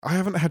I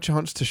haven't had a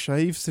chance to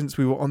shave since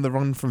we were on the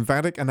run from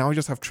Vatic, and now I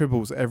just have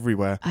tribbles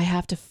everywhere. I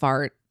have to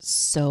fart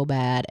so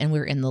bad, and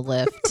we're in the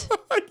lift.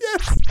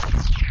 Yes.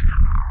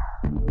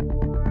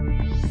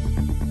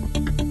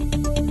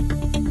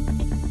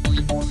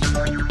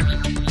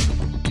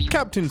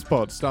 Captain's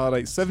Pod,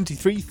 Stardate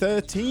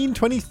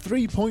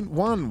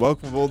 7313-23.1.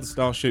 Welcome aboard the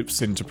Starship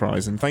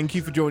Enterprise, and thank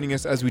you for joining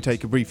us as we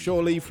take a brief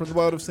shore leave from the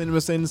world of cinema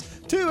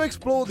sins to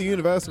explore the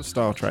universe of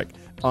Star Trek.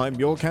 I'm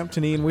your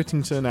Captain Ian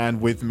Whittington, and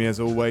with me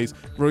as always,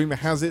 rumour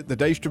has it the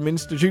Daystrom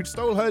Institute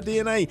stole her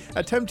DNA,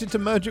 attempted to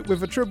merge it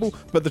with a tribble,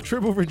 but the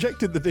tribble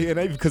rejected the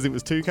DNA because it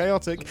was too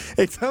chaotic.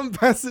 It's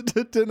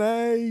Ambassador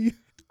Danae.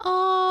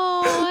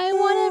 Oh, I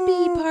want to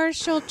be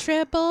partial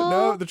tribble.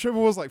 No, the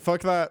tribble was like,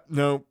 fuck that.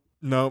 No,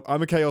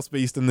 I'm a chaos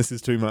beast and this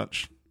is too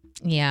much.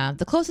 Yeah,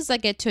 the closest I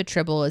get to a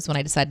tribble is when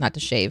I decide not to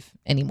shave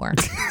anymore.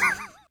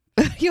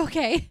 You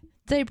okay?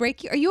 Did I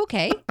break you? Are you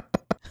okay?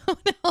 Oh,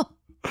 no.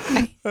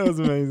 That was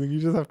amazing. You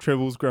just have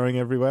tribbles growing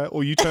everywhere,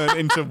 or you turn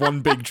into one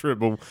big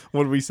tribble.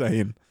 What are we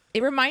saying?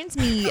 It reminds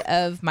me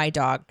of my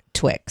dog,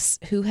 Twix,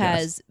 who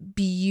has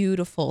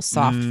beautiful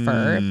soft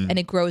fur, and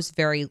it grows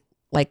very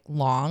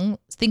long.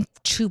 Think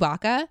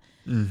Chewbacca.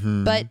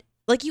 Mm-hmm. But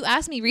you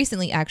asked me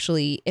recently,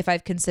 actually, if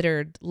I've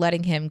considered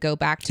letting him go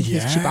back to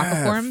his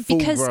Chewbacca form,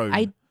 because grown.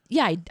 I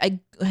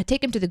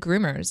take him to the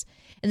groomers,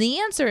 and the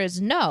answer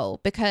is no,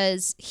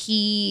 because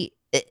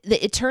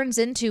it turns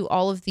into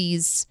all of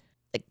these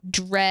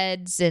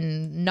dreads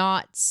and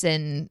knots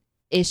and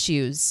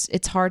issues.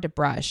 It's hard to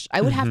brush. I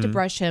would have to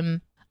brush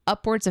him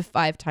upwards of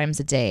 5 times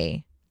a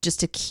day just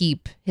to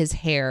keep his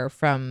hair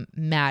from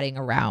matting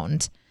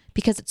around,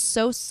 because it's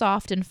so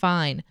soft and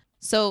fine.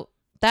 So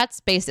that's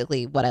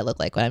basically what I look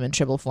like when I'm in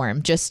tribble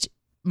form. Just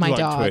my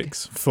dog,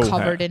 Twix, full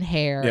covered in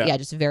hair. Yeah,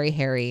 just very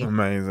hairy.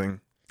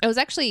 Amazing. I was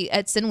actually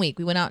at Sin Week.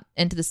 We went out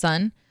into the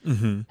sun,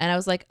 and I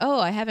was like, oh,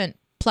 I haven't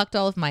plucked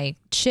all of my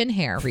chin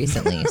hair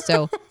recently.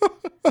 So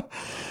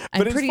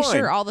I'm pretty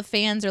sure all the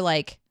fans are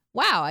like,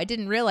 wow, I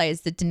didn't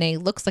realize that Danae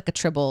looks like a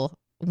tribble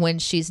when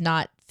she's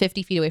not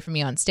 50 feet away from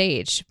me on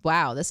stage.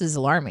 Wow, this is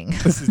alarming.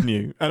 This is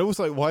new. And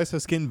also, why is her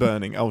skin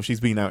burning? Oh,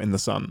 she's been out in the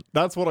sun.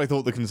 That's what I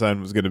thought the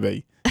concern was going to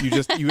be.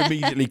 You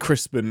immediately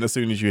crispen as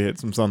soon as you hit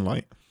some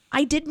sunlight.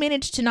 I did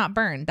manage to not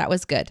burn. That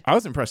was good. I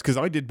was impressed because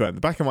I did burn.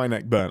 The back of my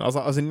neck burned. I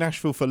was in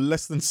Nashville for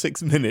less than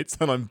 6 minutes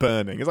and I'm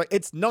burning. It's like,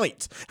 it's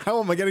night.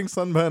 How am I getting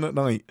sunburn at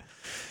night?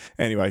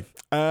 Anyway,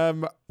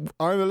 I'm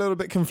a little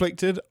bit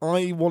conflicted.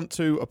 I want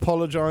to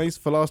apologise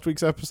for last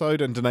week's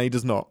episode and Danae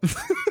does not.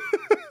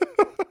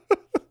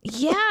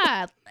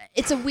 Yeah,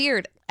 it's a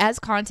weird. As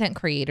content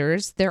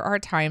creators, there are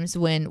times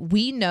when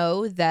we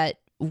know that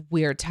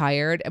we're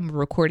tired and we're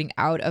recording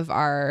out of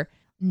our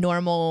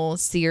normal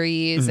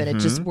series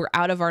and we're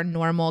out of our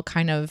normal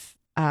kind of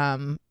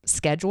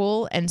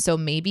schedule, and so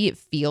maybe it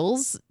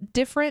feels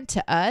different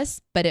to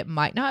us, but it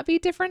might not be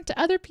different to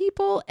other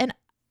people. And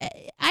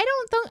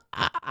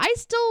I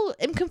still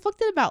am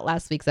conflicted about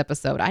last week's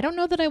episode. I don't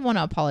know that I want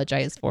to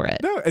apologize for it.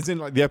 No, as in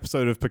the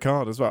episode of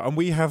Picard as well. And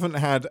we haven't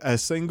had a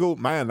single,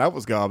 man, that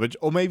was garbage.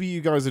 Or maybe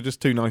you guys are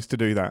just too nice to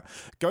do that.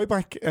 Go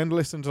back and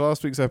listen to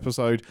last week's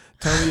episode.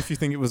 Tell me if you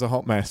think it was a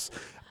hot mess.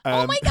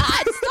 Oh my God,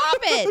 stop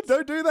it.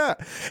 Don't do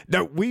that.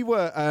 No, we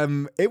were,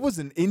 it was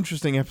an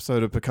interesting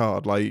episode of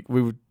Picard. We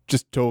were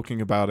just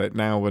talking about it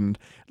now, and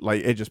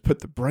it just put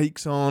the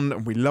brakes on,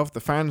 and we loved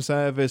the fan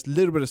service, a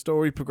little bit of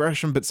story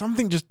progression, but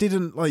something just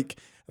didn't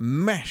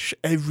mesh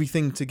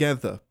everything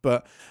together.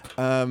 But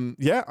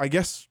I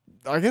guess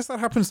that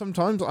happens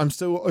sometimes. I'm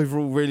still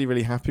overall really,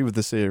 really happy with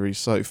the series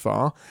so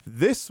far.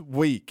 This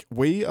week,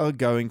 we are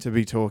going to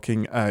be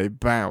talking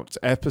about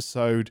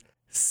episode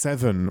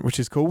 7, which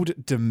is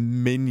called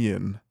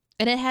Dominion.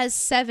 And it has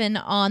 7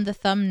 on the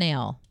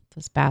thumbnail.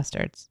 Those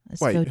bastards.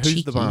 That's Wait, so who's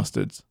cheeky. the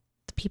bastards?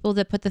 The people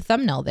that put the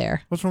thumbnail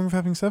there. What's wrong with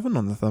having 7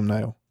 on the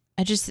thumbnail?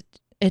 It's just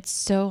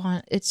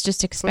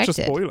expected. Such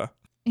a spoiler.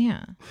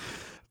 Yeah.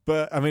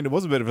 But I mean, it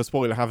was a bit of a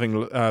spoiler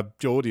having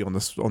Geordie on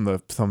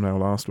the thumbnail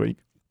last week.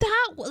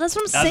 That's what I'm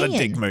saying. That's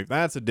a dick move.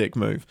 That's a dick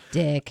move.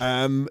 Dick.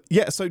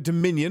 So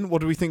Dominion, what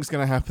do we think is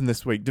going to happen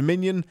this week?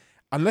 Dominion,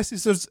 unless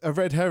it's just a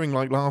red herring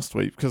like last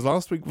week, because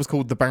last week was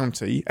called The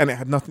Bounty, and it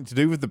had nothing to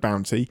do with the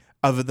bounty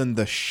other than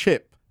the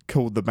ship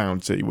called The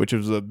Bounty, which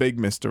was a big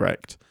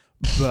misdirect.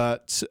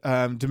 But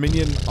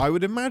Dominion, I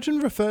would imagine,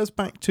 refers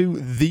back to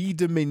the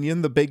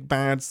Dominion, the big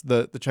bads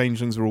that the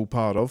changelings are all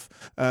part of.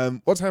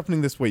 What's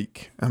happening this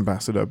week,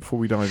 Ambassador, before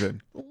we dive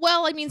in?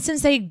 Well, I mean,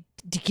 since they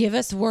give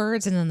us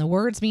words and then the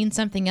words mean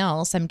something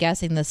else, I'm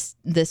guessing this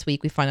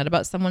week we find out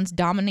about someone's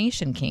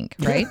domination kink,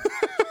 right?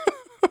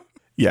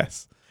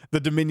 Yes. The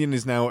Dominion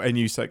is now a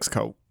new sex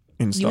cult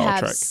in Star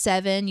Trek. You have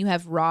 7, you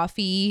have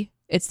Rafi.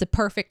 It's the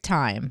perfect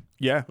time.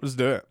 Yeah, let's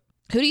do it.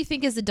 Who do you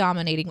think is the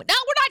dominating one? No,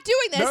 we're not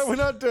doing this. No, we're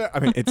not doing it. I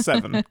mean, it's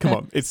 7. Come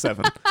on, it's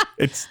 7.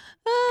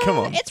 Come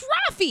on. It's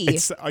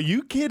Rafi. Are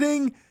you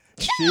kidding? No.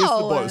 She is the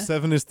bottom.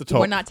 7 is the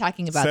top. We're not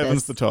talking about 7's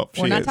this. the top.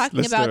 We're not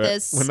talking about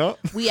this. We're not.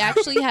 We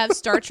actually have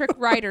Star Trek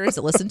writers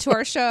that listen to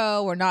our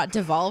show. We're not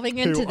devolving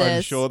into this.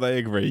 I'm sure they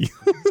agree.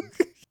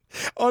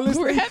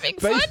 Honestly, We're having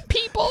fun,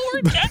 people.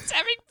 We're just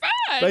having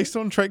fun. Based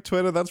on Trek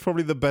Twitter, that's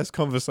probably the best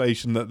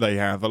conversation that they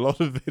have. A lot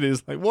of it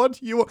is like, what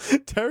do you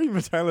want? Terry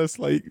Metellus,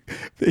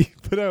 he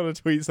put out a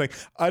tweet saying,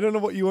 I don't know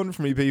what you want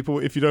from me, people.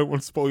 If you don't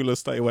want spoilers,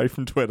 stay away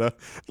from Twitter.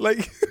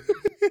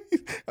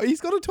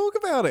 He's got to talk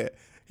about it.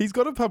 He's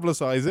got to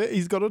publicize it.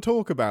 He's got to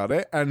talk about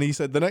it. And he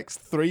said the next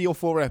 3 or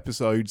 4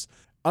 episodes,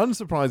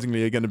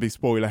 unsurprisingly, are going to be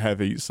spoiler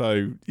heavy.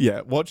 So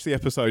yeah, watch the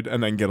episode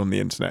and then get on the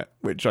internet,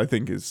 which I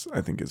think is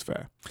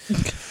fair.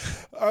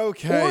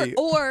 Okay.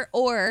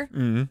 Or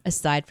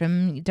aside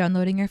from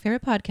downloading your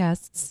favorite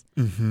podcasts,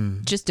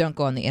 just don't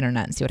go on the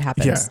internet and see what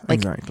happens. Yeah,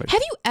 exactly.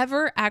 Have you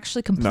ever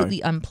actually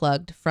completely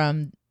unplugged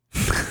from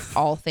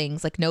all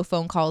things? Like no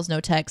phone calls, no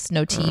texts,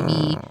 no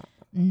TV,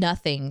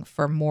 nothing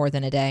for more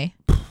than a day?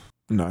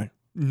 No,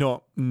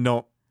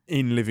 not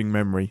in living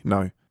memory.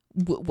 No.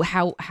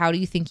 How do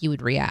you think you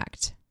would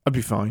react? I'd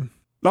be fine.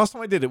 Last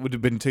time I did it would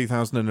have been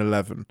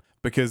 2011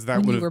 because that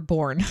would have... you were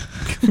born.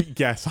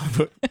 Yes, I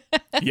would.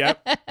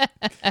 Yep.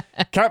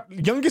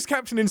 Youngest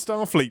captain in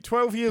Starfleet,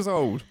 12 years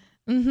old.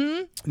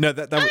 Mm-hmm. No,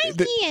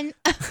 Ian.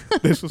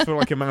 This was for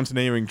like a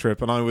mountaineering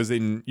trip, and I was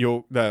in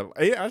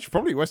actually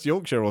probably West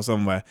Yorkshire or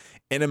somewhere,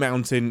 in a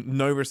mountain,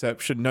 no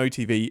reception, no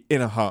TV,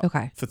 in a hut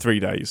for 3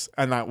 days,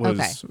 and that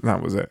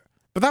was it.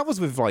 But that was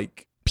with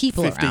like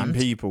people 15 around.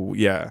 people,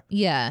 yeah.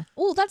 Yeah.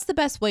 Well, that's the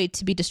best way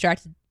to be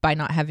distracted by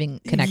not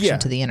having connection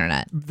to the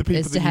internet. The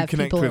people that you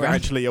connect with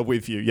actually are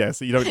with you, yeah,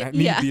 so you don't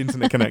need the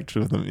internet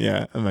connection with them.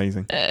 Yeah,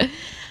 amazing.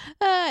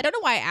 I don't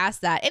know why I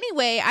asked that.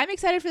 Anyway, I'm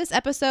excited for this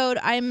episode.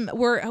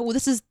 We're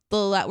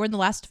in the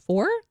last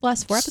four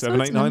episodes. 7,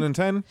 8, 9, and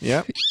 10.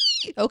 Yeah.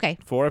 Okay.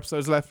 4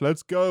 episodes left.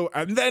 Let's go.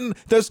 And then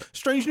there's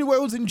Strange New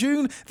Worlds in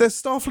June.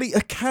 There's Starfleet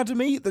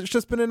Academy that's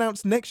just been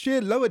announced next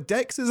year. Lower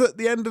Decks is at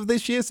the end of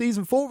this year.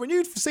 Season 4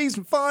 renewed for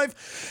Season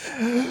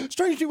 5.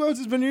 Strange New Worlds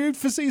has been renewed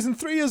for Season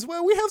 3 as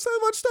well. We have so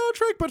much Star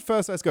Trek. But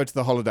first, let's go to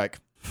the holodeck.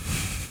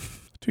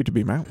 2 to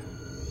beam out.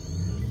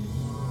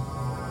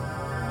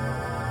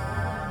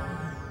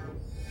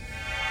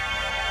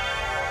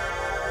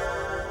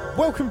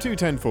 Welcome to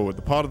 10 Forward,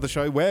 the part of the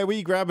show where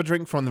we grab a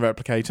drink from the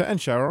replicator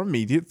and share our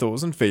immediate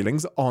thoughts and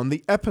feelings on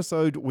the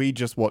episode we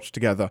just watched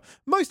together.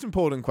 Most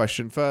important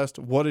question first,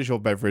 what is your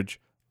beverage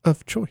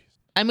of choice?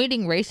 I'm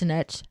eating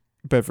Raisinets.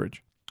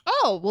 Beverage.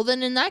 Oh, well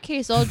then in that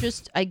case, I'll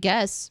just, I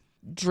guess,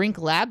 drink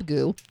lab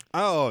goo.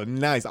 Oh,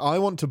 nice. I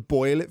want to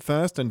boil it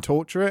first and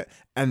torture it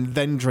and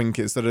then drink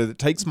it so that it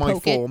takes my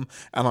form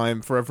and I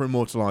am forever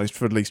immortalized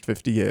for at least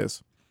 50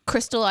 years.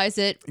 Crystallize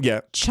it.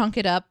 Yeah. Chunk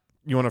it up.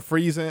 You want to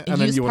freeze it and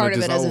then you want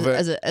to dissolve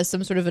it. As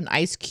some sort of an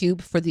ice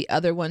cube for the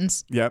other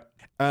ones. Yep.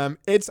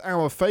 It's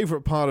our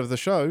favorite part of the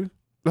show.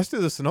 Let's do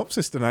the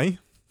synopsis, Danae.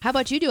 How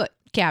about you do it,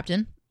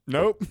 Captain?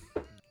 Nope.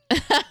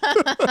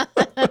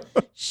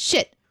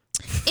 Shit.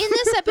 In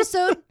this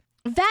episode,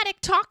 Vadic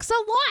talks a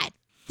lot.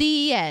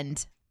 The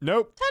end.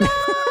 Nope.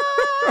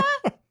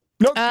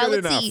 Not good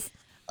enough.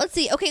 Let's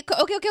see. Okay.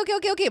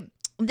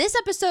 This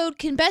episode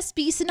can best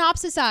be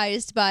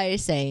synopsisized by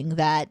saying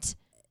that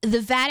the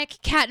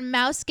Vadic cat and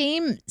mouse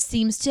game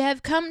seems to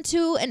have come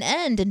to an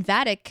end, and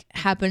Vadic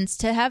happens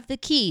to have the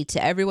key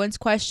to everyone's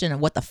question of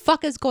what the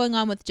fuck is going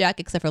on with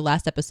Jack, except for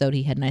last episode,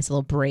 he had a nice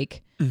little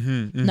break.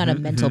 Not a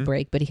mental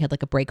break, but he had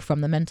like a break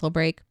from the mental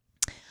break.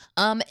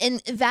 And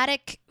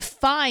Vadic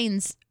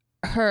finds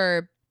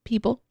her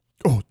people.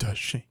 Oh, does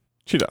she?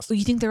 She does.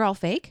 You think they're all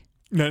fake?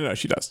 No,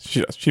 she does.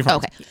 She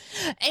finds Okay.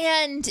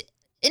 And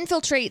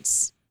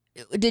infiltrates.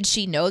 Did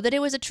she know that it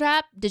was a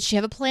trap? Did she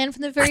have a plan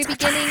from the very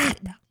beginning?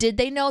 Did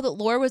they know that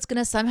Lore was going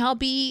to somehow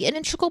be an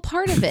integral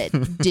part of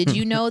it? Did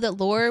you know that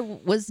Lore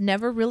was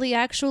never really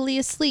actually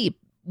asleep?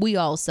 We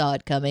all saw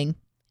it coming.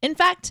 In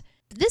fact,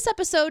 this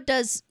episode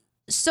does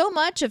so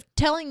much of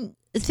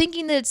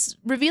thinking that it's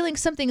revealing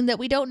something that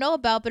we don't know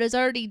about, but has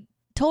already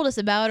told us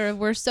about, or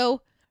we're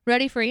so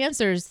ready for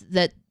answers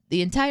that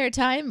the entire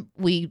time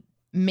we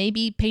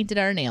maybe painted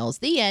our nails.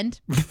 The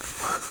end.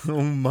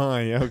 Oh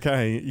my,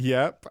 okay.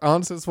 Yep.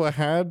 Answers were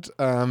had.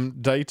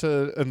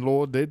 Data and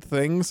Lore did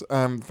things.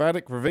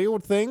 Vadic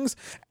revealed things.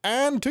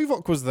 And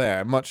Tuvok was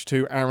there, much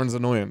to Aaron's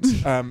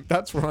annoyance.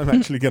 That's where I'm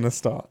actually going to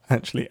start.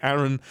 Actually,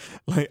 Aaron,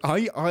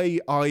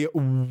 I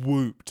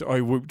whooped.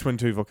 I whooped when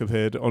Tuvok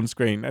appeared on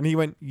screen. And he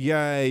went,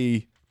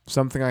 yay.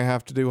 Something I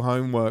have to do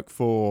homework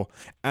for.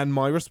 And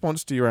my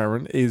response to you,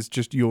 Aaron, is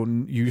just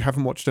you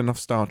haven't watched enough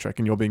Star Trek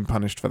and you're being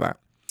punished for that.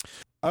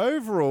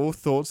 Overall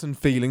thoughts and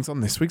feelings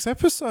on this week's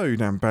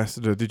episode,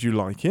 Ambassador. Did you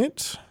like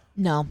it?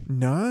 No.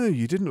 No,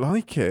 you didn't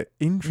like it.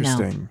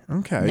 Interesting. No.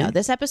 Okay. No,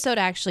 this episode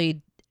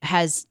actually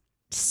has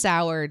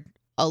soured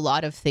a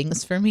lot of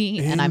things for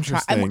me, and I'm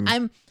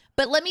trying.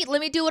 But let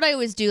me do what I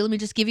always do. Let me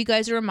just give you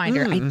guys a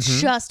reminder. I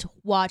just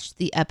watched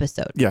the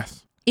episode.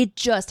 Yes. It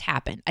just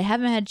happened. I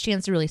haven't had a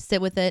chance to really sit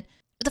with it.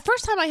 The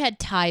first time I had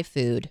Thai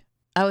food,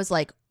 I was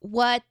like,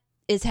 what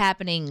is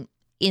happening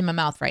in my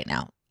mouth right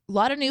now? A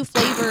lot of new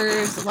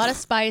flavors, a lot of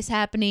spice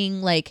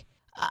happening. Like,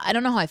 I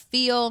don't know how I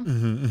feel.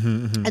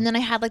 And then I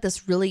had like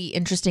this really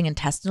interesting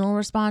intestinal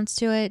response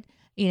to it,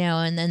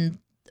 and then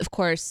of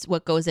course,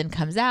 what goes in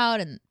comes out,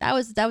 and that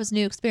was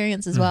new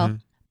experience as well.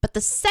 But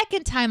the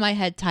second time I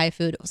had Thai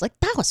food, I was like,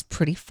 that was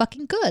pretty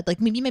fucking good. Like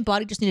maybe my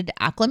body just needed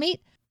to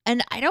acclimate.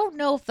 And I don't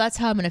know if that's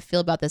how I'm going to feel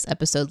about this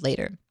episode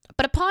later.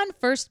 But upon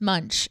first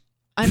munch,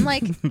 I'm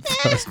like,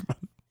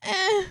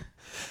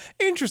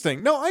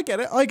 Interesting. No, I get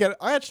it.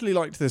 I actually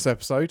liked this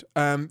episode.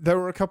 There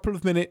were a couple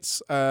of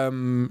minutes,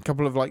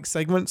 couple of like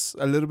segments,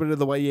 a little bit of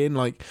the way in,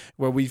 like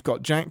where we've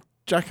got Jack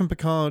and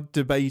Picard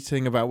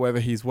debating about whether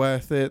he's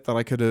worth it, that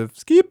I could have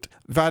skipped.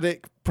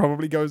 Vadik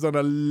probably goes on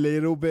a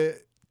little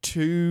bit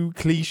too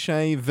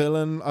cliche,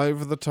 villain,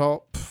 over the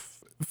top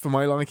for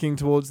my liking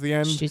towards the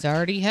end. she's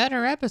already had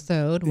her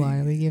episode. Why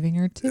are we giving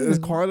her two? There's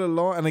quite a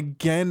lot, and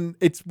again,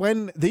 it's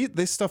when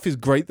this stuff is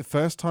great the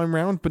first time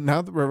round, but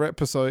now that we're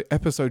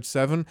episode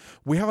 7,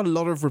 we have a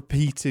lot of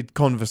repeated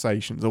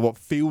conversations, or what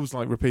feels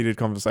like repeated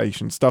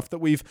conversations, stuff that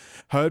we've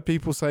heard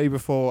people say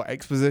before,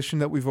 exposition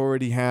that we've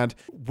already had.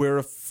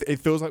 It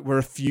feels like we're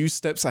a few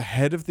steps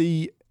ahead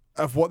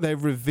of what they're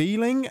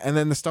revealing, and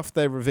then the stuff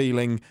they're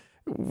revealing,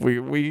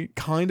 we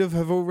kind of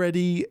have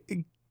already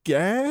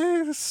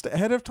guessed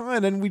ahead of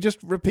time, and we just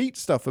repeat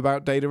stuff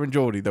about Data and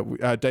Geordi,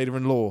 Data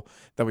and Lore,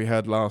 that we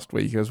heard last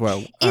week as well.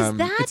 Is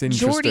that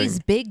Geordi's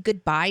big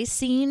goodbye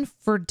scene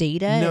for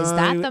Data? No. Is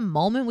that the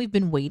moment we've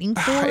been waiting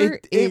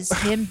for? Is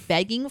him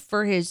begging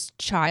for his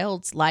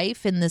child's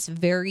life in this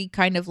very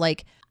kind of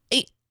like...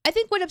 I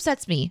think what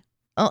upsets me...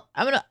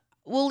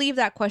 We'll leave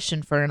that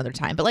question for another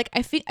time. But like,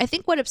 I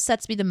think what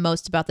upsets me the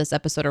most about this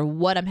episode, or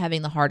what I'm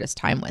having the hardest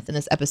time with in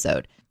this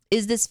episode,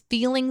 is this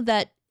feeling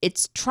that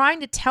it's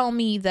trying to tell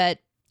me that,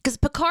 because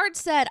Picard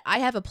said, I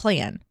have a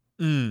plan.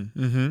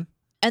 Mm-hmm.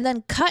 And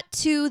then cut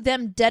to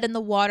them dead in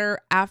the water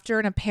after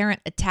an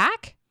apparent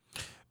attack.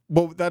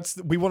 Well,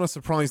 we want to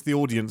surprise the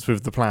audience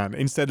with the plan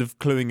instead of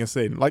cluing us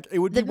in. Like, it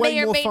would be way more fun.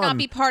 That may or may not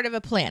be part of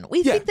a plan.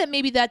 We think that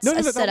maybe that's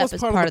a setup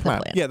as part of the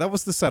plan. Yeah, that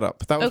was the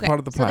setup. That was part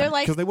of the plan. So they're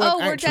like, they weren't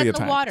we're dead in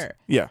the water.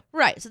 Yeah.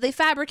 Right. So they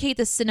fabricate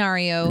this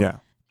scenario. Yeah.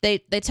 They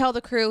tell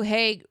the crew,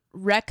 hey,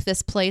 wreck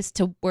this place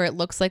to where it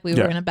looks like we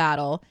were in a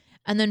battle.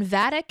 And then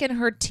Vadik and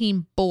her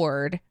team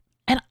board.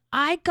 And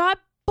I got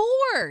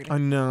bored. I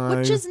know.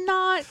 Which is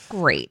not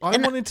great. I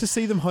wanted to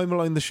see them home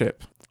alone the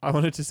ship. I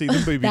wanted to see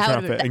them booby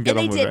trap it and get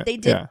on with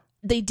it.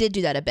 They did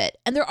do that a bit.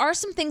 And there are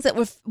some things that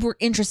were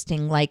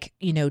interesting, like,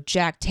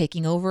 Jack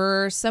taking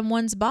over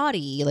someone's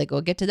body. Like,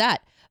 we'll get to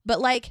that. But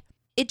like,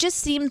 it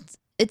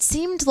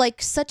seemed like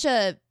such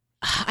a,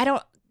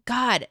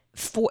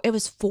 it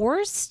was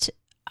forced.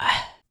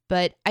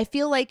 But I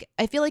feel like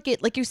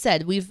it, like you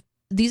said,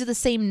 these are the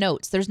same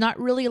notes. There's not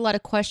really a lot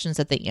of questions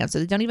that they answer.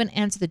 They don't even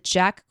answer the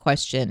Jack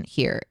question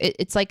here.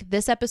 It's like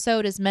this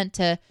episode is meant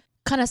to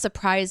kind of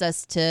surprise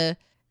us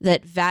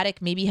that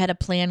Vadik maybe had a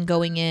plan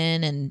going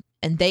in, and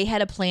they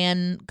had a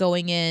plan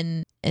going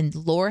in, and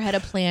Lore had a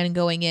plan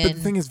going in. But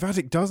the thing is,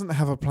 Vadik doesn't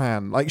have a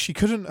plan. Like, she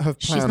couldn't have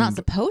planned. She's not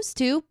supposed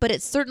to, but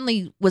it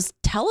certainly was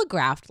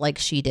telegraphed like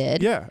she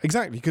did. Yeah,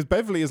 exactly. Because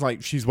Beverly is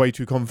like, she's way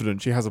too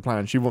confident. She has a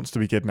plan. She wants to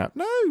be kidnapped.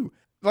 No.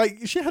 Like,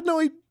 she had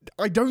no...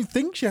 I don't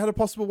think she had a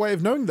possible way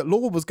of knowing that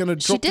Lore was going to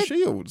drop the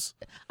shields.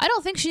 I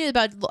don't think she knew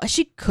about...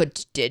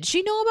 Did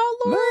she know about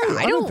Lore? No,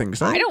 I don't think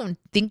so. I don't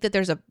think that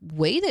there's a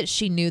way that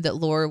she knew that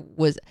Lore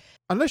was...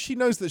 Unless she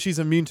knows that she's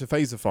immune to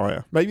phaser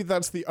fire. Maybe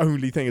that's the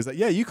only thing, is that,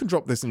 yeah, you can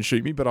drop this and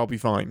shoot me, but I'll be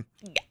fine.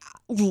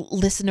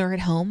 Listener at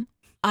home,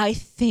 I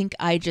think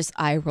I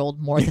rolled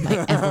more than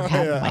I ever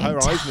have in my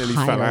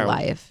entire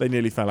life. They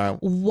nearly fell out.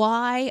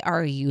 Why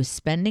are you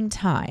spending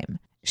time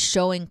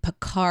showing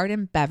Picard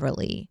and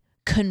Beverly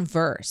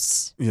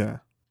converse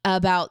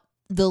about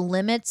the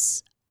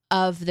limits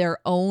of their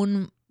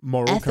own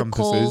moral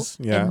compasses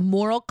and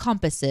moral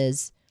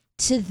compasses,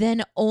 to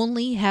then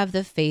only have the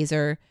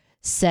phaser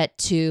set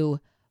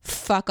to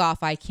fuck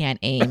off, I can't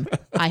aim,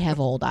 I have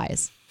old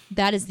eyes.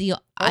 That is the...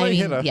 They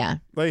hit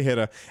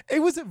her.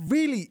 It was a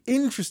really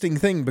interesting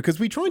thing, because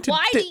we tried to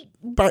dip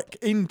back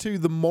into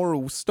the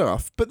moral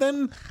stuff, but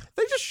then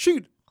they just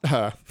shoot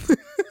her.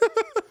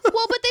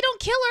 Well, but they don't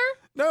kill her.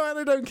 No, and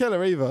they don't kill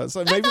her either.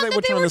 So maybe they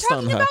were trying to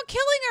stun her. They were talking about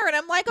killing her, and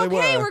I'm like,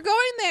 okay, we're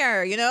going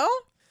there,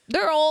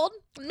 They're old.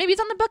 Maybe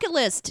it's on the bucket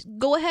list.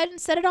 Go ahead and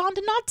set it on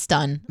to not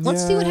stun.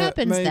 Let's see what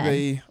happens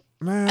then.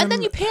 Man. And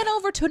then you pan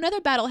over to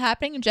another battle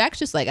happening, and Jack's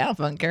just like, I don't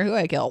fucking care who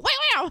I kill.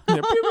 Wow, wow.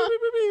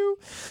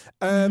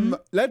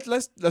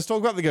 Let's talk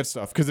about the good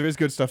stuff, because there is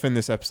good stuff in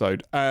this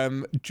episode.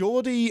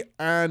 Geordi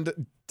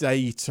and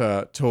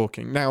Data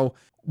talking. Now,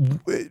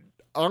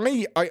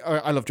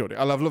 I love Geordi.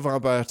 I love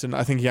LeVar Burton.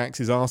 I think he acts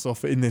his ass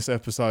off in this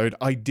episode.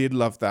 I did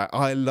love that.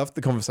 I loved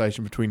the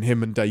conversation between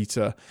him and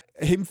Data.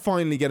 Him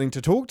finally getting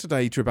to talk to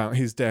Data about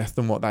his death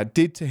and what that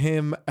did to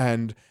him,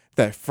 and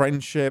their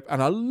friendship,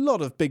 and a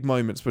lot of big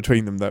moments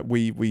between them that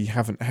we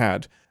haven't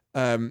had.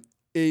 No,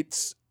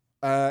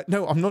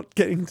 I'm not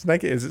getting into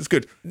negatives. It's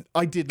good.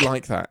 I did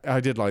like that.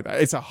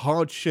 It's a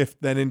hard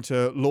shift then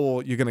into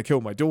Lore, you're going to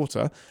kill my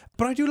daughter.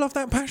 But I do love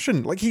that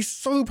passion. Like, he's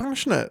so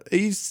passionate.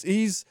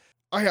 He's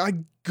I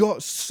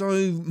got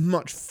so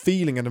much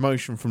feeling and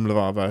emotion from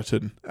LeVar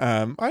Burton.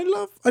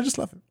 I just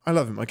love him. I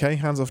love him. Okay,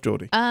 hands off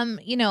Geordie.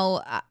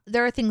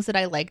 There are things that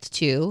I liked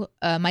too.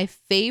 My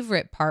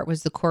favorite part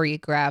was the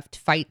choreographed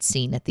fight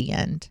scene at the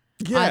end.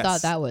 Yes, I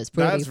thought that was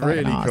pretty that's fucking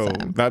really awesome.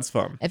 cool. That's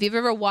fun. If you've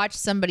ever watched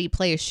somebody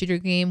play a shooter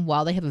game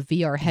while they have a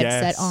VR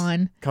headset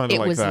on, kind of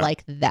it was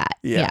like that.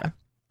 Yeah.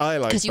 I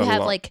like because you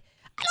have like,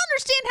 I don't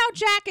understand how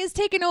Jack is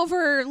taking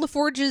over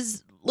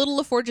LaForge's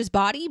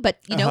body, but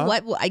you know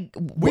what?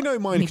 We know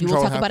mind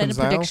control we'll talk about it in happens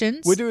now.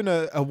 predictions. We're doing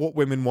a what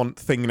women want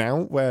thing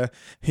now, where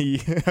he.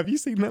 Have you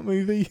seen that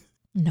movie?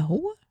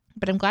 No,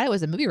 but I'm glad it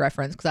was a movie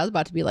reference because I was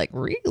about to be like,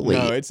 really?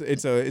 No, it's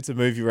a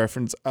movie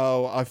reference.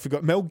 Oh, I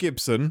forgot. Mel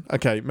Gibson.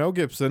 Okay, Mel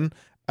Gibson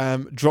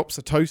drops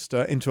a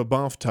toaster into a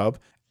bathtub,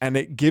 and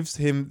it gives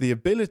him the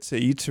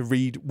ability to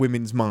read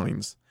women's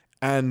minds.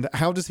 And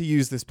how does he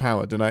use this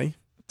power, Danae?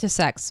 To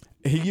sex.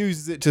 He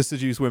uses it to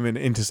seduce women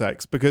into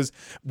sex because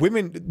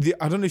women,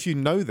 I don't know if you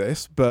know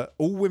this, but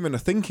all women are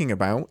thinking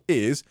about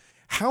is,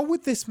 how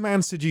would this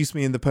man seduce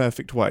me in the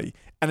perfect way?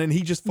 And then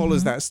he just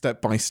follows that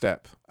step by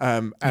step.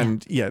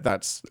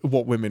 That's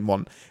what women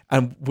want.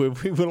 And we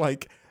were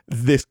like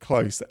this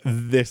close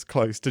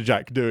to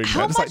Jack doing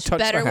How that. It's much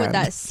better would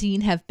that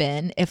scene have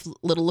been if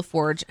little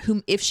LaForge,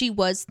 if she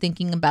was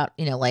thinking about,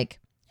 I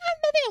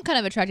think I'm kind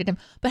of attracted to him.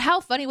 But how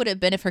funny would it have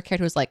been if her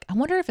character was like, I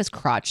wonder if his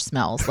crotch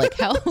smells. Like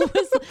how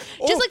was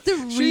just like the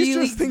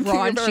really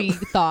raunchy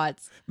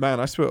thoughts.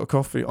 Man, I spilled a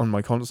coffee on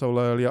my console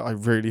earlier. I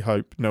really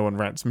hope no one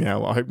rats me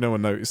out. I hope no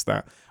one noticed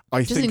that.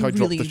 I think I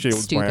dropped the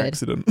shields by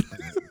accident.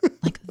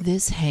 Like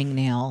this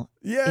hangnail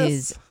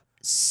is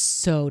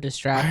so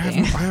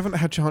distracting. I haven't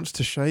had a chance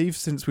to shave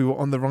since we were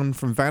on the run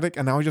from Vadic,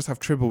 and now I just have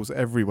tribbles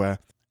everywhere.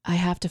 I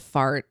have to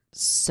fart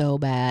so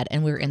bad,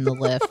 and we're in the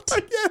lift.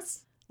 Yes.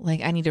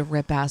 Like, I need to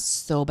rip ass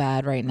so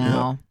bad right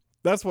now. Yeah.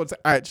 That's what's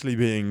actually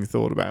being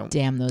thought about.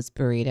 Damn those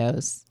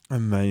burritos.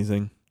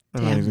 Amazing.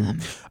 Damn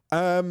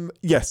them.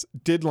 Yes,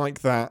 did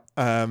like that.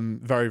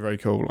 Very, very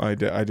cool. I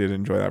did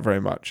enjoy that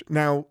very much.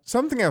 Now,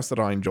 something else that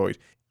I enjoyed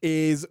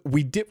is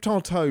we dipped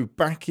our toe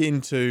back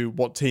into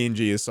what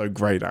TNG is so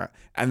great at,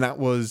 and that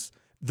was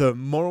the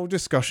moral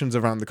discussions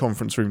around the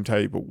conference room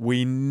table.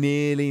 We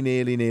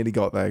nearly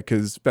got there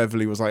because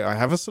Beverly was like, I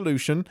have a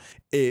solution.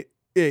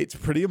 It's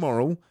pretty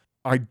immoral.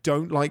 I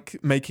don't like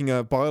making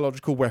a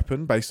biological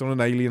weapon based on an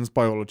alien's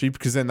biology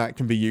because then that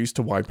can be used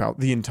to wipe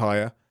out the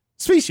entire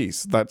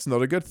species. That's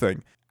not a good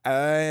thing.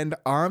 And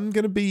I'm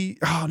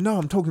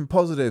talking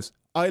positives.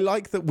 I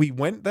like that we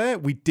went there.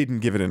 We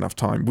didn't give it enough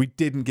time. We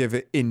didn't give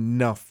it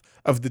enough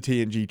of the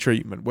TNG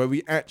treatment where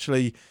we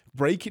actually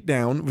break it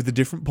down with the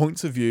different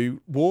points of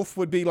view. Worf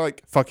would be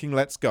like, fucking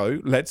let's go.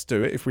 Let's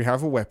do it. If we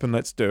have a weapon,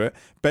 let's do it.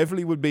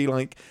 Beverly would be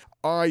like,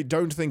 I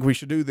don't think we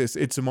should do this.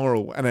 It's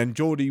immoral. And then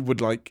Geordie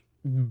would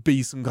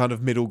be some kind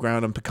of middle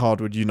ground and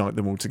Picard would unite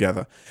them all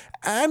together.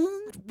 And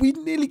we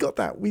nearly got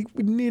that. We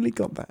nearly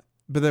got that.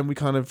 But then we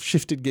kind of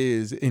shifted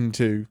gears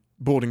into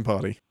boarding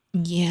party.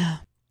 Yeah.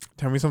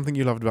 Tell me something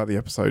you loved about the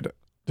episode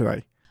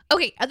today.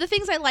 Okay, the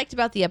things I liked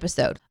about the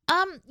episode.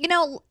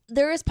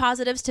 There is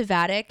positives to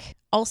Vadic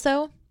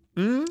also.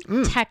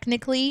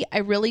 Technically, I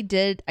really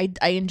did.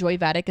 I enjoy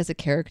Vadic as a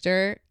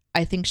character.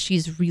 I think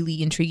she's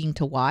really intriguing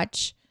to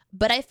watch.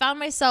 But I found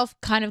myself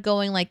kind of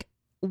going like,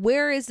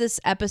 where is this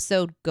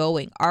episode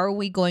going? Are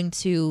we going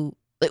to,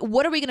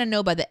 what are we going to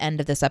know by the end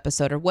of this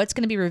episode, or what's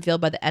going to be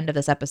revealed by the end of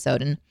this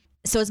episode? And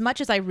so as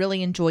much as I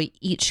really enjoy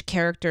each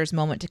character's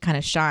moment to kind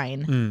of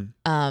shine,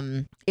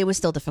 it was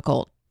still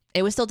difficult.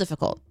 There was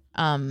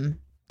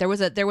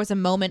a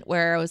moment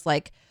where I was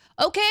like,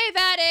 okay,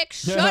 Vadic,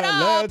 shut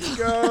up. Let's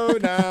go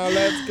now.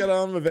 Let's get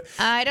on with it.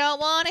 I don't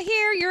want to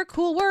hear your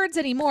cool words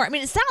anymore. I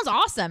mean, it sounds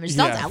awesome. It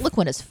sounds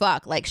eloquent as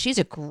fuck. Like, she's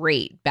a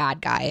great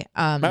bad guy.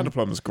 Amanda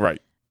Plum's great.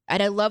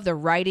 And I love the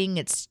writing.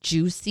 It's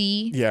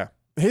juicy. Yeah.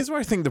 Here's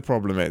where I think the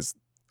problem is.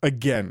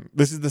 Again,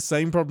 this is the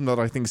same problem that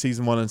I think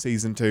season 1 and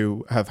season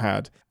 2 have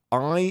had.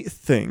 I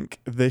think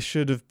this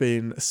should have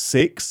been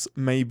 6,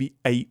 maybe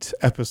 8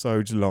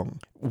 episodes long.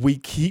 We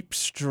keep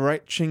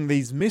stretching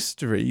these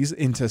mysteries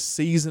into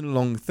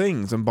season-long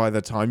things, and by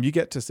the time you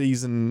get to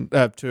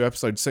to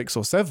episode 6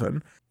 or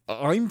 7,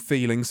 I'm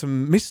feeling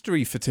some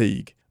mystery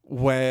fatigue,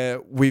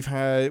 where we're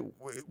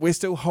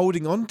still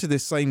holding on to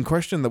this same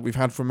question that we've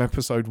had from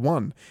episode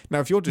 1. Now,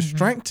 if you're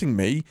distracting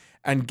me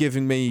and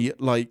giving me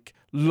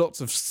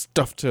lots of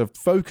stuff to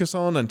focus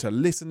on and to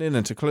listen in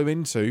and to clue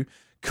into,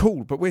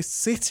 cool, but we're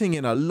sitting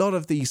in a lot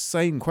of these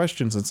same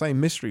questions and same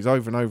mysteries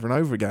over and over and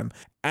over again.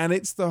 And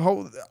it's I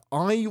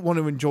want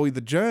to enjoy the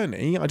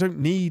journey. I don't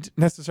need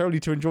necessarily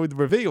to enjoy the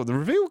reveal. The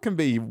reveal can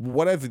be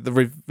whatever the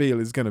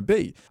reveal is going to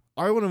be.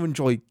 I want to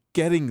enjoy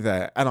getting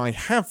there. And I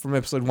have from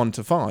episode 1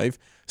 to 5,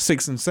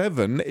 6 and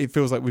 7, it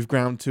feels like we've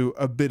ground to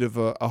a bit of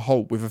a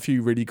halt with a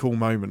few really cool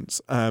moments.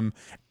 And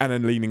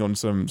then leaning on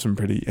some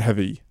pretty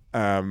heavy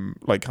kind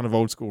of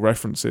old school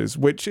references,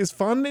 which is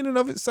fun in and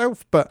of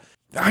itself, but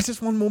I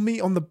just want more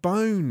meat on the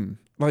bone.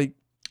 I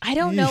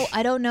don't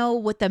know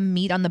what the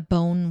meat on the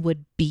bone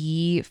would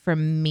be for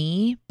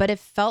me, but it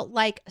felt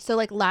like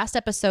last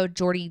episode,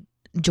 Geordie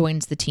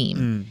joins the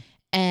team.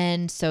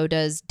 And so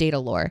does Data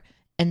Lore.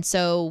 And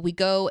so we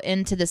go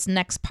into this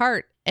next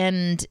part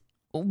and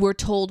we're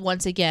told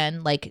once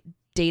again, like,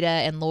 Data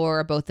and Lore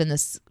are both in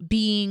this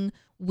being.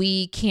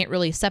 We can't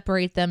really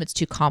separate them. It's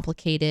too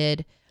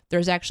complicated.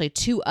 There's actually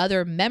 2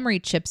 other memory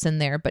chips in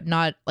there, but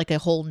not like a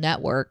whole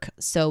network.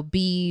 So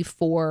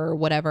B4,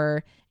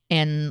 whatever,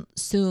 and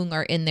Soong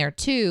are in there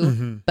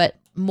too, but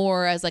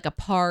more as like a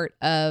part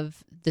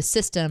of the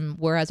system,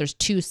 whereas there's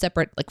 2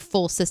 separate like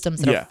full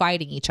systems that are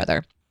fighting each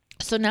other.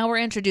 So now we're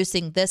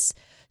introducing this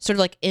sort of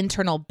like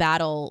internal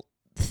battle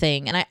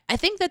thing. And I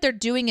think that they're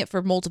doing it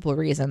for multiple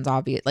reasons,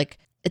 obviously. Like,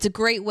 it's a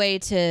great way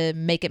to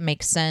make it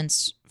make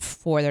sense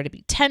for there to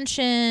be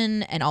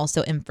tension and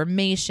also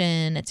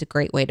information. It's a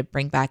great way to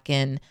bring back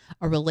in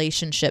a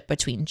relationship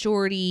between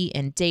Geordi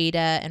and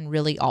Data and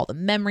really all the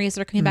memories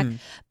that are coming back.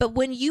 But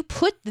when you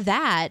put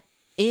that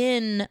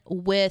in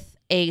with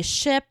a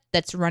ship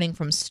that's running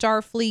from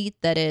Starfleet,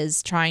 that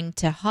is trying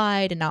to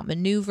hide and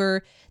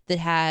outmaneuver, that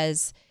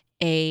has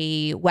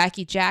a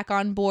wacky Jack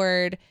on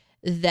board,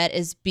 that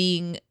is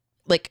being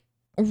like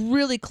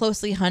really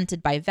closely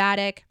hunted by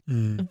Vatic,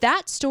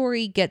 that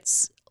story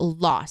gets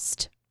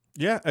lost.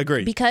 Yeah,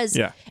 agreed. Because,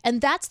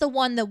 and that's the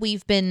one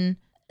that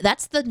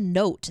that's the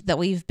note that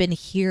we've been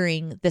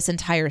hearing this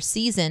entire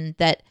season,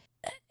 that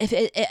if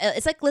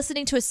it's like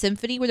listening to a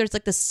symphony where there's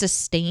like the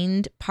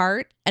sustained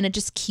part and it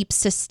just keeps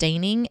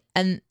sustaining,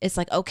 and it's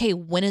like, okay,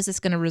 when is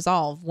this going to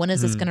resolve? When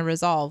is this going to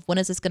resolve? When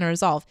is this going to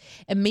resolve?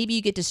 And maybe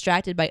you get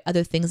distracted by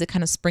other things that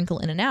kind of sprinkle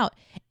in and out.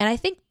 And I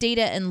think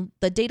Data and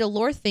the Data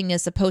Lore thing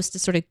is supposed to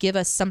sort of give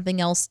us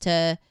something else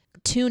to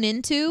tune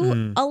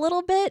into a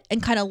little bit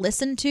and kind of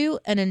listen to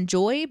and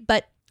enjoy.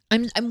 But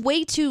I'm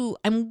way too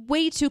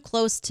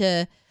close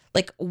to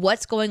like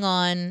what's going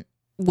on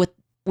with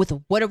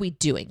what are we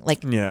doing?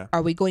 Like,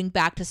 are we going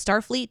back to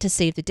Starfleet to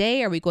save the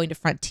day? Are we going to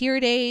Frontier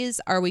Days?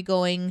 Are we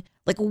going,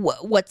 like,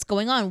 what's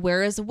going on?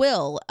 Where is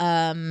Will?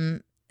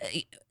 The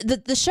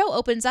show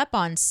opens up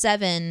on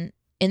Seven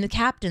in the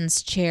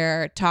captain's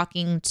chair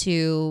talking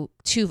to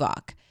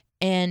Tuvok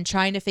and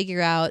trying to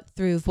figure out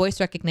through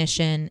voice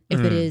recognition if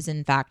it is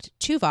in fact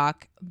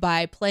Tuvok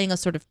by playing a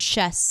sort of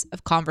chess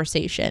of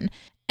conversation.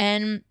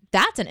 And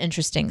that's an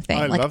interesting thing.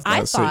 I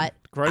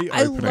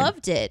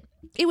loved it.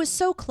 It was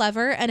so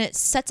clever, and it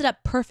sets it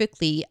up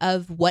perfectly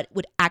of what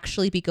would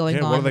actually be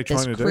going on with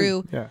this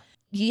crew.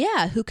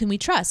 Who can we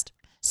trust?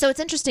 So it's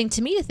interesting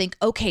to me to think,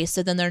 okay,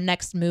 so then their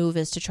next move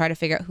is to try to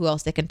figure out who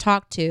else they can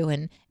talk to,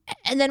 and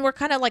then we're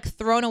kind of like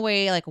thrown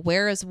away, like,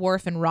 where is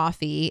Worf and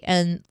Rafi?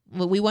 And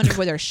we wondered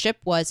where their ship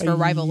was for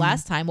arrival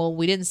last time. Well,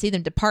 we didn't see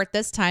them depart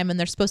this time, and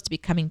they're supposed to be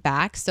coming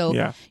back. So,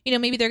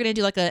 maybe they're going to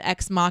do like a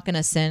Ex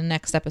Machina sin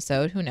next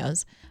episode. Who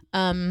knows?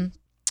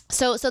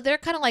 So they're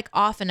kind of like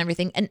off and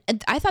everything. And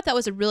I thought that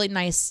was a really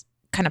nice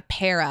kind of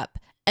pair up.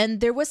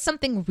 And there was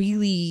something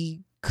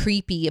really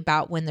creepy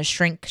about when the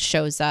shrink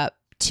shows up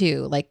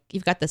too. Like,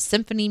 you've got the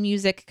symphony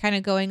music kind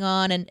of going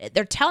on, and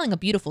they're telling a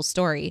beautiful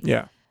story.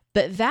 Yeah.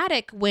 But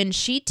Vatic, when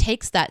she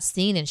takes that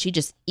scene and she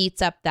just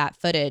eats up that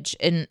footage,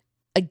 and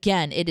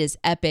again, it is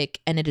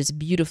epic and it is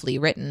beautifully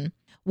written.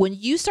 When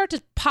you start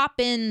to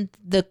pop in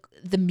the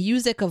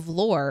music of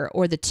Lore,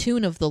 or the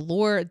tune of the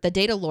Lore, the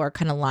Data Lore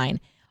kind of line,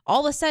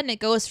 all of a sudden it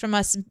goes from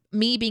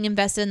me being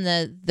invested in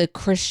the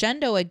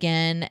crescendo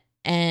again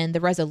and the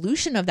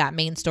resolution of that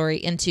main story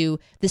into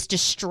this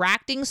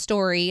distracting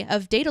story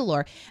of Data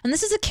Lore. And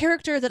this is a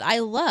character that I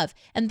love.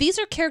 And these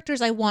are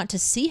characters I want to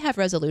see have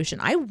resolution.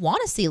 I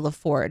want to see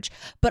LaForge,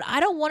 but I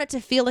don't want it to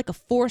feel like a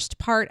forced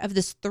part of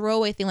this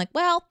throwaway thing. Like,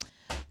 well,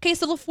 okay,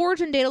 so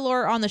LaForge and Data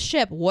Lore are on the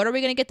ship. What are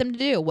we going to get them to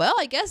do? Well,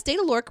 I guess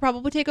Data Lore could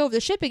probably take over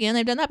the ship again.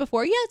 They've done that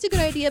before. Yeah, it's a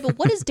good idea. But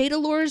what is Data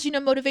Lore's,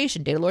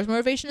 motivation? Data Lore's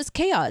motivation is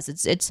chaos.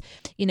 It's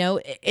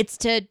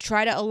to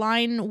try to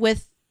align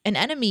with an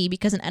enemy,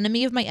 because an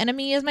enemy of my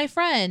enemy is my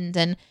friend.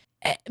 And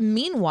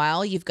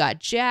meanwhile, you've got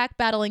Jack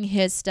battling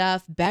his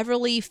stuff,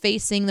 Beverly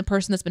facing the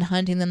person that's been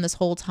hunting them this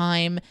whole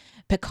time,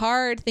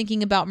 Picard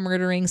thinking about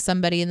murdering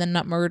somebody and then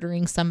not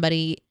murdering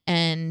somebody.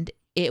 And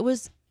it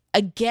was,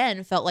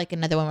 again, felt like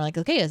another one where like,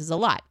 okay, this is a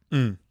lot.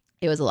 It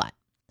was a lot.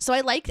 So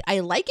I like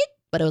it,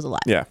 but it was a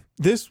lot. Yeah.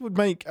 This would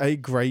make a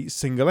great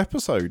single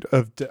episode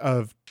of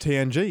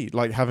TNG,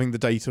 like having the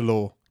Data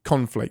Lore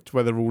conflict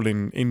where they're all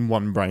in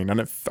one brain.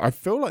 And I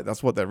feel like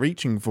that's what they're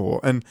reaching for.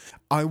 And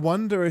I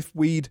wonder if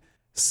we'd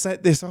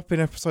set this up in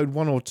episode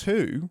 1 or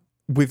 2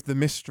 with the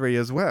mystery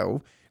as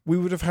well, we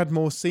would have had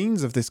more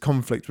scenes of this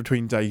conflict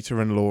between Data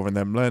and Lore and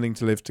them learning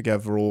to live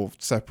together or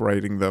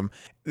separating them.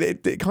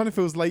 It kind of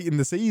feels late in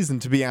the season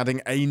to be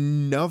adding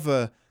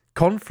another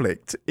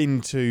conflict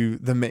into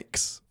the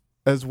mix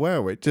as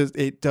well.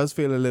 It does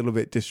feel a little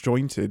bit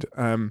disjointed.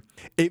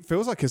 It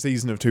feels like a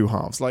season of two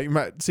halves. Like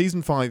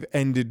episode 5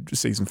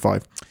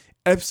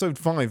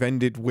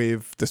 ended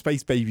with the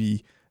space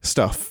baby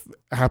stuff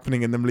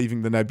happening and them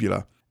leaving the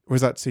nebula. Or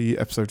was that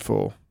episode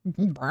 4?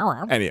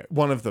 Anyway,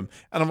 one of them.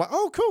 And I'm like,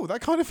 oh, cool.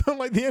 That kind of felt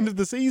like the end of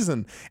the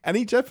season. And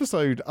each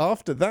episode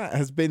after that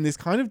has been this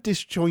kind of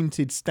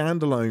disjointed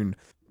standalone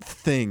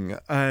thing.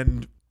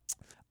 And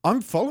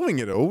I'm following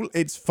it all.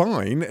 It's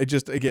fine. It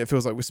just, again, it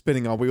feels like we're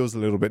spinning our wheels a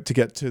little bit to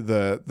get to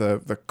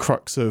the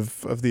crux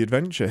of the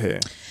adventure here.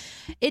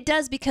 It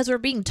does, because we're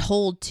being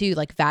told too,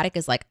 like Vatic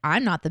is like,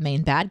 I'm not the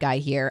main bad guy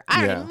here.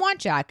 I don't even want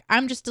Jack.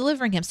 I'm just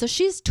delivering him. So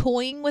she's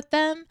toying with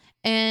them.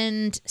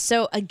 And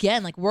so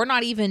again, like, we're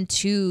not even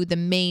to the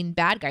main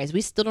bad guys.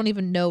 We still don't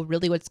even know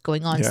really what's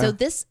going on. So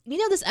this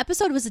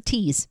episode was a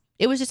tease.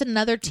 It was just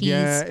another tease.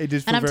 Yeah, it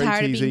did feel very And I'm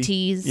tired teasy. of being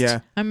teased.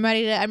 Yeah. I'm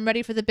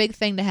ready for the big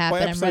thing to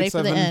happen. I'm ready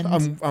for the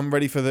end. I'm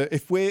ready for the,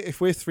 if we're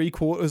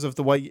 3/4 of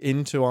the way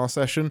into our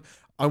session,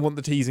 I want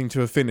the teasing to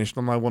have finished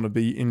and I want to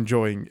be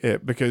enjoying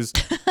it, because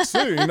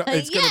soon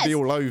it's going to be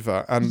all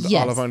over and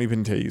I'll have only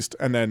been teased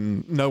and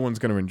then no one's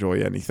going to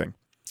enjoy anything.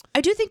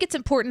 I do think it's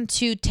important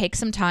to take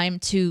some time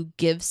to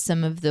give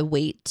some of the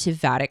weight to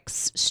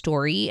Vadic's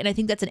story. And I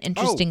think that's an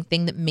interesting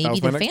thing that maybe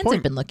the fans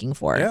have been looking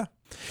for. Yeah.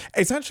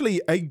 It's actually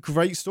a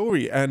great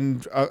story,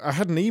 and I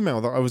had an email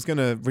that I was going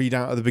to read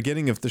out at the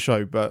beginning of the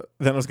show, but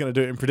then I was going to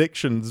do it in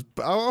predictions.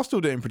 But I'll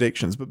still do it in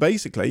predictions. But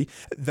basically,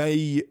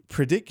 they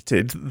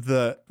predicted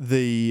that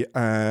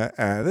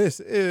this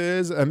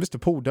is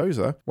Mr. Paul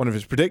Dozer. One of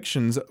his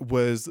predictions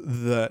was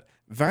that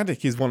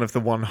Vatic is one of the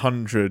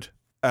 100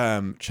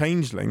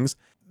 changelings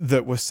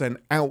that were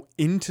sent out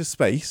into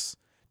space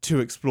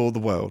to explore the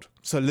world.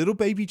 So little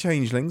baby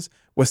changelings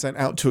were sent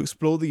out to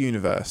explore the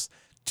universe.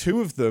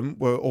 2 of them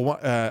were,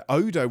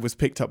 Odo was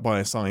picked up by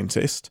a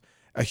scientist,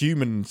 a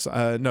human,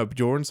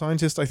 Bajoran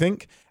scientist, I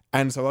think.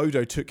 And so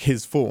Odo took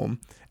his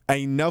form.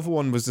 Another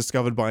one was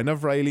discovered by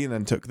another alien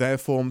and took their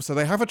form. So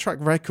they have a track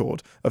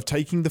record of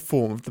taking the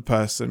form of the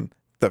person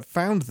that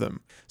found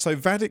them. So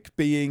Vatic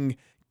being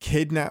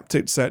kidnapped,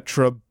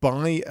 etc.,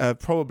 by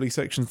probably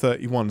Section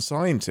 31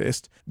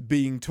 scientist,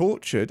 being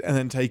tortured and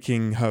then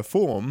taking her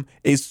form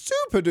is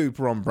super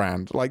duper on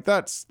brand. Like,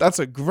 that's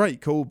a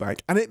great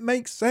callback. And it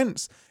makes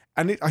sense.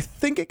 And I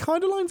think it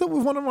kind of lines up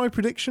with one of my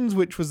predictions,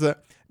 which was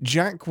that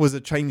Jack was a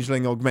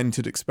changeling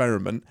augmented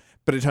experiment,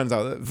 but it turns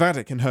out that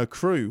Vatic and her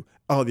crew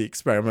are the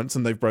experiments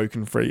and they've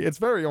broken free. It's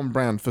very on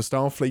brand for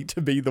Starfleet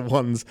to be the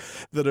ones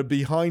that are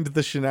behind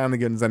the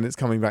shenanigans and it's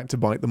coming back to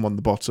bite them on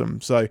the bottom.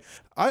 So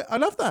I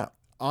love that.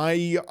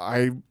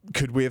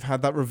 Could we have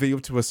had that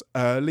revealed to us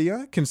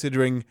earlier,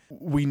 considering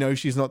we know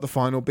she's not the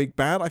final big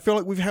bad? I feel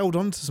like we've held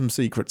on to some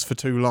secrets for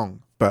too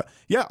long. But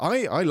yeah,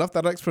 I love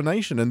that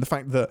explanation, and the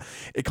fact that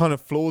it kind of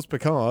floors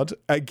Picard.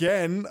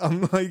 Again,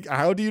 I'm like,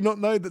 how do you not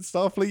know that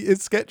Starfleet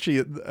is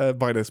sketchy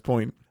by this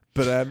point?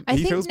 But I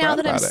he think feels now bad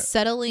that I'm about it.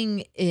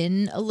 settling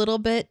in a little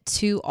bit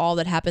to all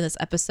that happened this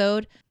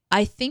episode,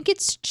 I think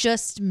it's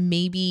just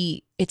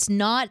maybe it's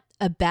not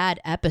a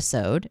bad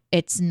episode.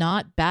 It's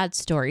not bad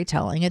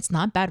storytelling. It's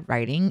not bad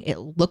writing. It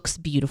looks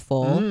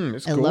beautiful.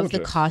 It's I love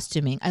the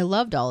costuming. I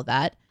loved all of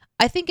that.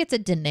 I think it's a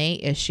Danae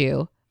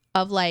issue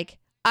of like,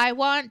 I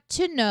want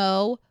to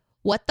know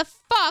what the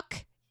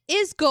fuck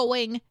is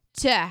going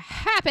to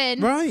happen.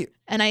 Right.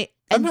 And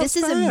this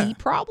is fair. a me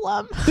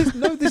problem.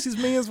 This is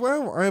me as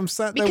well. I am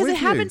sat there because with it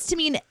happens to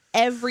me in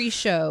every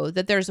show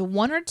that there's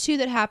 1 or 2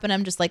 that happen.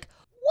 I'm just like,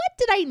 what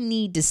did I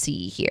need to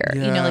see here?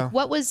 Yeah. You know, like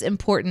what was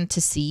important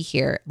to see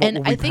here? And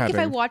I think if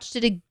I watched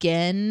it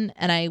again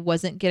and I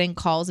wasn't getting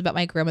calls about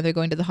my grandmother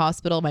going to the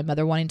hospital, my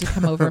mother wanting to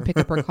come over and pick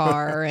up her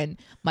car, and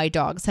my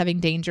dogs having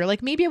danger,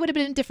 like maybe it would have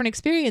been a different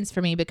experience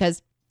for me,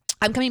 because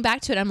I'm coming back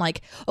to it. I'm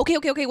like,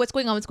 okay, what's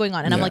going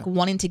on? And I'm like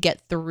wanting to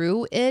get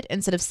through it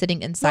instead of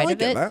sitting inside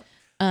of it.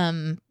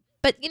 That.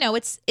 But you know,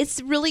 it's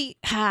really,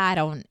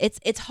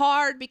 it's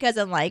hard because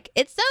I'm like,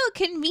 it's so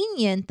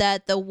convenient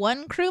that the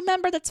one crew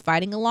member that's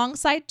fighting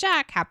alongside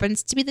Jack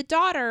happens to be the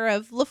daughter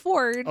of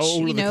LaForge.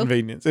 All of the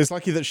convenience. It's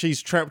lucky that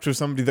she's trapped with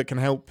somebody that can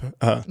help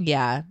her.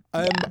 Yeah.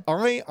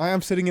 I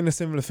am sitting in a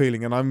similar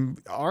feeling, and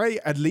I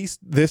at least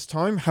this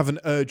time have an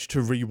urge to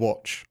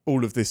rewatch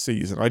all of this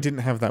season. I didn't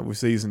have that with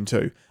season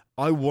 2.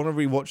 I want to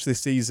rewatch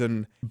this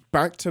season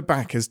back to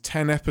back as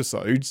 10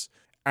 episodes.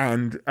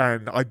 And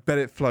I bet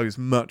it flows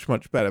much,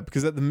 much better,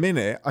 because at the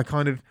minute,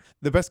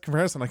 the best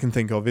comparison I can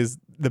think of is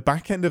the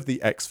back end of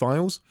the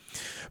X-Files,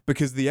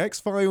 because the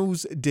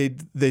X-Files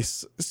did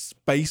this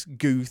space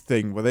goo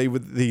thing where they were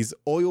these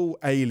oil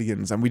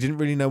aliens and we didn't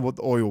really know what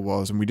the oil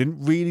was and we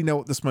didn't really know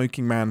what the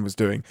smoking man was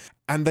doing.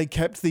 And they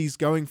kept these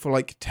going for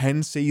like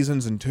 10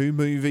 seasons and 2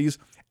 movies.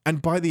 And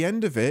by the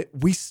end of it,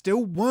 we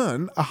still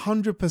weren't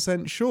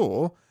 100%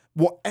 sure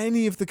what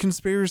any of the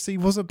conspiracy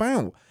was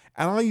about.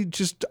 And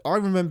I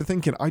remember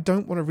thinking, I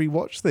don't want to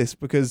rewatch this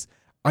because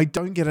I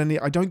don't get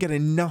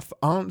enough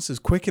answers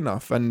quick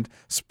enough, and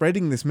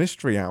spreading this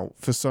mystery out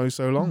for so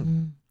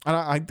long.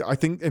 And I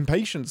think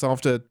impatience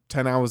after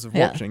 10 hours of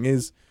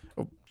watching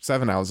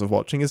 7 hours of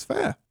watching is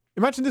fair.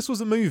 Imagine this was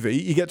a movie,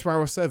 you get to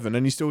hour 7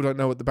 and you still don't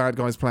know what the bad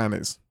guy's plan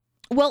is.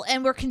 Well,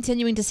 and we're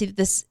continuing to see that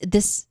this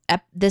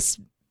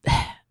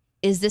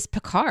is this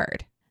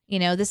Picard. You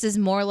know, this is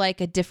more like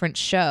a different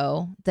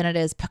show than it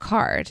is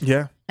Picard.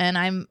 Yeah. And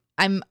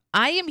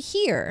I am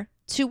here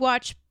to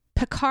watch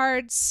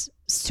Picard's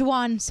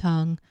swan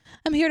song.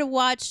 I'm here to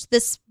watch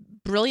this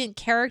brilliant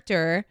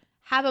character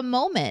have a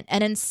moment.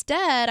 And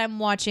instead, I'm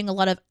watching a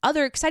lot of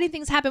other exciting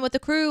things happen with the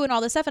crew and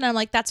all this stuff. And I'm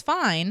like, that's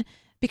fine.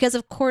 Because,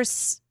 of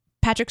course,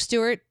 Patrick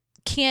Stewart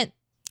can't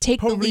take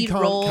the lead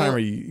role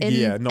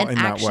in not an in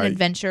that way.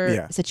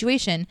 action-adventure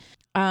situation.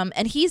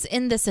 And he's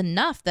in this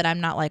enough that I'm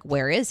not like,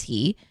 where is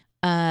he?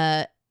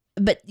 But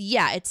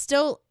yeah, it's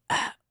still...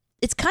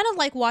 it's kind of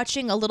like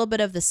watching a little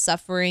bit of the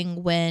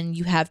suffering when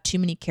you have too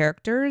many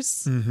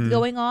characters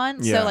going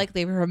on. Yeah. So like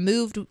they've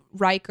removed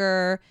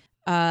Riker.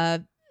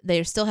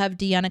 They still have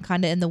Deanna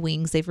kind of in the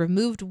wings. They've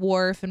removed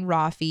Worf and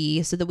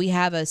Rafi so that we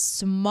have a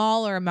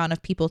smaller amount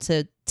of people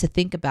to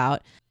think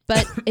about.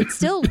 But it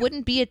still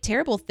wouldn't be a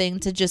terrible thing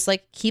to just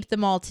like keep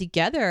them all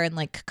together and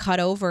like cut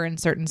over in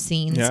certain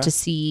scenes to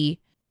see.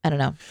 I don't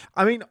know.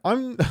 I mean,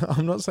 I'm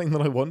not saying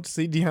that I want to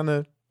see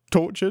Deanna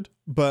tortured,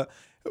 but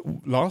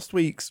last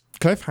week's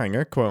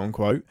cliffhanger, quote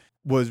unquote,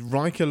 was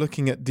Riker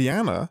looking at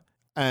Deanna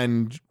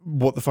and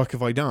what the fuck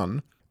have I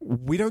done?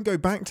 We don't go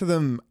back to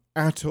them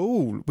at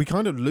all. We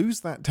kind of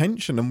lose that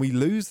tension and we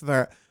lose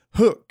that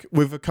hook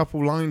with a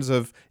couple lines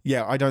of,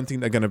 yeah, I don't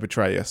think they're going to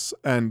betray us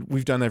and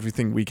we've done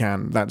everything we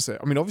can. That's it.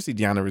 I mean, obviously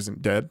Deanna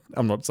isn't dead.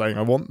 I'm not saying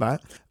I want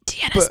that.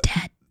 Deanna's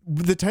dead.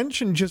 The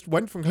tension just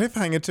went from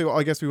cliffhanger to,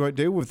 I guess we won't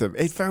deal with them.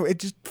 It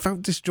just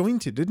felt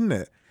disjointed, didn't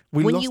it?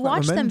 When you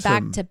watch them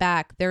back to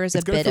back, there is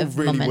a bit of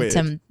really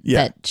momentum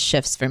that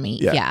shifts for me.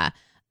 Yeah.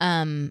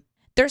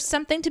 There's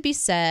something to be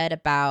said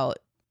about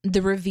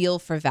the reveal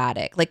for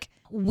Vadic. Like,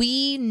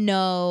 we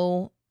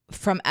know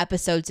from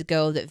episodes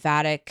ago that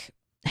Vadic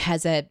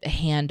has a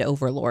hand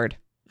overlord.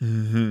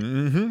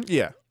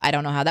 Yeah. I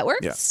don't know how that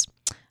works.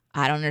 Yeah.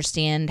 I don't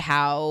understand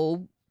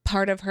how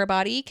part of her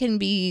body can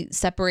be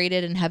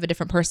separated and have a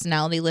different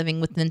personality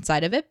living within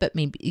inside of it, but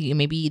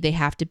maybe they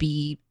have to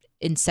be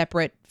in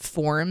separate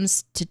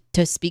forms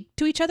to speak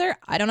to each other.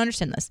 I don't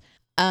understand this.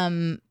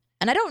 And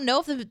I don't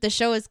know if the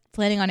show is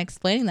planning on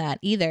explaining that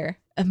either.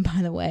 And by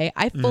the way,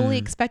 I fully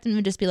expect them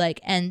to just be like,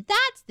 and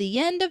that's the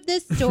end of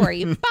this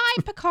story. Bye,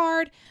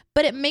 Picard.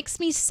 But it makes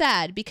me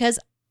sad because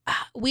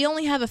we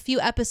only have a few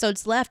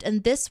episodes left,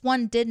 and this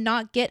one did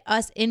not get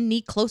us any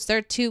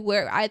closer to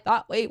where I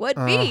thought we would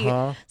be.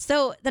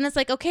 So then it's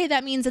like, okay,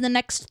 that means in the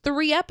next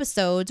 3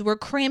 episodes, we're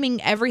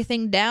cramming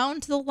everything down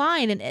to the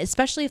line. And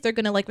especially if they're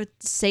going to like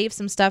save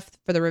some stuff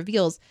for the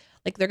reveals,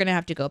 like they're going to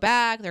have to go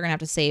back. They're going to have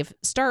to save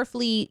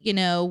Starfleet, you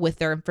know, with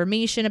their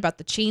information about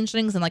the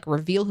changelings and like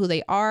reveal who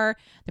they are.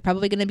 They're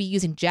probably going to be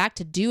using Jack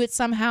to do it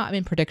somehow. I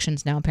mean,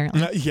 predictions now,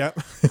 apparently. Yeah.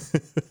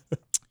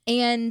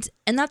 And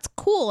that's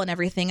cool and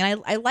everything.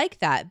 And I like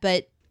that.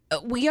 But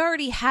we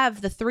already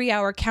have the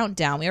 3-hour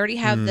countdown. We already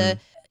have the,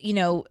 you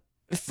know,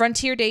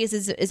 Frontier Days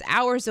is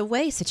hours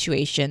away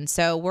situation.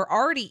 So we're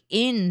already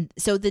in.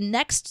 So the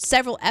next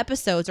several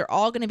episodes are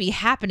all going to be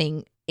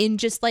happening in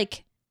just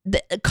like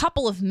a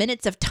couple of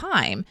minutes of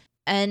time.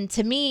 And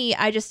to me,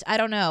 I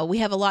don't know. We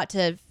have a lot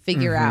to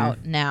figure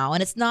out now.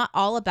 And it's not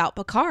all about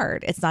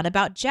Picard. It's not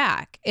about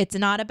Jack. It's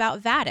not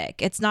about Vadic.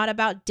 It's not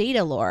about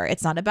data lore.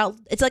 It's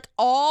like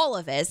all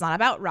of it. It's not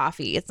about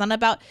Rafi. It's not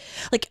about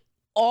like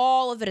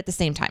all of it at the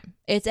same time.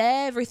 It's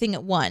everything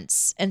at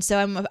once. And so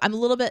I'm a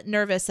little bit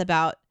nervous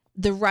about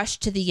the rush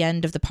to the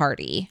end of the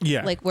party.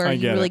 Yeah. Like where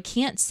you really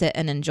can't sit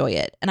and enjoy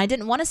it. And I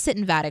didn't want to sit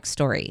in Vadic's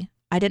story.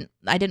 I didn't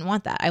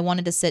want that. I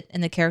wanted to sit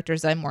in the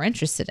characters that I'm more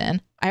interested in.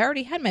 I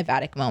already had my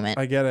Vadic moment.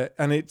 I get it.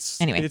 And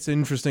it's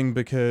interesting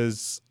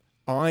because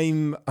I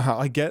know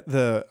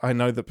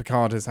that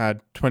Picard has had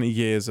 20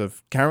 years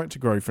of character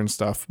growth and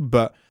stuff,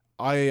 but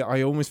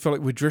I almost feel like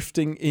we're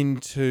drifting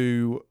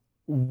into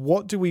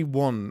what do we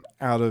want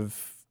out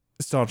of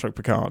Star Trek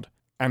Picard?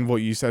 And what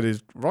you said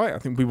is right. I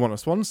think we want a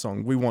swan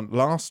song. We want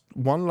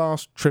one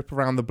last trip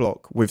around the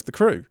block with the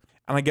crew.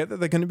 And I get that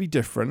they're going to be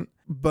different,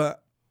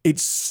 but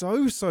it's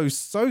so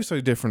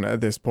different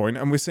at this point,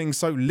 and we're seeing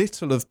so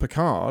little of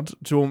Picard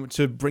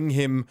to bring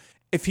him.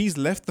 If he's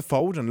left the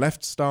fold and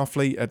left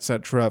Starfleet,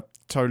 etc.,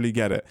 totally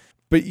get it.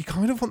 But you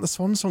kind of want the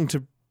swan song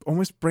to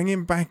almost bring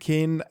him back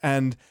in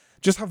and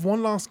just have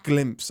one last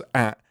glimpse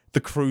at the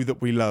crew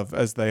that we love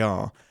as they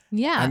are.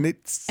 Yeah,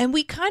 and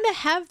we kind of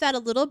have that a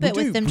little bit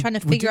with them trying to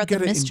figure out the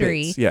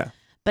mystery. Yeah.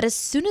 But as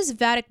soon as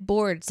Vadic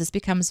boards, this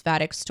becomes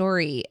Vadic's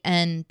story,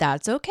 and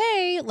that's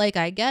okay. Like,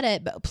 I get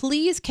it, but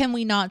please, can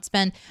we not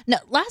spend? No,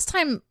 last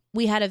time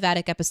we had a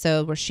Vadic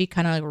episode where she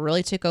kind of like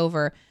really took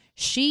over,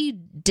 she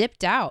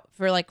dipped out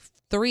for like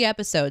 3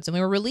 episodes, and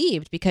we were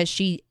relieved because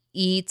she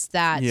eats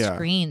that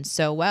screen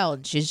so well,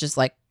 and she's just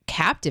like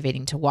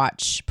captivating to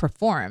watch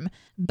perform.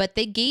 But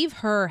they gave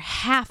her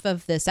half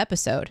of this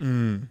episode,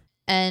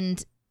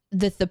 and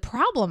the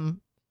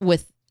problem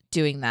with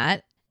doing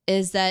that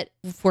is that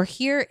if we're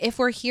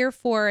here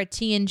for a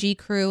TNG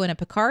crew and a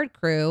Picard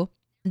crew,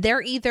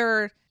 they're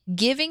either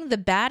giving the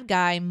bad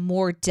guy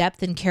more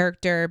depth and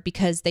character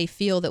because they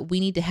feel that we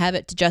need to have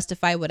it to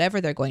justify whatever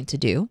they're going to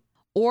do,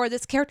 or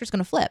this character's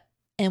going to flip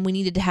and we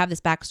needed to have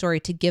this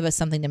backstory to give us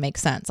something to make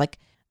sense. Like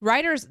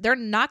writers, they're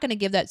not going to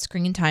give that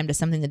screen time to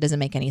something that doesn't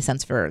make any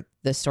sense for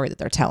the story that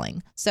they're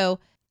telling. So,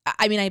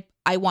 I mean,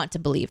 I want to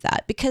believe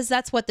that because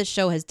that's what the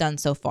show has done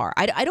so far.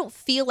 I don't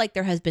feel like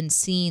there has been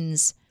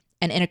scenes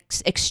and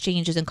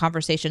exchanges and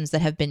conversations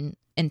that have been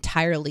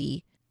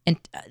entirely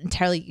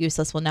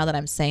useless. Well, now that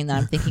I'm saying that,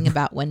 I'm thinking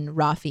about when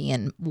Rafi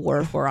and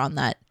Worf were on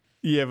that.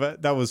 Yeah,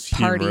 but that was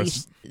party.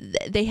 humorous.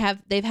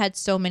 They've had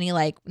so many,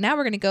 like, now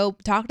we're going to go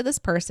talk to this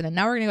person, and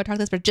now we're going to go talk to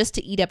this person just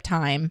to eat up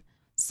time.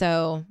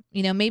 So,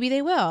 maybe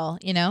they will,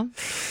 I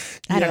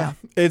don't know.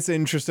 It's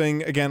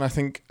interesting. Again, I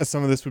think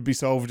some of this would be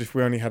solved if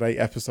we only had 8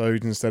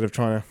 episodes instead of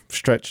trying to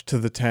stretch to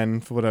the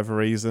 10 for whatever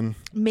reason.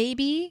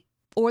 Maybe,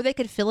 or they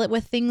could fill it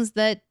with things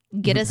that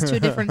get us to a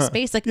different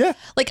space. Like,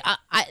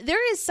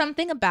 there is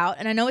something about,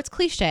 and I know it's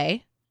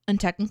cliche, and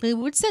technically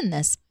we would send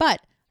this,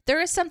 but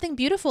there is something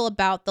beautiful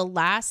about the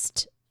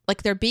last,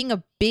 like there being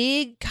a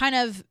big kind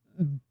of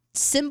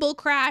symbol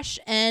crash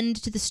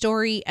end to the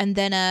story, and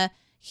then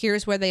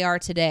here's where they are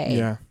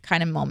today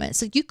kind of moment.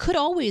 So you could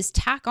always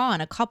tack on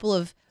a couple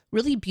of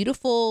really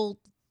beautiful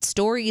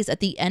stories at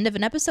the end of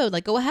an episode.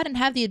 Like, go ahead and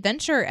have the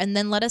adventure, and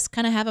then let us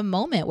kind of have a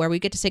moment where we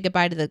get to say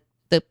goodbye to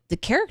the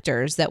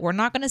characters that we're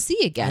not going to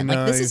see again.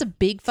 Like, this is a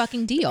big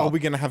fucking deal. Are we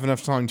going to have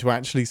enough time to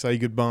actually say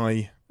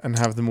goodbye and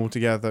have them all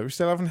together? We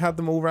still haven't had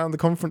them all around the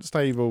conference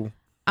table.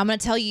 I'm going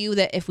to tell you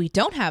that if we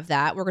don't have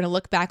that, we're going to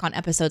look back on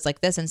episodes like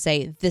this and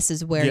say, this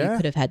is where you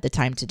could have had the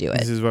time to do it.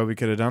 This is where we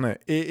could have done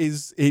it.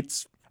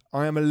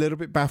 I am a little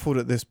bit baffled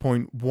at this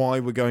point why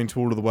we're going to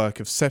all of the work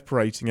of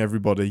separating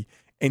everybody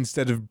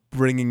instead of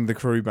bringing the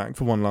crew back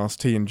for one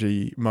last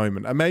TNG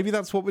moment. And maybe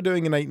that's what we're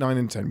doing in 8, 9,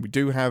 and 10. We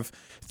do have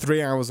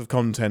 3 hours of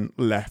content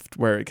left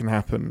where it can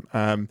happen.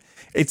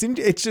 It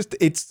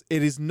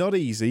is not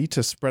easy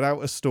to spread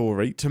out a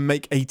story, to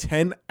make a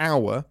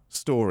 10-hour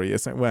story,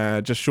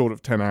 where just short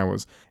of 10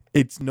 hours.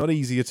 It's not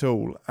easy at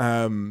all.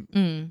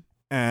 And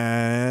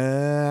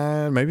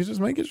maybe just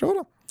make it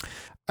shorter.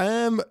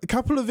 A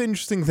couple of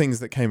interesting things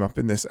that came up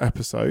in this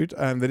episode.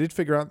 They did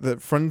figure out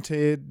that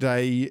Frontier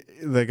Day,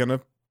 they're going to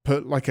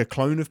put like a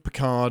clone of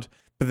Picard,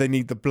 but they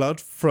need the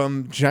blood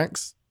from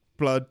Jack's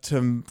blood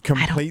to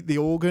complete the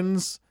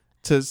organs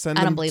to send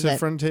them to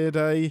Frontier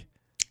Day.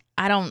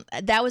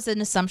 That was an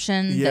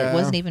assumption that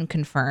wasn't even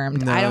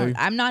confirmed. No.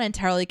 I'm not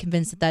entirely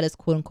convinced that is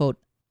quote unquote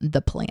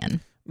the plan.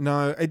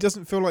 No, it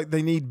doesn't feel like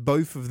they need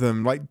both of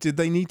them. Like, did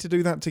they need to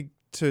do that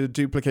to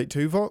duplicate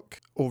Tuvok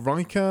or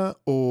Riker,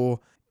 or...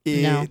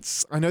 No.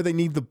 I know they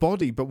need the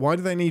body, but why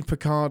do they need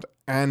Picard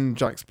and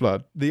Jack's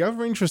blood? The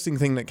other interesting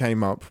thing that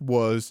came up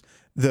was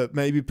that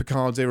maybe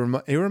Picard's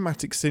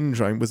aromatic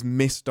syndrome was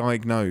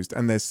misdiagnosed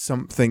and there's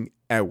something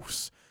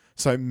else.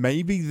 So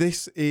maybe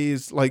this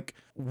is like,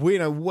 we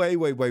know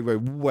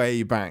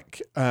way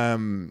back,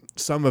 some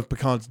of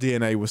Picard's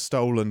DNA was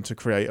stolen to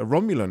create a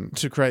Romulan,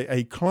 to create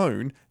a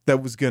clone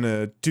that was going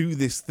to do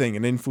this thing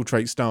and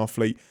infiltrate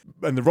Starfleet,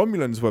 and the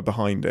Romulans were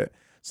behind it.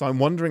 So I'm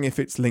wondering if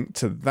it's linked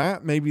to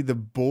that. Maybe the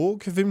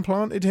Borg have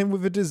implanted him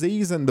with a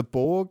disease and the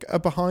Borg are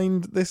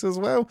behind this as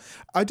well.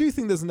 I do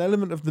think there's an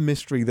element of the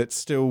mystery that's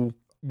still...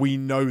 We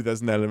know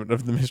there's an element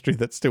of the mystery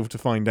that's still to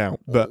find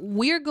out. But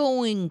we're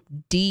going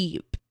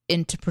deep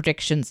into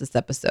predictions this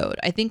episode.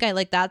 I think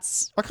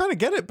that's... I kind of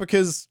get it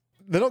because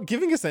they're not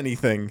giving us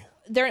anything.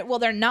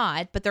 They're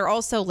not, but they're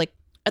also like...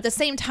 At the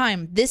same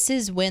time, this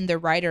is when the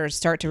writers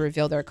start to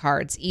reveal their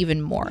cards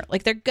even more.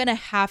 Like, they're going to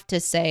have to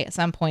say at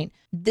some point,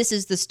 this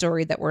is the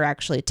story that we're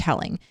actually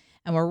telling.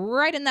 And we're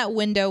right in that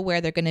window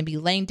where they're going to be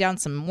laying down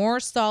some more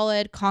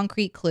solid,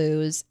 concrete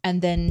clues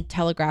and then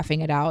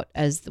telegraphing it out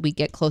as we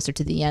get closer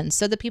to the end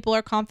so that people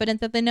are confident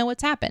that they know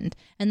what's happened.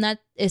 And that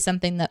is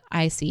something that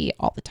I see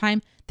all the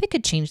time. They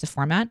could change the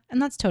format,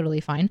 and that's totally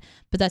fine.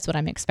 But that's what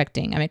I'm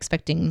expecting. I'm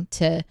expecting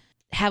to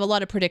have a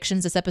lot of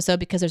predictions this episode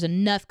because there's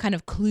enough kind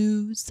of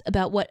clues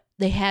about what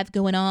they have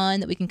going on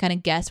that we can kind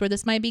of guess where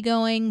this might be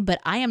going. But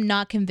I am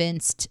not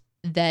convinced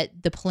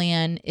that the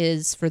plan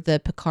is for the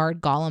Picard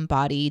Gollum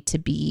body to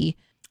be...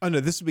 Oh no,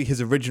 this would be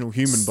his original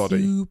human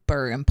body.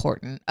 Super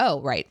important.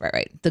 Oh, right.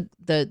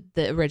 The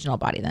original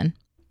body then.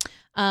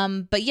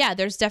 But yeah,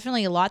 there's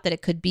definitely a lot that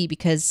it could be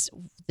because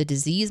the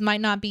disease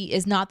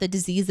is not the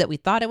disease that we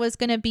thought it was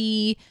going to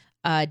be.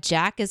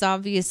 Jack is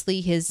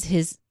obviously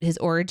his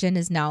origin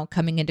is now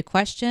coming into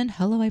question.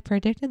 Hello, I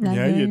predicted that.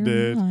 Yeah, you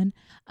did.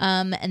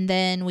 And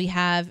then we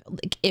have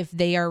if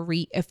they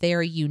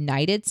are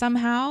united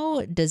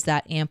somehow, does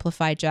that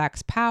amplify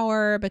Jack's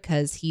power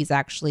because he's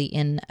actually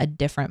in a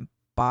different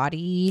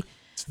body?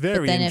 It's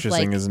very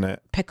interesting, isn't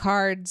it?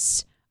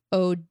 Picard's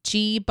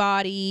OG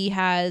body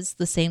has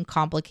the same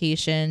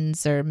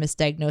complications or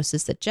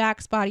misdiagnosis that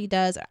Jack's body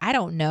does. I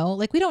don't know.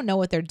 Like, we don't know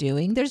what they're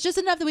doing. There's just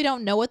enough that we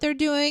don't know what they're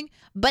doing,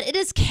 but it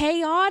is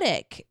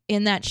chaotic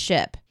in that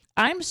ship.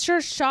 I'm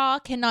sure Shaw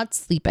cannot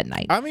sleep at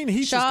night. I mean,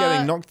 he's just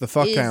getting knocked the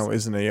fuck out,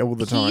 isn't he, all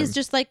the time? He's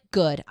just like,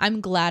 good. I'm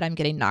glad I'm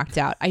getting knocked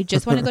out. I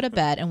just want to go to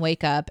bed and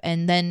wake up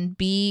and then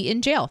be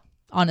in jail,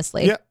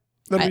 honestly. Yeah.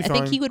 I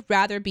think he would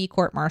rather be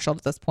court-martialed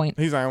at this point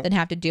He's out. than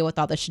have to deal with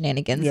all the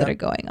shenanigans that are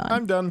going on.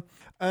 I'm done.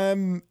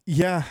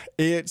 Yeah,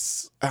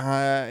 it's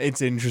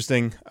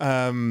interesting.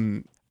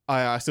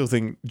 I still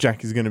think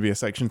Jack is going to be a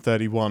Section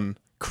 31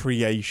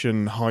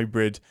 creation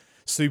hybrid.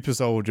 super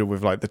soldier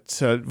with like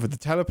with the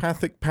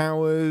telepathic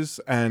powers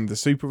and the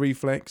super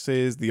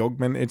reflexes, the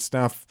augmented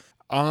stuff.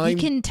 He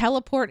can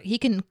teleport. He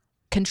can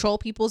control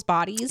people's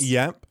bodies.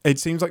 Yep. It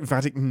seems like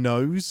Vatic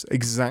knows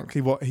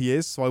exactly what he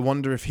is. So I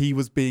wonder if he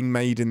was being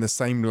made in the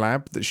same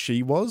lab that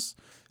she was.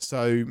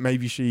 So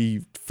maybe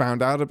she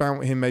found out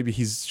about him. Maybe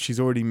she's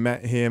already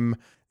met him.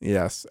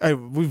 Yes. Oh,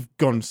 we've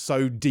gone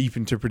so deep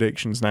into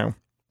predictions now.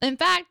 In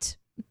fact,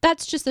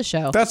 that's just the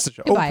show. That's the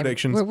show. Goodbye. All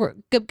predictions.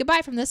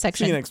 Goodbye from this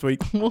section. See you next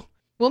week.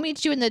 We'll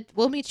meet you in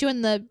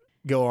the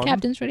Go on.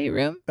 Captain's ready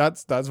room.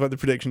 That's where the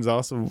predictions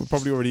are. So we're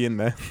probably already in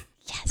there.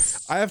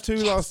 Yes. I have two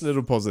last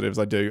little positives.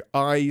 I do.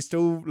 I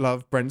still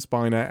love Brent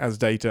Spiner as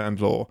Data and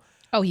Lore.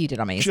 Oh, he did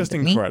amazing. Just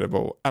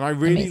incredible. And I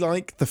really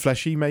like the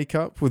fleshy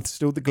makeup with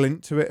still the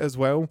glint to it as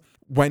well.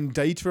 When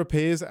Data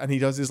appears and he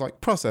does his like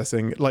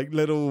processing, like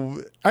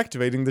little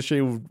activating the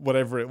shield,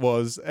 whatever it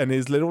was, and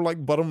his little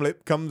like bottom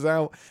lip comes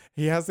out,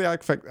 he has the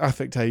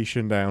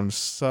affectation down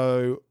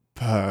so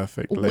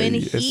perfectly. When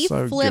he it's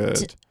so flipped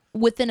good.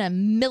 within a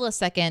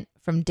millisecond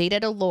from Data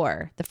to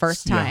Lore the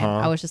first time,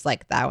 I was just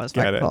like, that was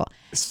fucking cool.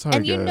 So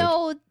and good. you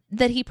know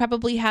that he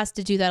probably has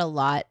to do that a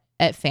lot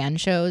at fan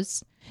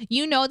shows.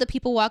 You know that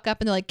people walk up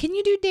and they're like, can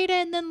you do Data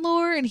and then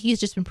Lore? And he's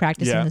just been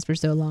practicing this for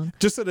so long.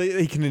 Just so that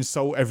he can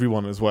insult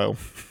everyone as well.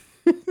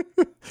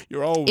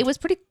 You're old. It was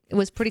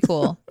pretty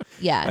cool.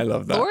 Yeah. I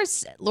love that.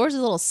 Lore's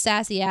a little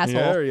sassy asshole.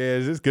 Yeah, he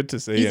is. It's good to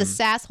see He's him. a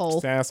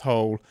sasshole.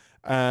 Sasshole.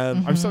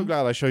 I'm so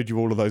glad I showed you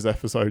all of those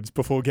episodes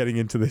before getting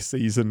into this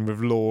season with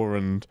Lore,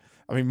 and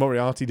I mean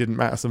Moriarty didn't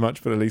matter so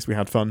much, but at least we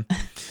had fun.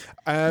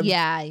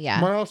 Yeah.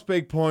 My last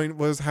big point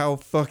was how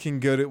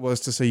fucking good it was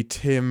to see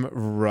Tim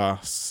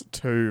Russ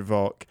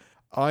Tuvok.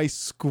 I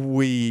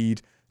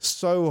squeed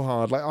so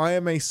hard. Like, I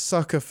am a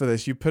sucker for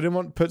this. You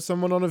put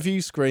someone on a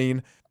view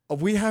screen.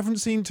 We haven't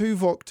seen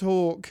Tuvok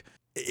talk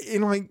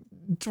in like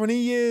 20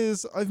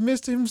 years. I've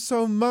missed him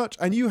so much.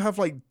 And you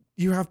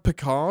have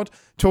Picard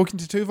talking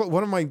to Tuvok.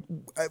 One of my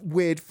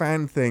weird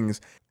fan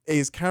things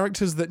is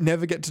characters that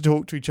never get to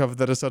talk to each other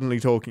that are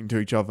suddenly talking to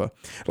each other.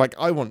 Like,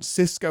 I want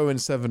Cisco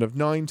and Seven of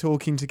Nine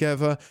talking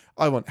together.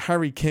 I want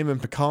Harry, Kim, and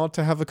Picard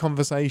to have a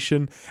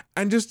conversation.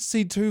 And just to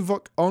see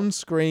Tuvok on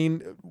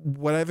screen,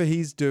 whatever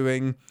he's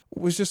doing,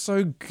 was just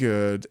so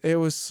good. It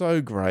was so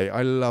great.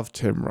 I love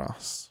Tim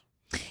Russ.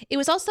 It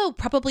was also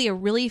probably a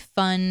really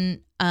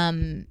fun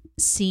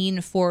scene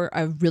for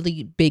a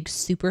really big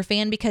super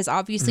fan, because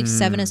obviously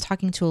Seven is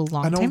talking to a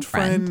longtime An old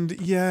friend,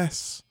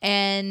 yes.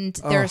 And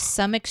there are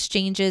some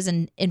exchanges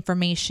and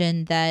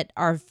information that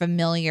are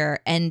familiar,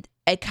 and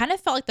it kind of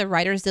felt like the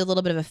writers did a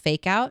little bit of a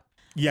fake out.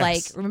 Yes.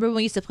 Like, remember when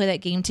we used to play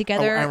that game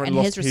together, and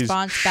his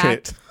response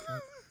back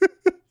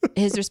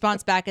his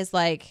response back is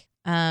like,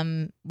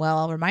 well,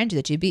 I'll remind you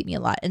that you beat me a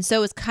lot. And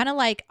so it's kind of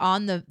like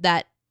on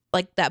that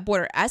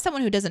border. As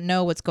someone who doesn't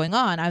know what's going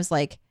on, I was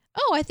like,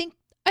 oh, I think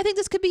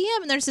this could be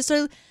him. And there's this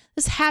sort of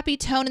this happy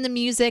tone in the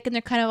music, and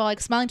they're kind of all like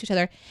smiling to each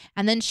other.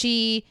 And then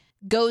she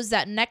goes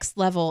that next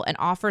level and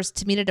offers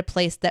to meet at a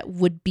place that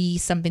would be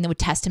something that would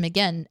test him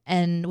again.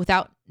 And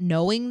without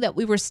knowing that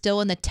we were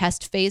still in the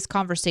test phase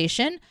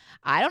conversation,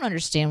 I don't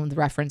understand what the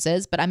reference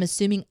is, but I'm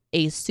assuming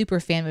a super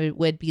fan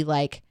would be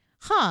like,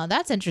 huh,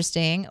 that's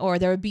interesting. Or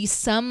there would be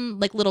some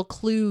like little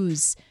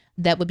clues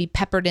that would be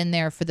peppered in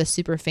there for the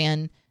super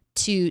fan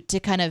to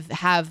kind of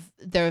have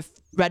the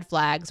red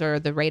flags or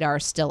the radar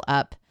still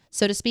up,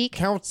 so to speak.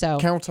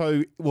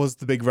 Kauto was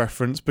the big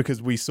reference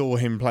because we saw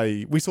them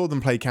play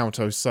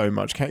Kauto so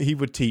much. He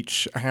would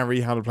teach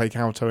Harry how to play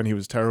Kauto, and he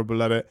was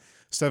terrible at it.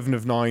 Seven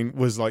of Nine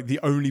was like the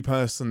only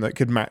person that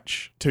could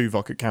match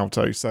Tuvok at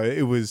Kauto, so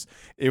it was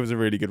a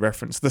really good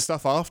reference. The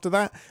stuff after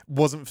that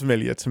wasn't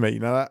familiar to me.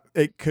 Now,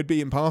 it could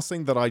be in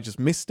passing that I just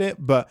missed it,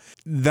 but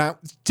that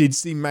did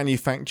seem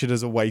manufactured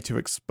as a way to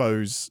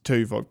expose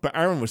Tuvok. But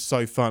Aaron was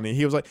so funny.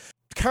 He was like,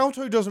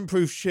 Kauto doesn't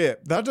prove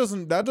shit. That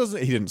doesn't,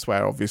 he didn't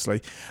swear, obviously.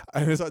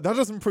 And he was like, that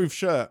doesn't prove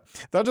shirt.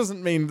 That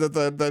doesn't mean that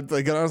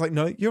I was like,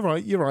 no, you're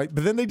right.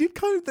 But then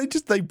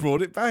they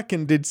brought it back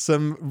and did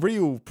some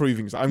real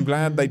provings. I'm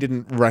glad they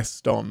didn't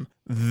rest on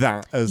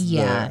that as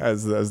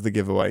the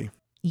giveaway.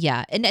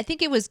 Yeah. And I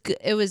think it was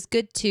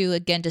good too,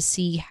 again, to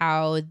see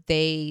how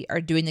they are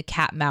doing the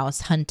cat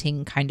mouse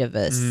hunting kind of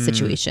a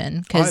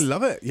situation. I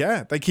love it.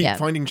 Yeah. They keep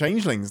finding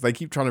changelings. They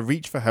keep trying to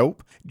reach for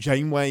help.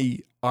 Janeway,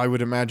 I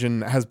would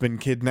imagine, has been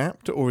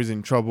kidnapped or is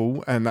in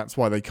trouble, and that's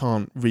why they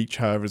can't reach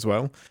her as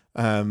well.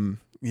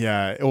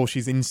 Or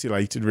she's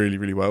insulated really,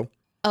 really well.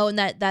 Oh, and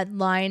that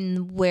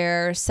line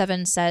where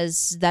Seven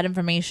says that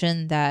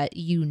information that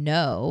you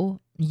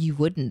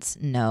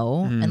wouldn't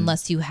know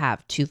unless you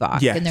have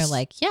Tuvok. Yes. And they're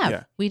like,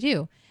 yeah, we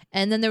do.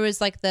 And then there was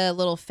like the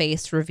little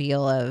face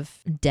reveal of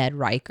dead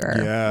Riker.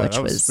 Yeah, which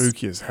that was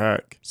spooky as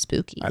heck.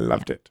 Spooky. I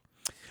loved it.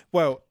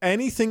 Well,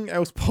 anything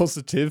else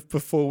positive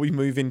before we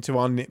move into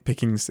our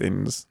nitpicking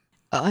sins?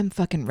 Oh, I'm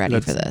fucking ready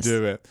for this. Let's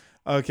do it.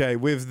 Okay,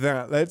 with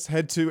that, let's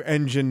head to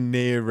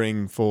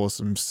engineering for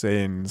some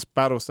sins.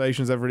 Battle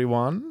stations,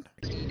 everyone.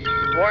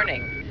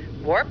 Warning.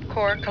 Warp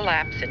core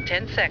collapse in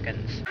 10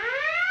 seconds.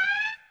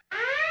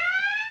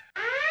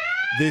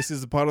 This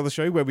is the part of the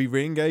show where we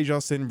re-engage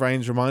our sin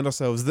brains, remind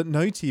ourselves that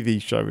no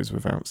TV show is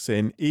without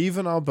sin,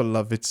 even our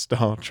beloved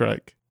Star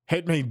Trek.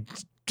 Hit me,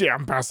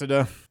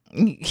 Ambassador.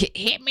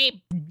 Hit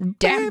me,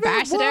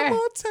 Ambassador. One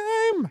more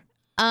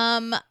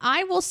time.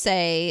 I will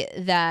say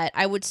that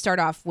I would start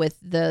off with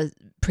the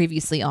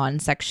previously on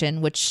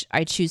section, which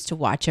I choose to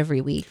watch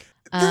every week.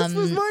 This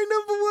was my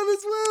number one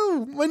as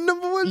well. My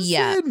number one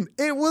sin.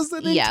 It was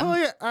an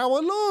entire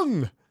hour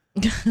long.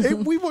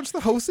 We watched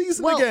the whole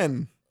season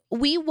again.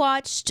 We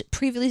watched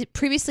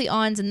previously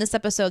ons in this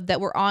episode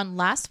that were on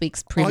last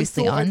week's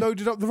previously on. I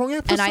loaded up the wrong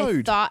episode. And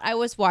I thought I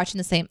was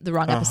watching the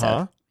wrong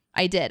episode.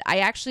 I did.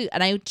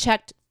 I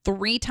checked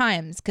 3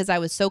 times because I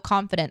was so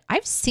confident.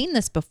 I've seen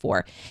this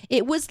before.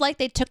 It was like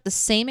they took the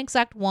same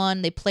exact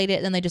one, they played it,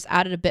 and then they just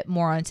added a bit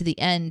more onto the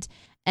end.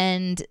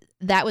 And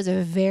that was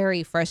a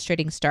very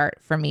frustrating start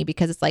for me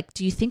because it's like,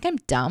 do you think I'm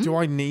dumb? Do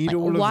I need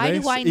all of this? Why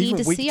do I need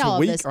to see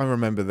all of this? I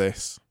remember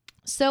this.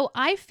 So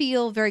I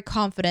feel very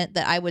confident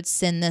that I would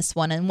sin this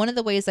one. And one of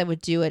the ways I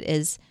would do it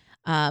is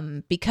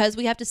because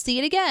we have to see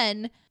it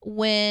again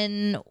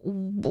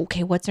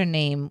what's her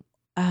name?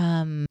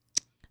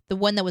 The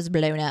one that was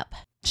blown up.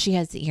 She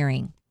has the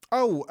earring.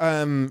 Oh,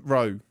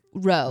 Ro.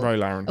 Ro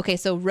Laren. Okay,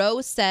 so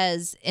Ro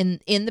says in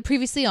the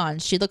previously on,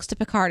 she looks to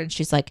Picard and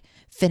she's like,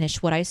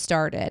 finish what I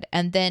started.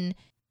 And then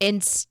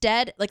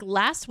instead, like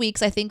last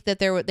week's, I think that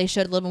they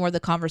showed a little more of the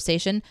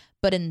conversation,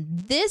 but in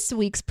this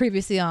week's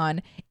previously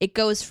on, it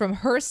goes from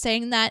her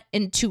saying that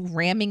into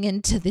ramming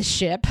into the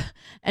ship.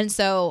 And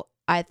so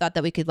I thought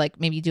that we could like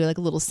maybe do like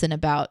a little sin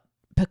about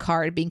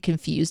Picard being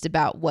confused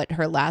about what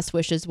her last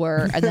wishes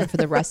were, and then for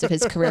the rest of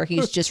his career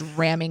he's just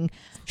ramming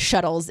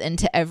shuttles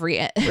into every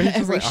ship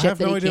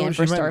that he can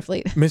for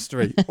Starfleet.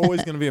 Mystery.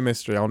 Always going to be a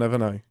mystery. I'll never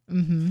know.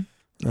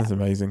 That's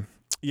amazing.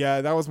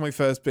 Yeah, that was my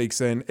first big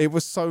sin. It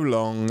was so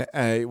long.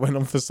 It went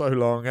on for so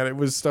long, and it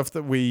was stuff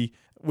that we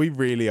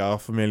really are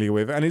familiar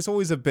with, and it's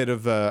always a bit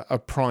of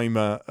a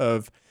primer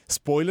of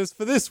spoilers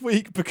for this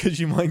week because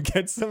you might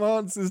get some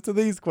answers to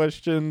these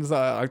questions.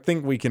 I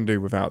think we can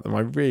do without them. I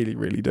really,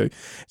 really do.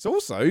 It's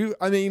also,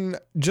 I mean,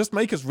 just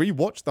make us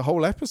rewatch the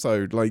whole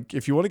episode. Like,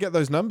 if you want to get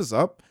those numbers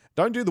up,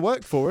 don't do the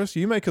work for us.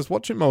 You make us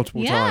watch it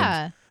multiple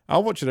times.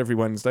 I'll watch it every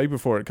Wednesday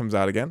before it comes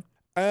out again.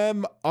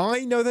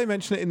 I know they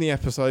mention it in the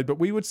episode, but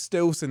we would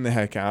still sin the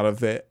heck out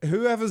of it.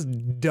 Whoever's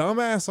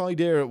dumbass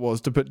idea it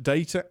was to put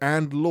Data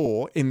and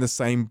Lore in the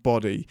same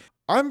body.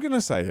 I'm going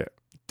to say it.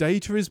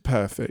 Data is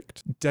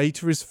perfect.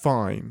 Data is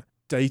fine.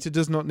 Data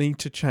does not need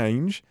to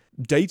change.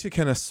 Data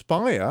can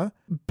aspire,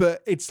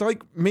 but it's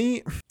like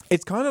me.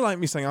 It's kind of like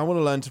me saying, I want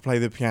to learn to play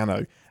the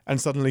piano.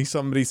 And suddenly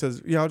somebody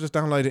says, yeah, I'll just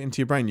download it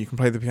into your brain. You can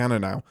play the piano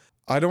now.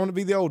 I don't want to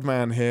be the old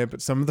man here,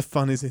 but some of the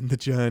fun is in the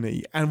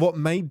journey. And what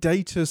made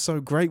Data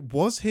so great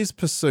was his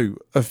pursuit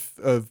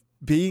of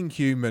being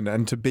human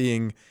and to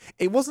being,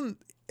 it wasn't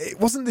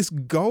this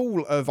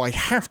goal of I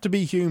have to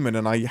be human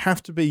and I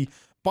have to be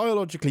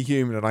biologically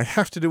human and I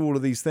have to do all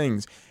of these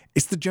things.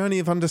 It's the journey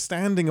of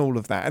understanding all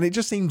of that. And it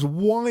just seems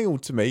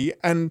wild to me.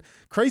 And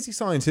crazy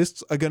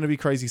scientists are going to be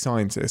crazy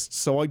scientists.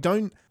 So I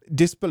don't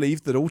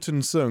disbelieve that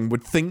Alton Sung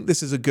would think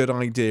this is a good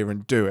idea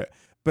and do it.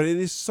 But it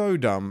is so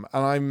dumb.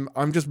 And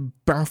I'm just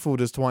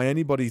baffled as to why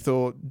anybody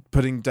thought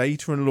putting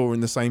Data and Lore in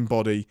the same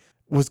body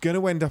was going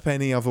to end up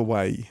any other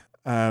way.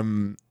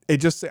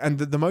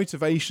 The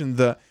motivation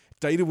that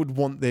Data would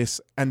want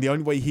this and the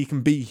only way he can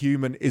be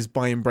human is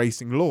by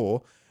embracing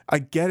Lore. I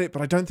get it,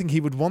 but I don't think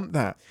he would want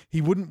that.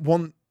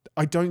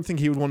 I don't think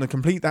he would want to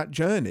complete that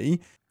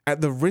journey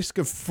at the risk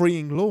of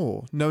freeing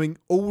Lore, knowing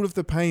all of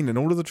the pain and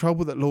all of the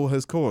trouble that Lore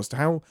has caused.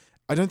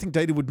 I don't think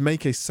Data would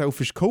make a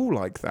selfish call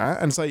like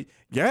that and say,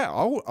 yeah,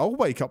 I'll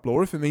wake up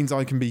Lore if it means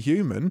I can be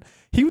human.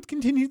 He would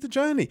continue the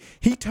journey.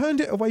 He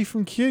turned it away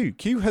from Q.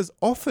 Q has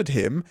offered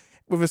him,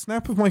 with a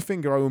snap of my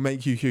finger, I will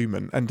make you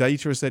human. And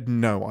Data has said,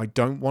 no, I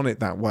don't want it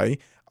that way.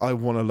 I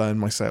want to learn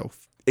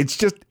myself. It's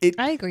just,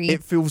 I agree.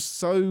 It feels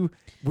so,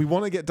 we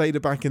want to get Data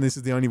back and this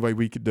is the only way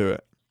we could do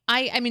it.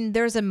 I mean,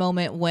 there's a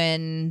moment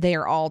when they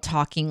are all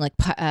talking, like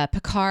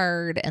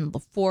Picard and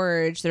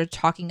LaForge, they're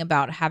talking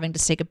about having to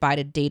say goodbye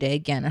to Data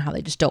again and how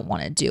they just don't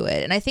want to do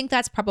it. And I think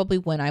that's probably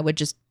when I would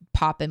just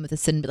pop in with a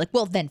sin and be like,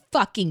 well, then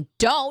fucking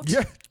don't.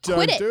 Yeah,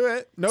 don't do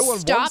it. No one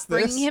wants this. Stop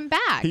bringing him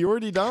back. He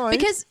already died.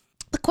 Because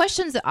the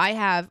questions that I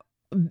have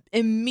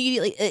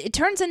immediately, it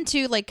turns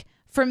into like,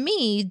 for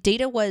me,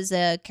 Data was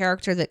a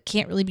character that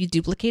can't really be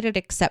duplicated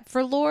except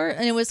for Lore.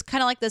 And it was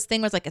kind of like this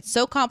thing where it's like, it's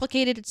so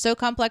complicated, it's so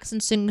complex,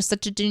 and Sung is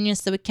such a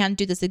genius that we can't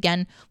do this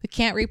again. We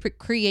can't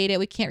recreate it.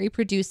 We can't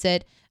reproduce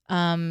it.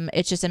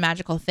 It's just a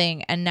magical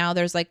thing. And now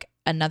there's like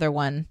another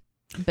one.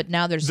 But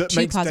now there's that two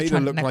makes Data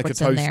positron look like a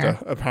networks in there.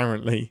 toaster,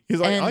 apparently. He's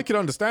like, I can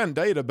understand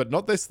Data, but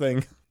not this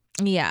thing.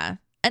 Yeah.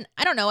 And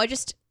I don't know.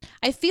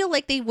 I feel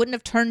like they wouldn't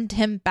have turned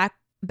him back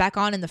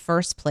on in the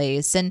first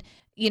place. And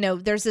you know,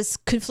 there's this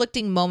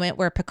conflicting moment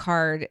where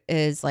Picard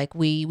is like,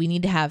 we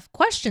need to have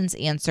questions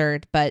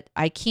answered, but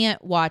I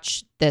can't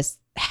watch this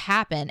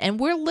happen. And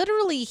we're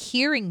literally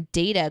hearing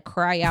Data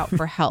cry out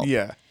for help.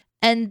 Yeah.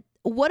 And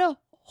what a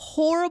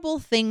horrible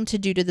thing to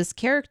do to this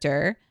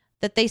character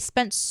that they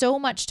spent so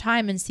much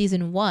time in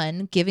season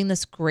 1 giving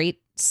this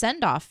great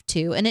send off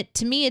to. And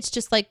to me, it's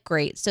just like,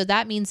 great. So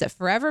that means that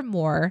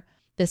forevermore,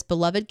 this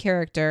beloved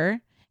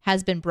character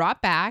has been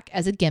brought back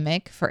as a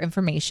gimmick for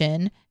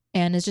information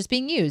and is just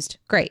being used.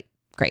 Great.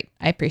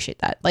 I appreciate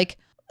that. Like,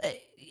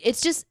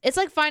 it's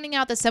like finding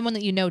out that someone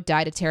that you know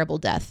died a terrible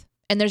death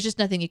and there's just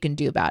nothing you can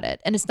do about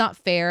it. And it's not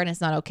fair and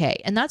it's not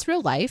okay. And that's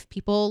real life.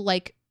 People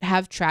like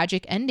have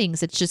tragic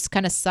endings. It just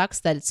kind of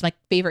sucks that it's my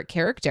favorite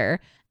character.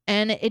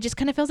 And it just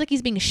kind of feels like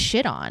he's being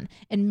shit on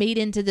and made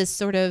into this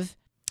sort of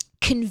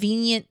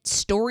convenient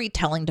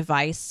storytelling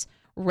device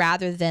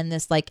rather than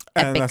this like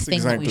epic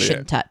thing that we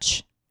shouldn't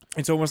touch.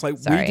 It's almost like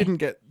we didn't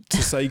get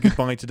to say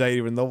goodbye to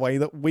Data in the way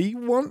that we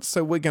want,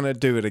 so we're going to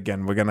do it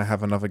again. We're going to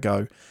have another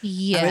go.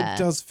 Yeah. And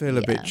it does feel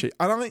a bit cheap.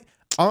 And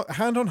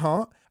hand on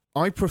heart,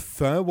 I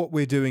prefer what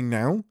we're doing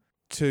now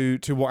to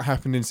what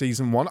happened in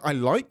season 1. I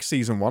like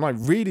season 1. I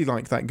really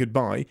like that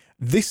goodbye.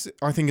 This,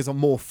 I think, is a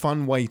more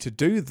fun way to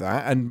do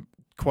that and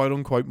quote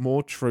unquote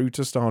more true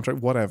to Star Trek,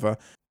 whatever.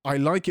 I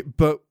like it,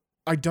 but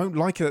I don't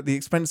like it at the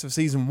expense of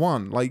season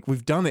 1. Like,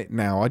 we've done it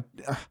now.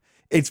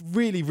 It's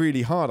really,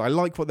 really hard. I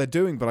like what they're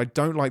doing, but I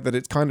don't like that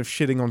it's kind of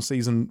shitting on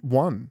season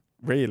 1,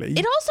 really.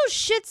 It also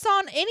shits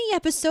on any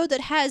episode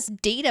that has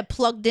Data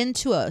plugged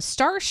into a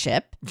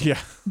starship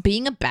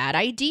being a bad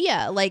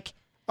idea. Like,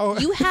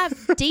 you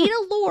have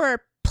Data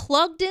lore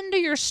plugged into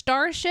your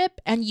starship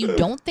and you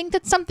don't think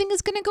that something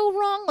is going to go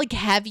wrong? Like,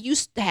 have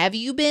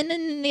you been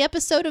in the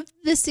episode of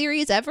this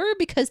series ever?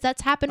 Because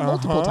that's happened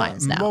multiple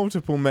times now.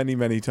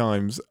 Many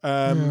times.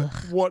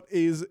 What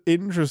is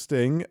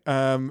interesting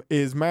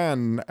is,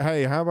 man,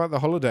 hey, how about the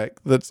holodeck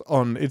that's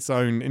on its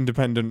own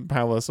independent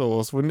power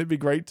source? Wouldn't it be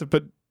great to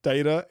put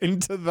Data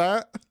into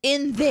that?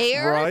 In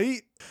there?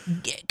 Right?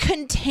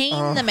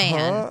 Contain the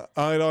man.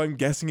 I know, I'm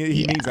guessing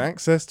he needs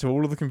access to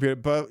all of the computer,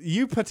 but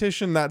you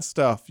partition that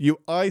stuff. You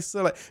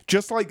isolate,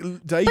 just like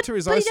Data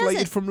is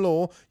isolated from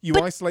lore, you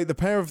isolate the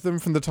pair of them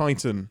from the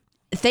Titan.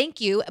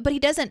 Thank you, but he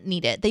doesn't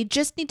need it. They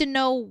just need to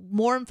know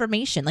more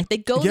information. Like, they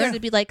go there to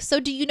be like, so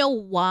do you know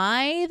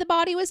why the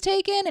body was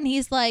taken? And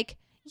he's like,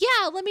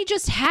 yeah, let me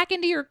just hack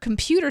into your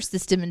computer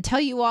system and tell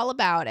you all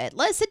about it.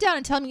 Let's sit down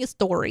and tell me a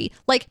story.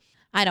 Like,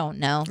 I don't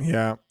know.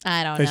 Yeah.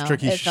 I don't know. It's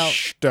tricky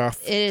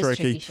stuff. It is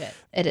tricky shit.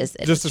 It is.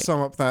 Just to sum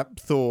up that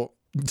thought,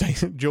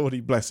 Geordie,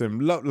 bless him,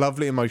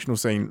 lovely emotional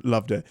scene,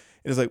 loved it.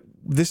 It's like,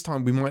 this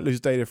time we might lose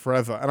Data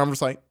forever. And I'm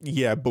just like,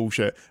 yeah,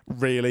 bullshit.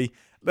 Really?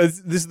 This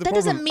is the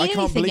problem. I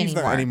can't believe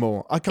that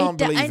anymore. I can't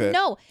believe it. I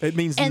know. It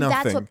means nothing. And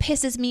that's what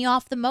pisses me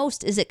off the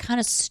most, is it kind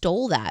of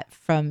stole that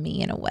from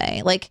me in a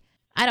way. Like,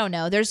 I don't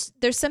know. There's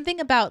something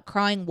about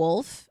crying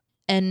wolf,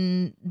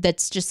 and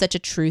that's just such a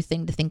true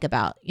thing to think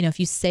about. You know, if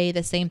you say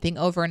the same thing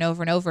over and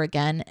over and over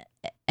again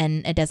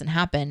and it doesn't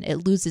happen,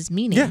 it loses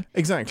meaning. Yeah,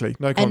 exactly.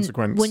 No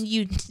consequence. When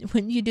you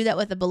do that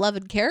with a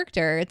beloved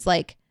character, it's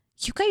like,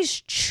 you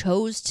guys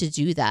chose to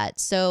do that.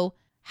 So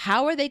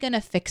how are they going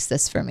to fix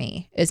this for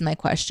me is my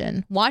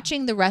question.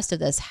 Watching the rest of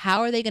this,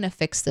 how are they going to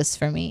fix this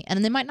for me?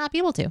 And they might not be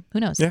able to.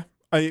 Who knows? Yeah.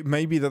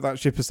 Maybe that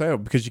ship has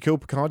sailed, because you kill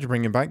Picard, you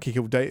bring him back. You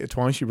kill Data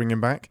twice, you bring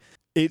him back.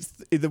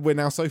 We're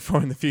now so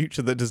far in the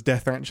future that does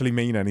death actually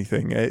mean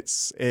anything?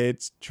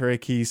 It's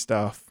tricky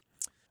stuff.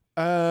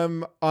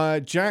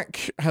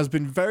 Jack has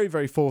been very,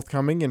 very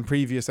forthcoming in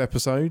previous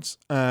episodes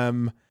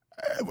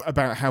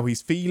about how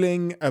he's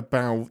feeling,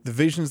 about the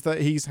visions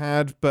that he's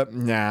had, but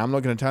I'm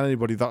not going to tell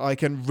anybody that I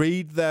can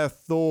read their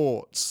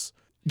thoughts.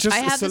 I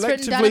have this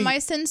written down in my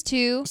sins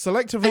too.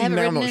 Selectively, I have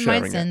now not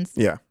sharing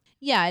it.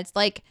 Yeah, it's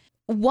like,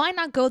 why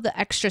not go the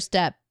extra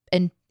step?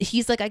 And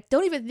he's like, I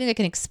don't even think I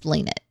can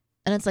explain it.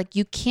 And it's like,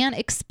 you can't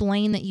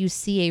explain that you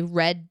see a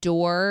red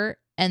door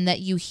and that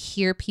you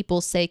hear people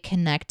say,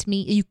 connect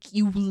me.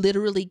 You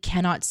literally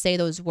cannot say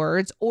those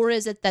words. Or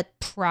is it that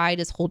pride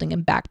is holding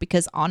him back?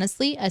 Because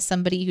honestly, as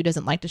somebody who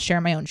doesn't like to share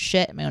my own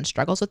shit and my own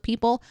struggles with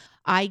people,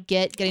 I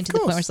getting to the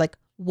point where it's like,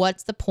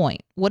 what's the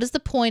point? What is the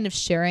point of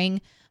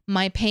sharing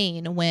my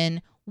pain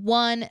when,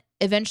 one,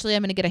 eventually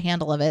I'm going to get a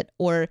handle of it,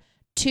 or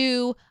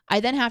two, I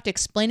then have to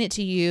explain it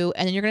to you,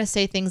 and then you're going to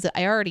say things that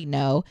I already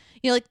know.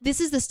 You know, like, this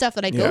is the stuff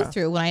that I go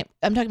through when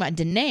I'm talking about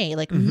Danae,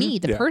 like me,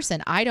 the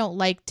person. I don't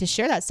like to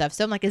share that stuff.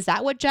 So I'm like, is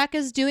that what Jack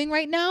is doing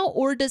right now?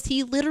 Or does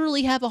he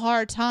literally have a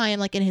hard time,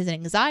 like in his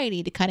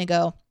anxiety, to kind of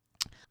go,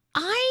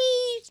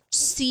 I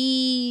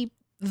see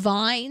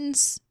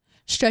vines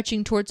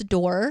stretching towards a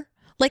door.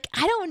 Like,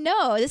 I don't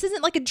know. This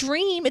isn't like a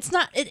dream. It's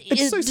not.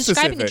 It's so describing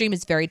specific. A dream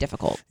is very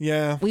difficult.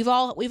 Yeah. We've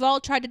all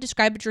tried to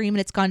describe a dream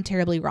and it's gone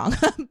terribly wrong.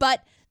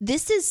 But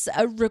this is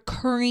a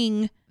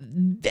recurring,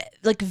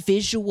 like,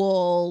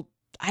 visual.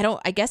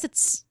 I guess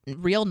it's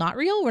real, not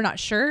real. We're not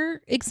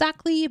sure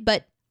exactly,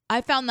 but I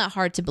found that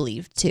hard to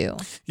believe too.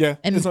 Yeah.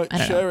 And it's like,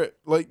 share it.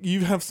 Like,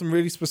 you have some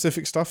really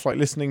specific stuff, like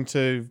listening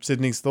to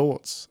Sydney's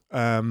thoughts.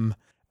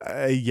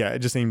 It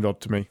just seemed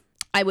odd to me.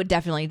 I would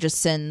definitely just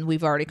send,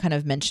 we've already kind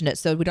of mentioned it,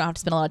 so we don't have to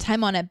spend a lot of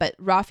time on it, but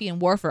Rafi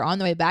and Worf are on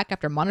the way back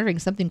after monitoring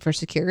something for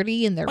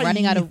security, and they're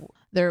running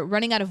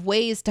out of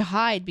ways to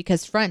hide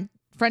because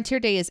Frontier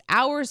Day is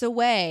hours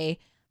away,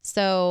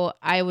 So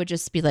I would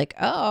just be like,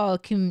 oh,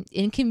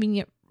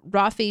 inconvenient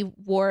Rafi,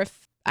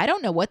 Worf. I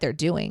don't know what they're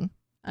doing.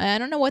 I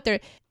don't know what they're.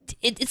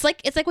 It's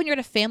like when you're at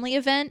a family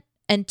event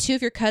and two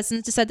of your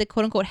cousins decide they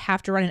quote unquote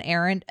have to run an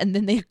errand, and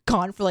then they're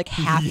gone for like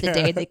half the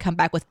day. They come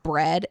back with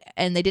bread,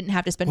 and they didn't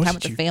have to spend time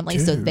with their family,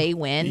 so they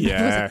win. Yes.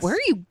 I was like, where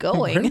are you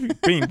going? Where have you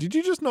been? Did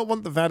you just not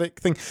want the Vatic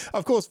thing?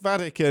 Of course,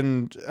 Vatic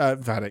and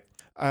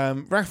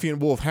Raffi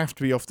and Worf have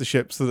to be off the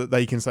ship so that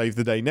they can save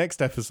the day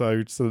next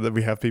episode, so that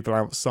we have people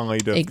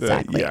outside of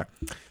exactly. I've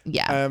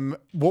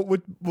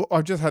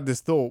just had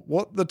this thought.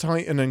 What the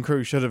Titan and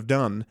crew should have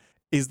done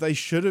is they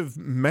should have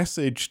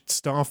messaged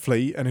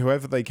Starfleet and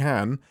whoever they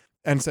can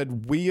and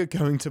said, we are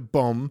going to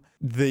bomb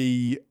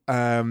the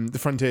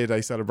Frontier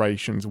Day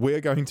celebrations. We are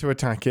going to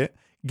attack it.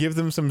 Give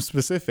them some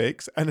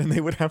specifics, and then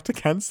they would have to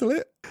cancel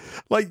it.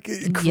 Like,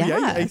 create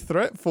a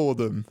threat for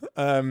them.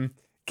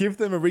 Give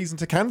them a reason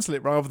to cancel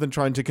it rather than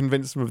trying to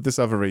convince them of this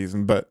other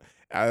reason. But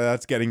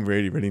that's getting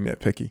really, really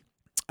nitpicky.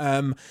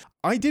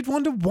 I did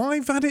wonder why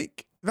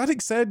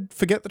Vatic said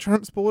forget the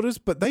transporters,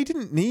 but they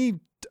didn't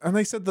need. And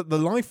they said that the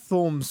life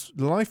forms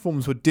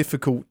were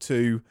difficult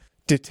to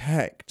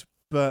detect,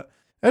 but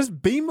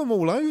just beam them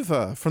all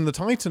over from the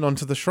Titan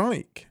onto the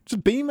Shrike.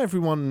 Just beam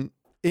everyone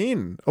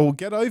in, or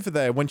get over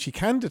there when she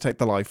can detect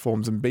the life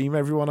forms and beam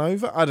everyone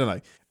over. I don't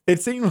know.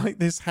 It seemed like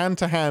this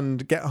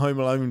hand-to-hand get home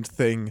alone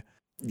thing.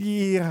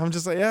 Yeah, I'm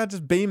just like,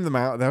 just beam them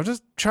out. They'll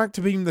just track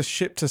to beam the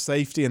ship to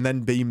safety and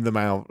then beam them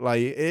out.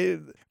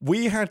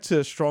 We had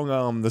to strong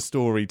arm the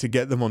story to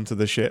get them onto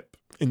the ship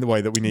in the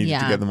way that we needed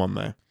to get them on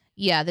there.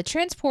 Yeah, the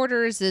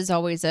transporters is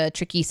always a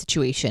tricky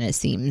situation, it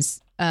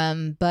seems.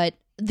 But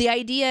the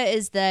idea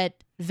is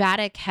that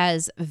Vatic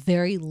has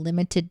very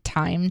limited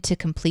time to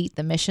complete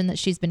the mission that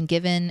she's been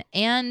given,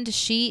 and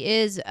she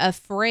is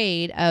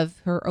afraid of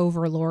her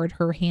overlord,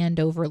 her hand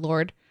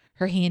overlord,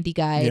 her handy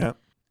guy,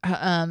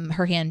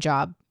 her hand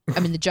job.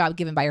 I mean, the job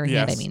given by her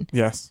hand, I mean.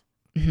 Yes.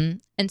 Mm-hmm.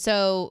 And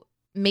so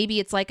maybe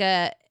it's like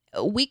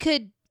we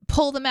could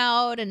pull them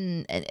out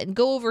and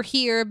go over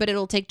here, but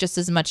it'll take just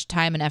as much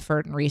time and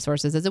effort and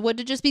resources as it would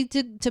to just be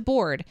to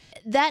board.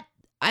 That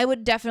I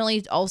would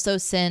definitely also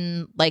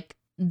send like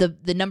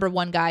the number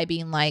one guy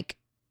being like,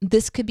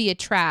 this could be a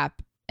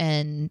trap,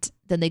 and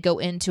then they go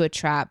into a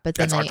trap, but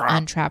then they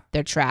untrap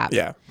their trap.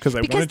 Yeah, because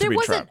they wanted to be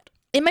trapped.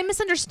 Am I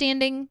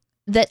misunderstanding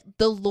that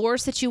the lore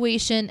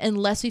situation,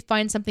 unless we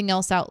find something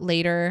else out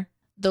later,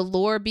 the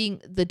lore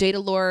being the data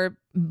lore,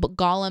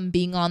 Gollum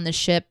being on the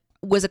ship,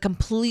 was a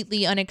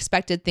completely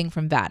unexpected thing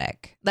from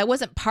Vatic. That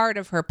wasn't part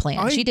of her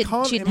plan. She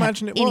didn't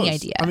imagine have any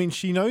idea. I mean,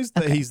 she knows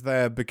that he's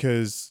there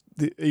because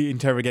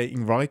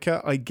interrogating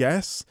Riker, I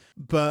guess.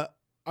 But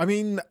I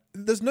mean,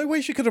 there's no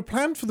way she could have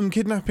planned for them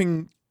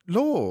kidnapping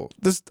Lore.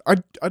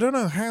 I don't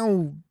know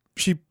how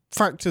she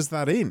factors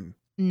that in.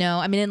 No,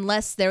 I mean,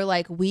 unless they're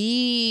like,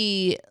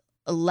 we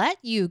let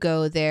you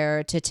go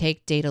there to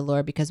take data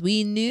lore because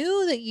we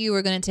knew that you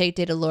were going to take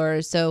data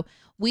lore, so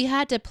we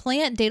had to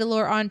plant data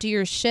lore onto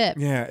your ship.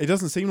 Yeah, it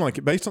doesn't seem like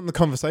it. Based on the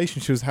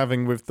conversation she was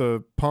having with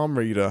the palm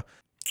reader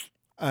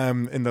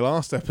in the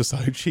last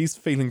episode, she's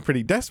feeling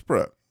pretty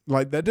desperate.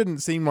 Like, that didn't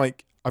seem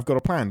like, I've got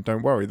a plan,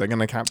 don't worry, they're going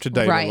to capture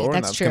data lore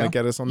and that's going to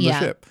get us on the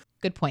ship.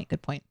 Good point.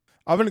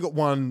 I've only got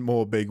one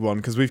more big one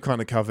because we've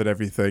kind of covered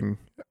everything.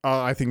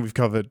 I think we've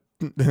covered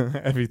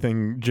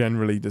everything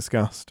generally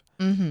discussed.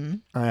 Mm-hmm.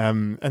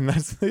 And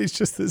it's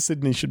just that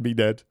Sydney should be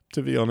dead,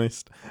 to be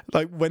honest.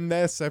 Like, when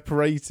they're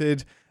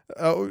separated,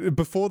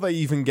 before they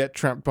even get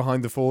trapped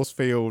behind the force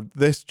field,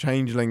 this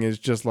changeling is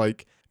just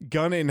like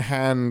gun in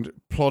hand,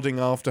 plodding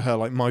after her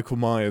like Michael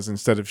Myers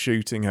instead of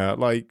shooting her.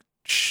 Like,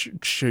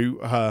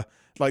 shoot her.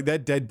 Like, they're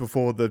dead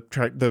before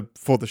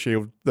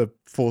the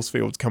force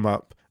fields come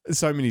up.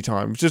 So many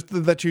times. Just that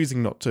they're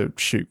choosing not to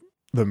shoot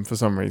them for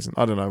some reason.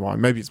 I don't know why.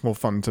 Maybe it's more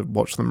fun to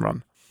watch them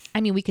run.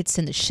 I mean, we could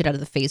send the shit out of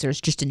the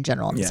phasers just in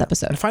general in this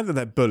episode. The fact that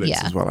they're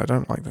bullets as well, I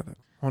don't like that.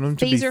 I want them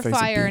to phaser be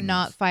fire beams.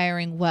 not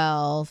firing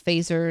well,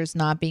 phasers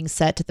not being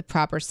set to the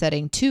proper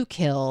setting to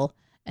kill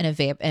and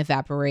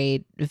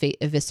evaporate,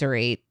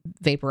 eviscerate,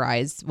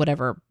 vaporize,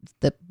 whatever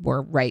the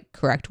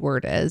correct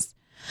word is.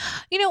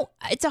 You know,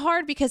 it's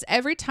hard because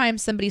every time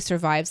somebody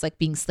survives like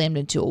being slammed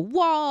into a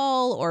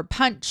wall or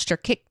punched or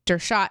kicked or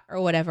shot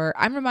or whatever,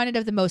 I'm reminded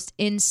of the most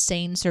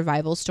insane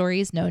survival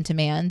stories known to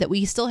man that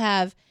we still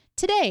have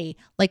today,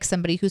 like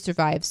somebody who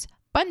survives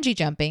bungee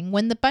jumping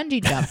when the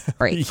bungee jump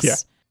breaks. Yeah.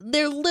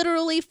 They're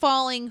literally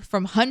falling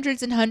from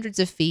hundreds and hundreds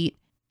of feet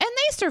and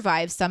they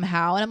survive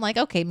somehow. And I'm like,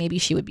 okay, maybe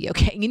she would be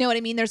okay. You know what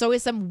I mean? There's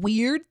always some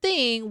weird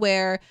thing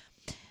where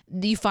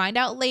you find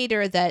out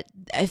later that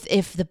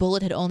if the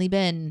bullet had only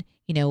been,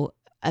 you know,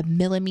 a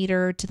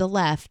millimeter to the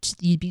left,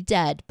 you'd be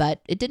dead.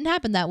 But it didn't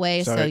happen that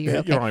way, so you're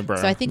okay.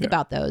 So I think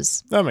about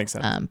those. That makes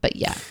sense. But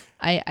yeah,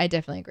 I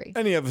definitely agree.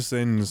 Any other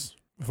sins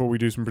before we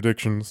do some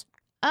predictions?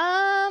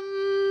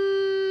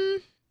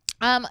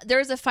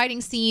 There's a fighting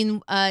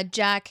scene.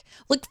 Jack,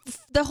 like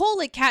the whole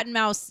like cat and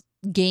mouse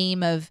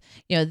game of,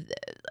 you know,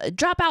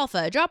 drop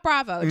Alpha, drop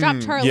Bravo,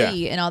 drop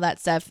Charlie, and all that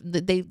stuff.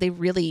 They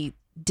really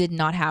did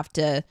not have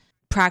to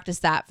practice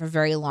that for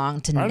very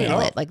long to Apparently nail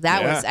not. it. Like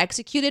that was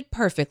executed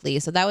perfectly.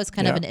 So that was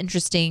kind of an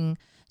interesting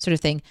sort of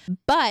thing.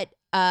 But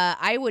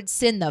I would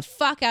sin the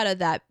fuck out of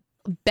that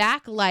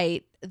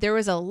backlight. There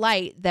was a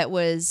light that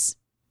was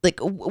like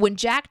when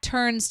Jack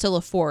turns to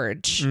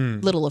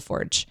LaForge, little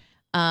LaForge,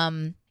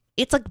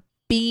 it's like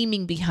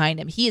beaming behind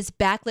him. He is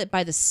backlit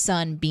by the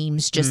sun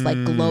beams just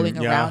like glowing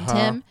around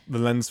him. The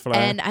lens flare.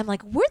 And I'm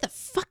like, where the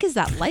fuck is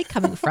that light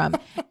coming from?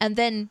 And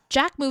then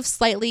Jack moves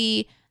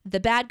slightly. The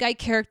bad guy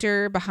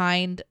character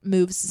behind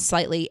moves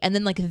slightly. And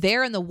then like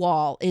there in the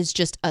wall is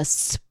just a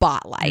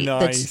spotlight.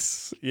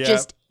 Nice. That's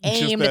just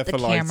aimed at the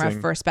camera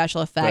lighting. for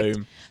special effect.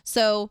 Boom.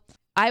 So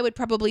I would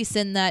probably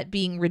sin that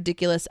being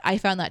ridiculous. I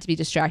found that to be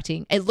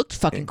distracting. It looked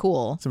fucking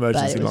cool, It's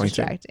emergency but it was lighting.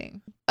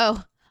 distracting.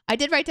 Oh, I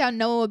did write down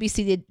no one would be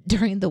seated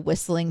during the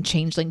whistling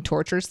changeling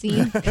torture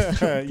scene.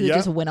 It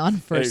just went on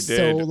for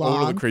so long.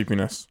 All of the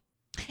creepiness.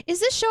 Is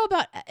this show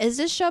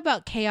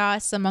about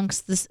chaos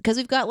amongst this? Because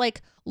we've got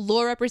like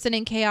lore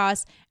representing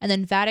chaos, and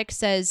then Vadic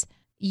says,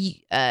 you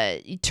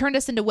turned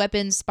us into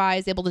weapons,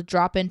 spies, able to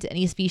drop into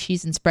any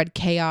species and spread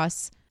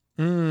chaos.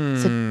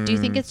 So do you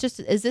think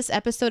is this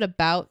episode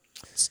about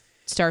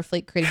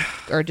Starfleet creating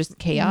or just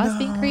chaos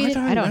being created?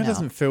 I don't know. That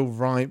doesn't feel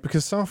right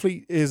because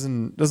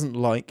Starfleet doesn't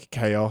like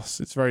chaos.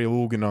 It's very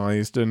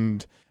organized,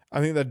 and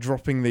I think they're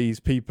dropping these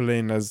people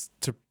in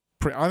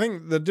I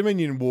think the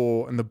Dominion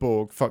War and the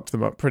Borg fucked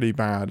them up pretty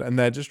bad, and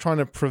they're just trying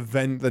to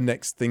prevent the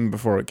next thing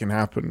before it can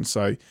happen.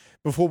 So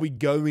before we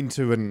go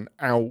into a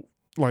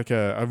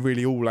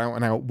really all out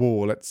and out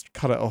war, let's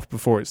cut it off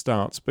before it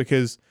starts,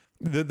 because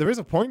there is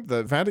a point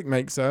that Vadic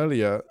makes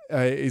earlier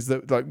is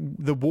that like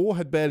the war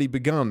had barely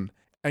begun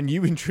and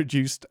you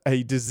introduced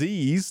a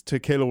disease to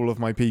kill all of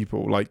my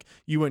people. Like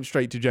you went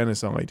straight to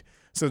genocide.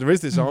 So there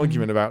is this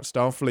argument about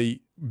Starfleet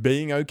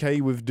being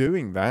okay with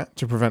doing that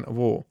to prevent a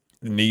war.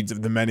 The needs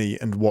of the many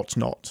and what's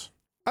not.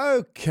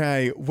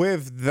 Okay,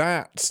 with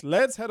that,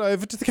 let's head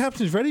over to the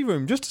Captain's Ready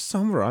Room just to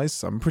summarise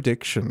some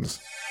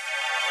predictions.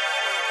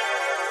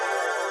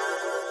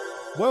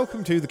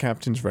 Welcome to the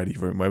Captain's Ready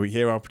Room, where we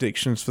hear our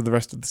predictions for the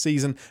rest of the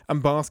season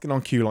and bask in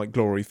our Q-like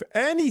glory for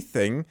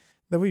anything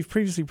that we've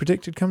previously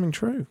predicted coming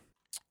true.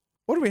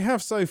 What do we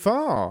have so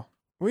far?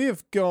 We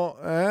have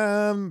got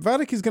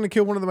Vadic is going to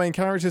kill one of the main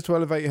characters to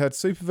elevate her to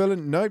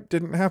supervillain. Nope,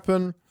 didn't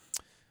happen.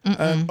 Maybe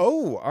I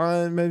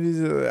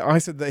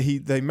said that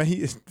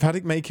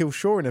Vadic may kill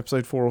Shaw in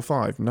episode 4 or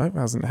 5. Nope,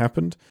 hasn't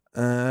happened.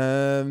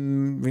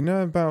 We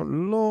know about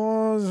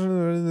laws. One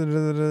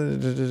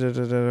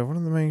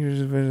of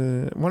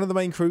the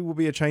main crew will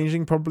be a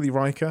changeling, probably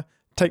Riker.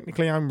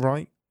 Technically, I'm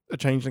right. A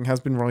changeling has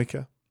been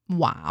Riker.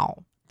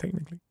 Wow.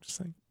 Technically, just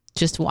saying.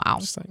 Just wow.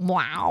 Just saying.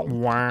 Wow.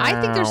 Wow. I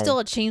think there's still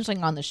a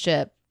changeling on the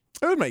ship.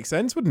 It would make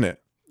sense, wouldn't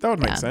it? That would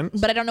make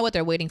sense. But I don't know what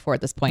they're waiting for at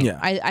this point. Yeah.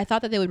 I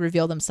thought that they would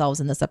reveal themselves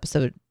in this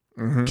episode,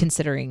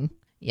 considering,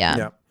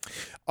 Yeah.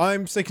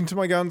 I'm sticking to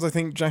my guns. I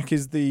think Jack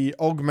is the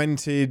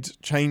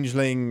augmented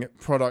changeling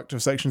product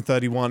of Section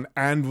 31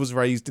 and was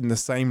raised in the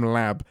same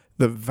lab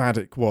that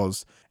Vadic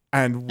was.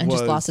 And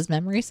just lost his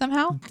memory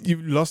somehow? You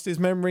lost his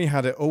memory,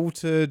 had it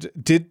altered.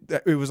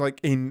 It was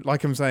like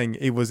I'm saying,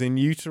 it was in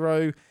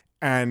utero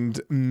and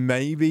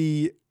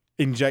maybe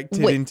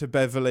injected into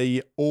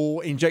Beverly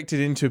or injected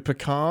into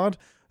Picard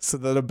so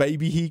that a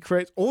baby he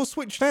creates, or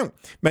switched out.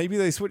 Maybe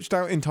they switched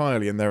out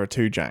entirely and there are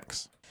two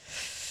Jacks.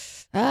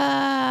 And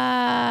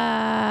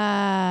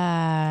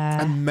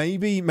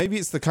maybe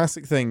it's the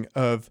classic thing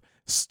of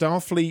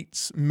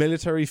Starfleet's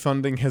military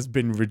funding has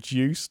been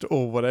reduced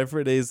or whatever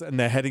it is, and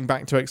they're heading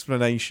back to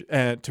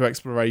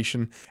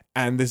exploration,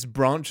 and this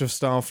branch of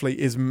Starfleet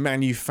is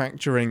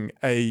manufacturing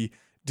a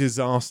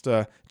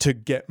disaster to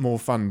get more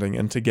funding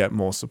and to get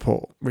more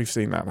support. We've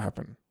seen that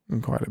happen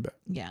quite a bit.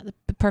 Yeah,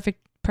 the perfect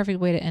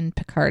way to end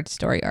Picard's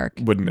story arc.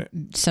 Wouldn't it?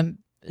 Some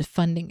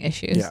funding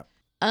issues. Yeah.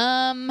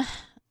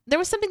 There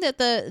was something that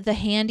the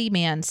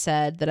handyman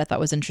said that I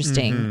thought was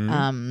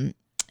interesting.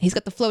 He's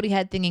got the floaty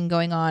head thingy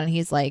going on, and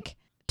he's like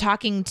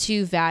talking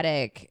to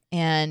Vadic,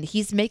 and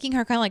he's making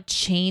her kind of like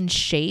change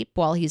shape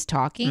while he's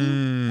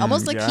talking.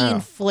 Almost like he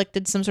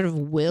inflicted some sort of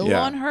will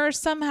on her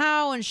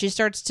somehow, and she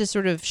starts to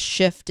sort of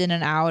shift in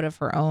and out of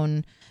her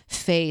own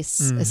face,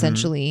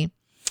 essentially.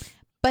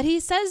 But he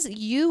says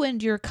you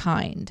and your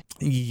kind.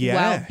 Yes.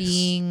 While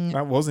being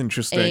that was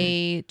interesting.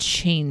 A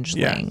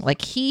changeling. Yeah.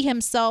 Like he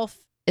himself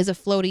is a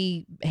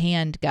floaty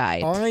hand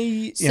guy.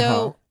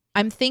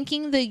 I'm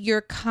thinking that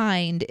your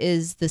kind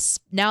is this,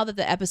 now that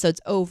the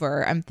episode's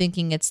over, I'm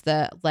thinking it's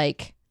the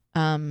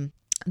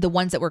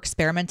ones that were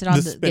experimented on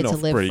that get to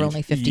live for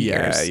only 50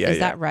 years. Is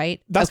that right?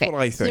 That's what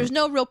I think. So there's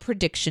no real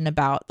prediction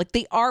about, like,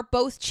 they are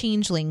both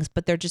changelings,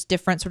 but they're just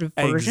different sort of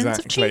versions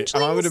of changelings.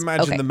 And I would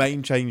imagine the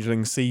main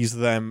changeling sees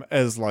them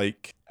as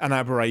like an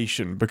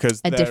aberration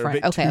because they're a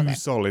bit too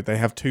solid. They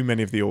have too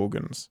many of the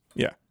organs.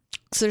 Yeah.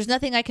 So there's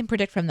nothing I can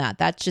predict from that.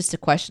 That's just a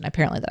question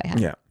apparently that I have.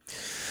 Yeah.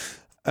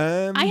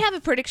 I have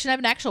a prediction. I have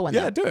an actual one.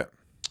 Yeah, do it.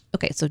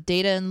 Okay, so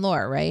Data and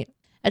Lore, right?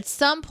 At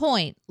some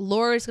point,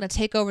 Lore is going to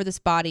take over this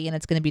body and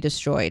it's going to be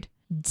destroyed.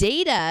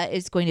 Data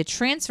is going to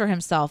transfer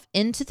himself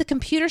into the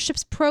computer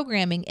ship's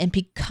programming and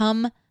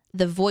become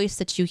the voice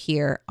that you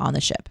hear on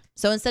the ship.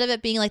 So instead of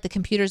it being like the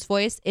computer's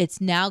voice, it's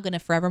now going to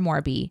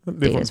forevermore be Live on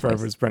Data's forever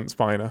voice. is Brent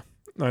Spiner.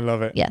 I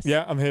love it. Yes.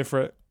 Yeah, I'm here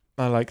for it.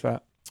 I like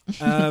that.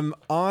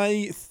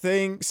 I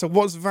think, so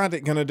what's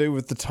Vadik going to do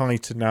with the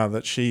Titan now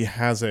that she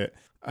has it?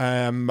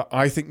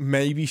 I think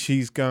maybe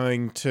she's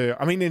going to,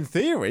 I mean, in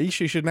theory,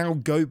 she should now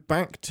go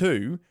back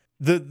to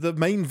the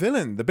main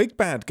villain, the big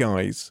bad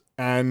guys.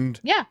 And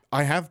Yeah.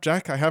 I have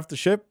Jack, I have the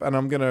ship, and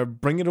I'm going to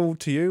bring it all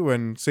to you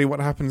and see what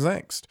happens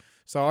next.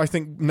 So I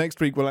think next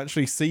week we'll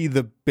actually see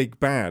the big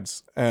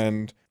bads,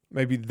 and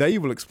maybe they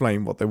will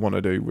explain what they want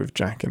to do with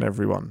Jack and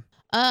everyone.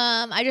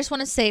 I just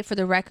want to say for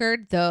the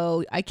record,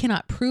 though I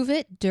cannot prove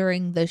it,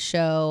 during the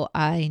show,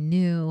 I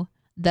knew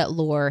that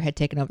Lore had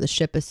taken over the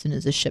ship as soon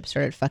as the ship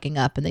started fucking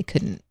up and they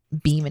couldn't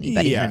beam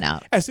anybody in and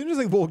out. As soon as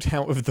they walked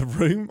out of the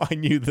room, I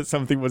knew that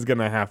something was going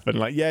to happen.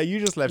 Like, yeah, you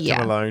just left him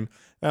alone.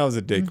 That was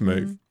a dick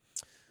move.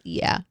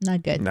 Yeah,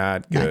 not good.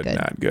 Not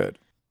good.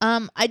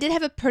 I did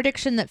have a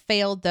prediction that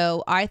failed,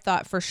 though. I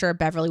thought for sure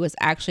Beverly was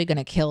actually going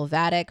to kill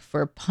Vadik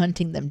for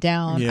hunting them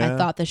down. Yeah. I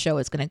thought the show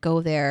was going to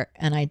go there,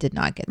 and I did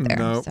not get there.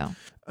 No. So.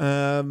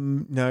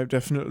 No,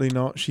 definitely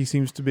not. She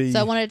seems to be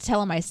So I wanted to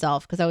tell him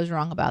myself because I was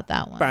wrong about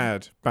that one.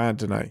 bad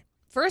Danae.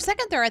 For a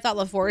second there, I thought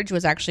LaForge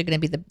was actually going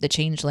to be the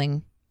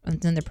changeling. And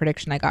then the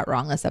prediction I got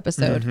wrong this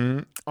episode.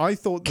 Mm-hmm. I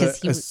thought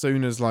that as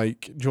soon as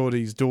like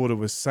Geordie's daughter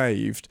was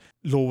saved,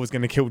 Law was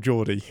going to kill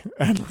Geordie,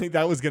 and like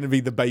that was going to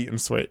be the bait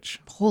and switch.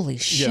 Holy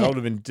shit! Yeah, that would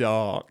have been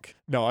dark.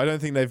 No, I don't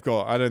think they're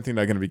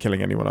going to be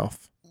killing anyone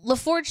off.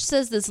 LaForge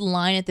says this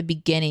line at the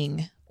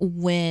beginning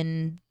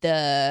when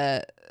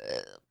the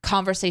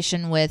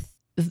conversation with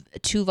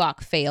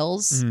Tuvok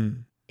fails.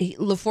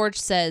 LaForge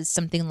says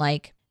something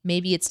like,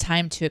 "Maybe it's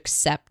time to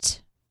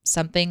accept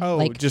something." Oh,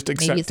 like just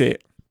accept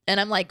it. And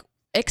I'm like,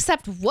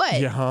 accept what?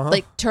 Yeah.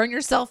 Like turn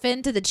yourself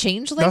into the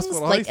changelings? That's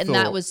what like, I and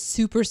that thought. was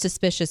super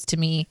suspicious to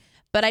me.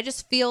 But I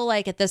just feel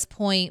like at this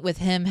point, with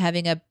him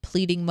having a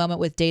pleading moment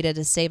with Data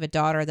to save a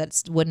daughter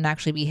that wouldn't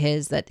actually be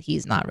his, that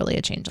he's not really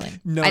a changeling.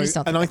 No, I just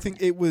don't. I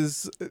think it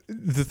was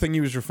the thing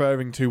he was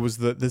referring to was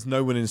that there's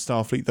no one in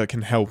Starfleet that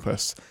can help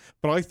us.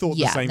 But I thought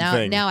the same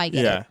thing. Now I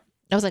get it.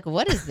 I was like,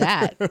 what is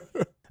that?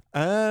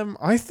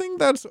 I think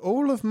that's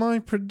all of my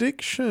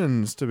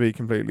predictions, to be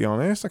completely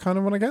honest. I kind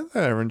of want to get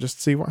there and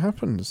just see what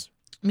happens.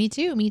 Me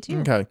too.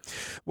 Okay.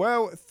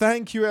 Well,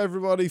 thank you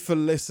everybody for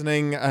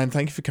listening, and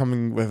thank you for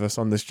coming with us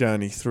on this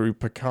journey through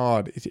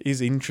Picard. It is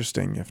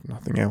interesting, if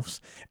nothing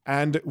else.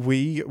 And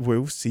we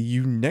will see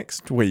you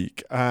next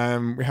week.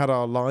 We had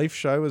our live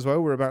show as well.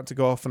 We're about to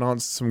go off and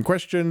answer some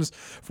questions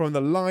from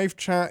the live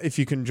chat. If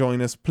you can join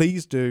us,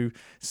 please do.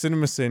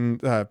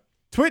 CinemaSin,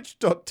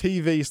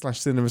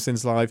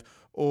 twitch.tv/CinemaSinsLive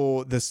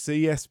or the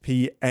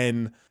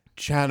CSPN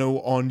channel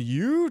on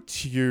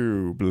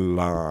YouTube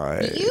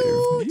Live.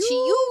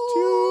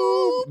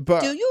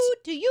 But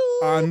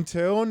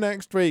until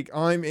next week,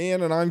 I'm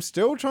Ian, and I'm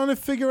still trying to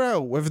figure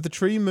out whether the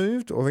tree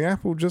moved or the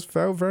apple just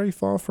fell very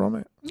far from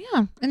it.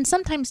 Yeah, and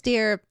sometimes,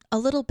 dear, a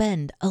little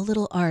bend, a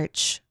little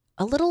arch,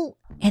 a little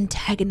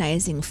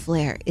antagonizing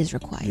flair is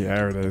required.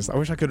 Yeah, it is. I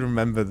wish I could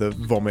remember the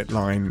vomit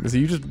line. So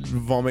you just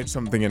vomit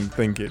something and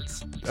think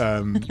it's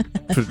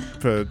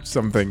for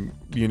something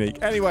unique.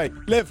 Anyway,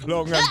 live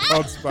long and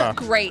prosper.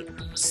 Great.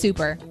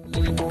 Super.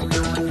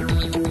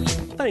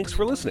 Thanks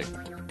for listening.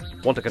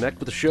 Want to connect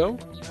with the show?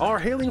 Our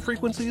hailing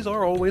frequencies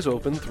are always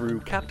open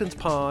through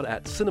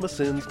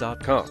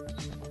captainspod@cinemasins.com.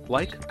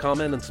 Like,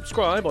 comment, and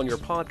subscribe on your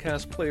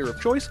podcast player of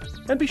choice,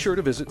 and be sure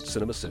to visit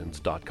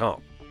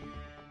cinemasins.com.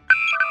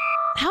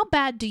 How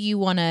bad do you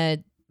want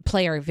to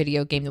play our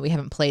video game that we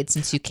haven't played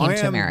since you came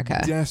to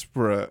America?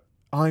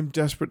 I'm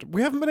desperate.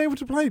 We haven't been able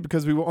to play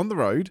because we were on the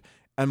road,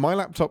 and my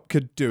laptop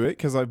could do it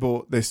because I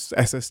bought this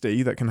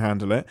SSD that can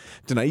handle it.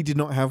 Danae did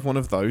not have one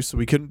of those, so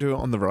we couldn't do it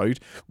on the road.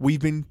 We've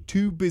been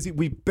too busy.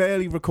 We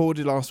barely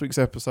recorded last week's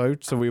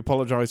episode, so we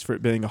apologize for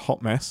it being a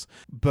hot mess.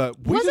 But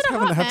we Was just it a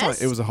haven't hot had time.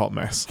 mess? It was a hot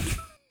mess.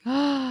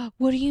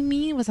 What do you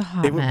mean it was a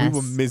hot mess? We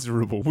were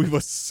miserable. We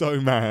were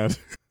so mad.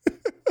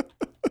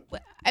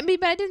 I mean,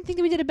 but I didn't think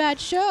that we did a bad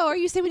show. Are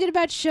you saying we did a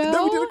bad show?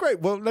 No, we did a great.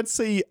 Well, let's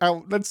see.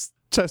 Let's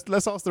ask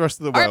the rest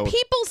of the world. Are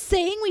people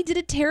saying we did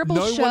a terrible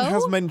show? No one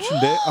has mentioned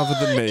it other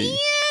than me. Ian,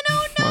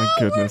 oh no, My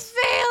goodness.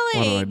 we're failing.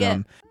 What have I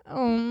done?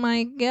 Oh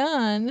my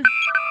god.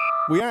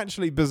 We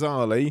actually,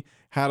 bizarrely,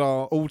 had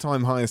our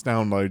all-time highest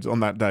downloads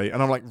on that day.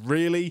 And I'm like,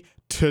 really?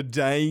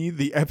 Today?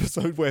 The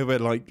episode where we're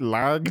like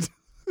lagged?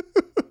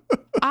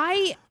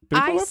 I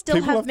People still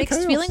love have the mixed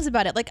chaos. feelings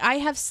about it. Like, I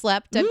have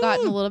slept. I've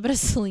gotten a little bit of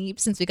sleep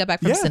since we got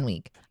back from Sin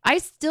Week. I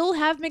still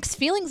have mixed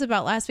feelings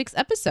about last week's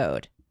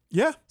episode.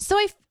 Yeah. So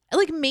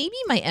maybe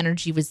my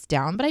energy was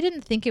down, but I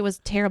didn't think it was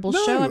a terrible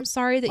No, show. I'm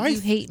sorry that you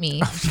hate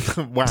me.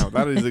 Wow,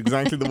 that is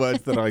exactly the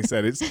words that I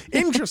said. It's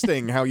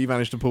interesting how you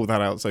managed to pull that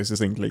out so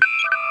succinctly.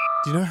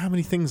 Do you know how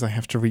many things I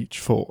have to reach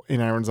for in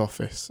Aaron's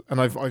office?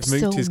 And I've moved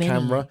So his many.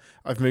 camera.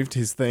 I've moved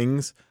his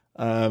things.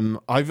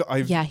 I've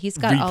he's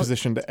got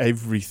repositioned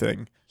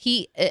everything.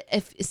 In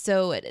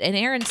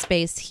Aaron's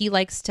space, he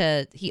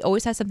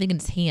always has something in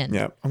his hand.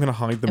 Yeah, I'm gonna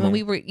hide them. And when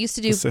we were used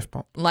to do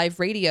pop. live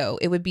radio,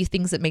 it would be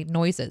things that made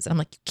noises. And I'm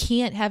like, you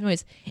can't have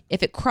noise.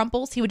 If it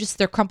crumples, he would just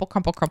crumple,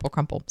 crumple, crumple,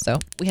 crumple. So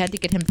we had to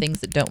get him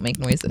things that don't make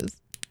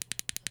noises.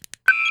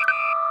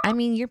 I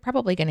mean, you're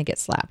probably going to get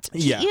slapped.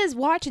 Yeah. He is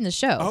watching the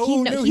show.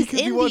 Oh, he's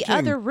in the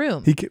other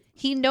room.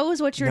 He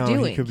knows what you're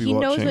doing. He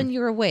knows when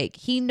you're awake.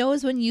 He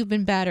knows when you've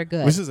been bad or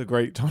good. This is a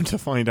great time to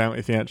find out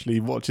if he actually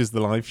watches the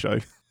live show.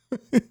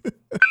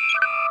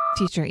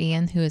 Teacher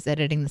Ian, who is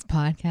editing this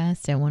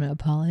podcast, I want to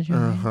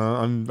apologize.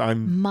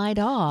 My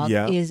dog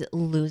is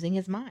losing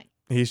his mind.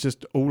 He's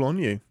just all on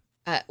you.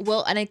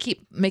 And I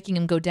keep making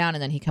him go down,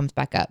 and then he comes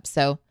back up.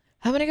 So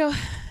I'm gonna go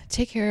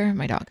take care of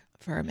my dog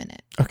for a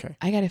minute. Okay.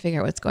 I gotta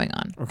figure out what's going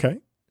on. Okay.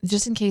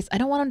 Just in case. I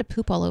don't want him to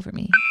poop all over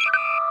me.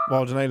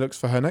 While Janae looks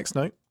for her next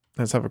note,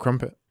 let's have a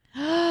crumpet.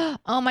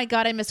 Oh my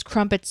God, I miss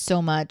crumpets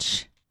so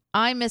much.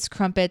 I miss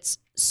crumpets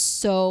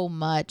so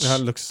much.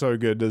 That looks so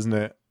good, doesn't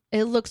it?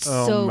 It looks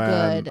so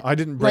good. I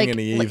didn't bring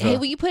any either. Hey,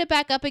 will you put it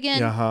back up again?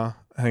 Yeah,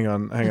 Hang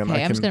on. Okay,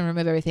 I'm just going to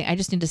remove everything. I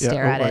just need to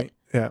stare at it.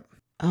 Yeah.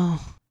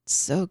 Oh, it's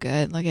so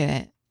good. Look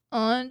at it. Oh,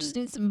 I just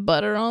need some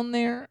butter on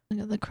there.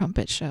 Look at the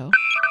crumpet show.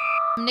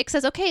 Nick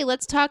says, okay,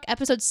 let's talk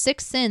episode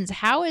 6 Sins.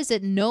 How is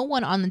it no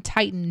one on the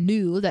Titan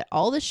knew that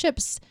all the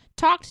ships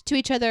talked to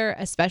each other,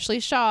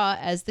 especially Shaw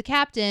as the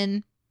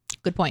captain?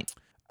 Good point.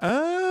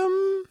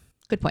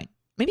 Good point.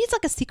 Maybe it's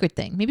like a secret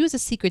thing. Maybe it was a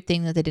secret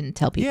thing that they didn't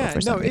tell people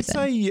for some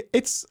reason.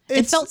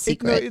 It felt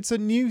secret. It's a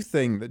new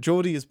thing that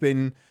Geordie has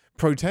been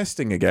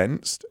protesting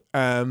against.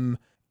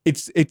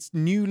 It's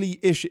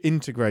newly-ish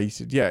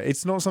integrated. Yeah,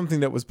 it's not something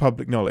that was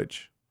public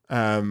knowledge.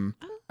 And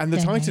the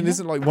Titan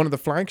isn't like one of the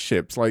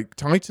flagships. Like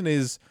Titan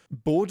is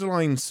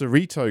borderline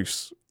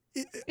Cerritos.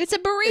 It's a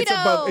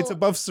burrito. It's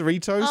above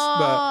Cerritos,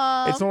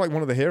 but it's not like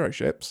one of the hero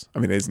ships. I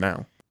mean, it is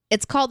now.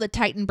 It's called the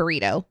Titan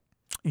Burrito.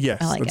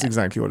 Yes, that's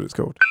exactly what it's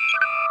called.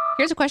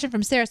 Here's a question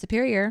from Sarah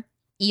Superior.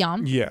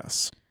 Eon.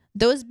 Yes.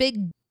 Those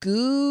big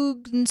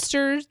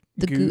goonsters,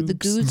 the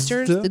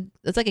goonsters,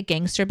 it's like a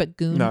gangster, but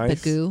goon,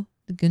 nice. the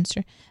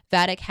goonster.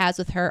 Vatic has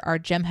with her are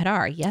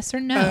Jem'Hadar. Yes or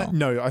no?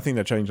 No, I think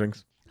they're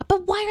changelings.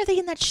 But why are they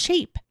in that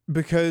shape?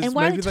 Because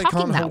maybe they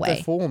can't hold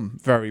their form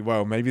very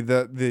well. Maybe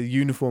the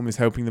uniform is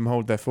helping them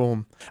hold their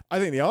form. I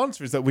think the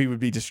answer is that we would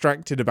be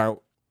distracted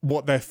about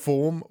what their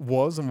form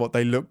was and what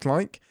they looked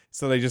like,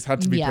 so they just had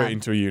to be put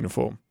into a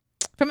uniform.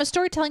 From a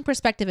storytelling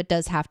perspective, it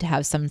does have to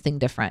have something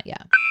different,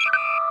 yeah.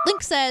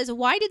 Link says,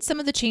 why did some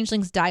of the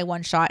changelings die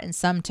one shot and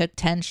some took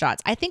 10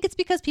 shots? I think it's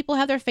because people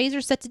have their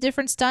phasers set to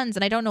different stuns,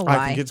 and I don't know why.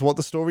 I think it's what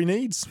the story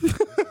needs. It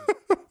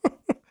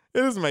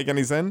doesn't make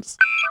any sense.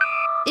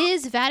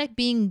 Is Vatic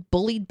being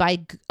bullied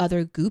by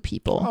other goo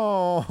people?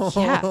 Oh,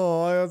 yeah.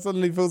 I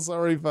suddenly feel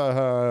sorry for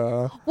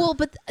her. Well,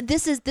 but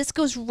this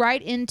goes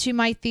right into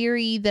my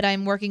theory that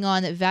I'm working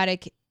on, that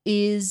Vatic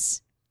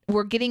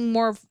we're getting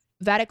more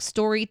Vatic's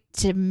story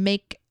to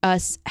make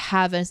us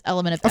have an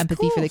element of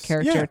empathy for the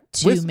character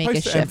to make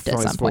a shift at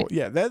some point.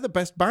 Yeah, they're the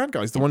best bad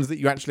guys, the ones that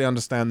you actually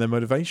understand their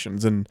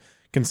motivations and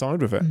can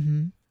side with it.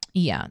 Mm-hmm.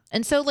 Yeah.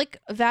 And so, like,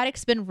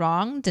 Vatic's been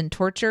wronged and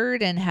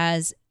tortured and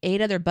has 8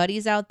 other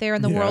buddies out there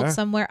in the world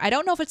somewhere. I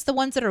don't know if it's the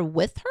ones that are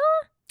with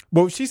her.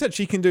 Well, she said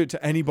she can do it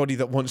to anybody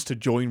that wants to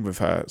join with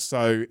her.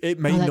 So it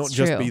may not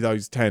just be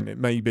those 10. It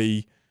may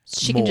be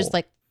she more. Can just,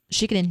 like,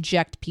 she can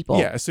inject people.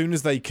 Yeah, as soon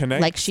as they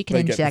connect, like she can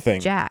inject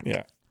Jack.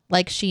 Yeah.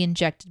 Like she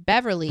injected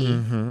Beverly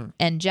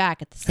and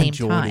Jack at the same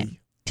time.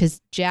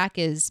 Because Jack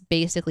is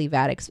basically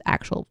Vatic's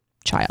actual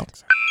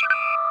child.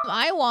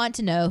 I want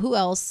to know who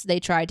else they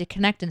tried to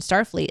connect in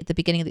Starfleet at the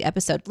beginning of the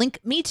episode. Link,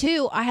 me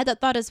too. I had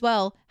that thought as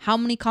well. How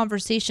many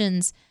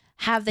conversations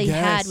have they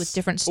had with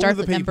different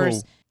Starfleet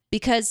members?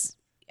 Because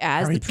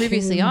as the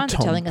previously on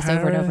telling us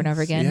over and over and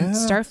over again,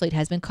 Starfleet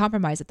has been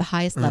compromised at the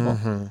highest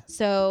level.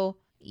 So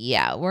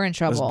yeah, we're in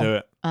trouble. Let's do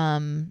it.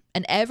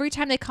 And every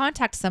time they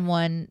contact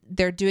someone,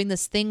 they're doing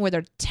this thing where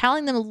they're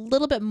telling them a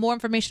little bit more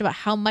information about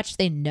how much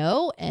they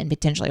know and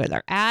potentially where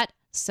they're at.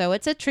 So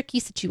it's a tricky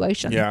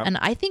situation. Yeah. And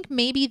I think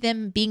maybe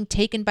them being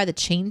taken by the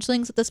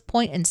changelings at this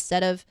point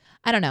instead of,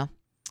 I don't know.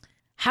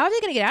 How are they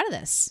going to get out of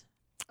this?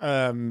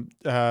 Thingy.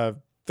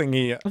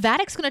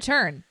 Vatic's going to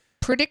turn.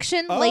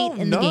 Prediction late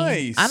in the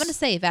game. I'm going to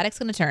say Vatic's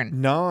going to turn.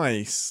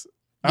 Nice.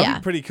 That'd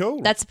be pretty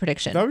cool. That's a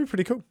prediction. That'd be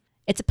pretty cool.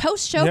 It's a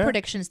post-show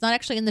prediction. It's not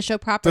actually in the show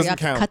proper. You have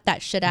to cut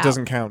that shit out.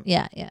 Doesn't count.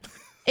 Yeah.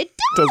 It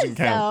doesn't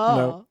count.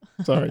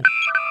 No. Sorry.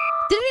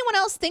 Did anyone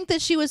else think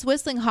that she was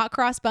whistling Hot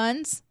Cross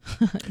Buns?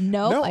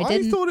 No, I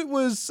didn't. I thought it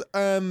was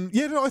I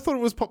thought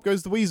it was Pop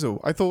Goes the Weasel.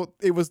 I thought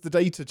it was the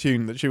Data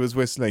tune that she was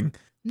whistling.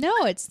 No,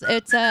 it's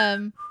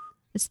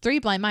 3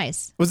 Blind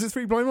Mice. Was it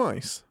 3 Blind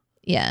Mice?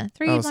 Yeah,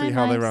 3 Blind Mice. See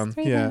how they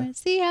run.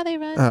 See how they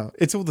run. Oh,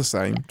 it's all the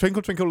same. Yeah.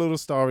 Twinkle Twinkle Little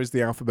Star is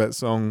the alphabet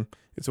song.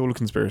 It's all a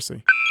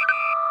conspiracy.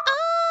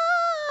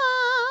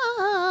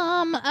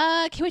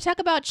 Can we talk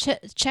about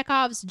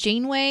Chekhov's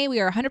Janeway? We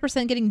are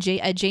 100% getting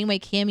a Janeway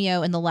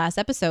cameo in the last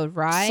episode,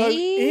 right? So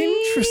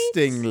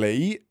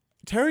interestingly,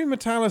 Terry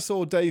Metalis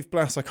or Dave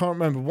Blass, I can't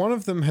remember, one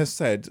of them has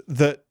said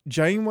that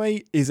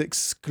Janeway is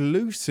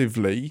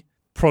exclusively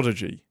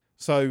Prodigy.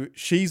 So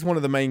she's one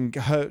of the main,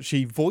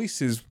 she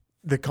voices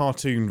the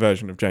cartoon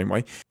version of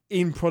Janeway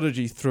in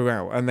Prodigy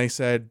throughout. And they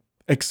said,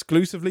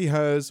 exclusively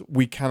hers,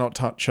 we cannot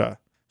touch her.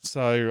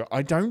 So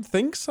I don't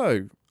think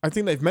so. I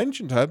think they've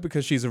mentioned her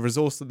because she's a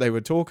resource that they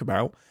would talk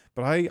about.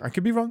 But I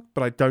could be wrong,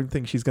 but I don't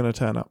think she's going to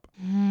turn up.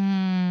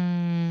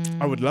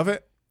 I would love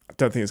it. I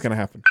don't think it's going to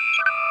happen.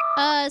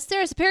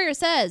 Sarah Superior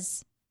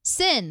says,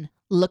 Sin,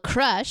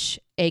 LaCrush,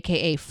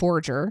 a.k.a.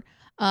 Forger,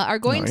 are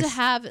going to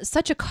have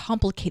such a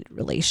complicated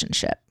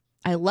relationship.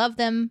 I love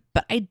them,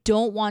 but I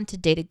don't want to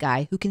date a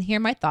guy who can hear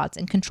my thoughts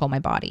and control my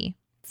body.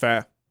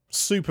 Fair.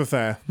 Super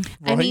fair.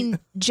 Right? I mean,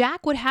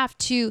 Jack would have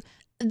to...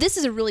 This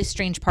is a really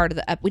strange part of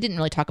the... We didn't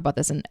really talk about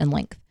this in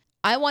length.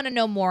 I want to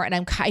know more, and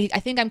I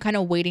think I'm kind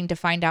of waiting to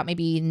find out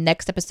maybe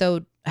next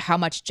episode how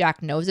much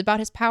Jack knows about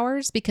his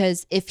powers,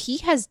 because if he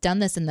has done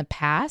this in the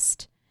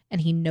past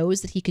and he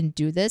knows that he can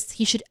do this,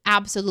 he should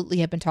absolutely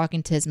have been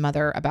talking to his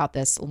mother about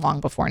this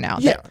long before now.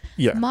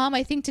 Yeah. Mom,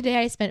 I think today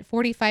I spent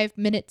 45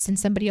 minutes in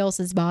somebody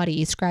else's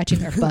body scratching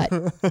their butt.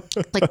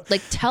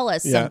 like tell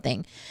us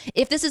something.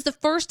 If this is the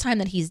first time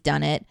that he's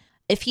done it,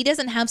 if he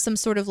doesn't have some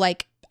sort of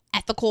like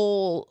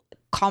ethical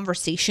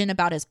conversation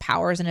about his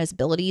powers and his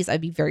abilities,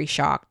 I'd be very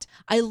shocked.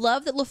 I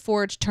love that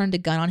LaForge turned a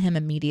gun on him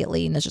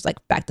immediately and is just like,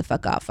 back the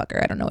fuck off,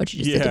 fucker. I don't know what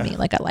you just did to me.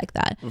 Like, I like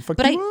that.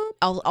 But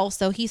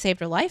also he saved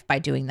her life by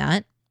doing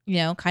that, you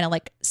know, kind of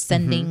like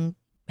sending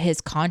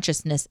his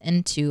consciousness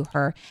into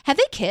her. Have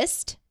they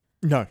kissed?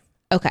 No.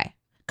 Okay.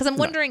 Because I'm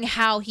wondering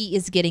how he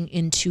is getting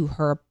into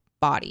her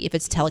body. If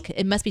it's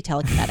it must be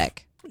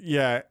telekinetic.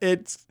 Yeah,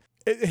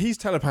 he's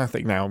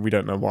telepathic now and we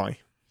don't know why.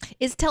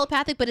 It's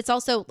telepathic, but it's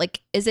also like,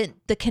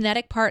 the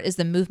kinetic part is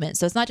the movement.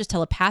 So it's not just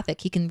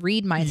telepathic. He can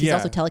read minds. He's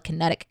also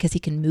telekinetic because he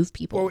can move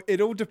people. Well, it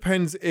all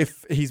depends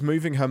if he's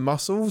moving her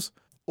muscles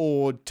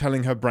or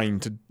telling her brain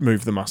to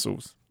move the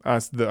muscles. I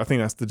think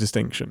that's the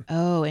distinction.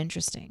 Oh,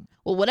 interesting.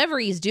 Well, whatever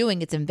he's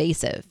doing, it's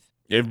invasive.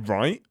 Yeah,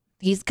 right.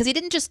 Because he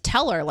didn't just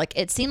tell her, like,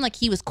 it seemed like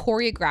he was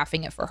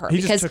choreographing it for her.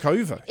 He just took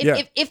over.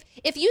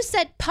 If you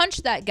said punch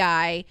that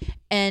guy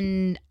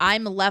and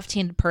I'm a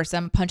left-handed person,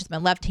 I'm punching with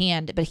my left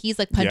hand, but he's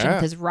like punching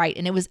with his right,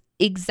 and it was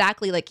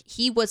exactly like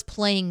he was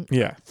playing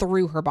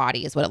through her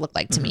body is what it looked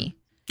like to me.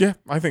 Yeah,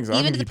 I think so.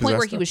 Even to the point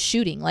where he was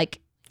shooting, like,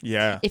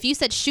 if you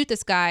said shoot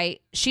this guy,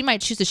 she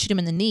might choose to shoot him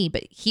in the knee,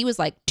 but he was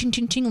like ting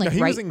ting ting, like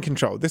he was in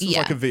control. This was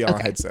like a VR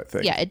headset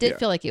thing. Yeah, it did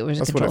feel like it was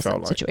a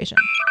control situation.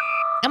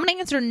 I'm going to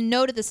answer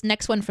no to this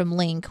next one from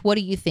Link. What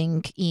do you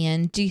think,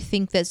 Ian? Do you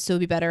think that it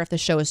would be better if the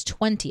show is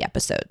 20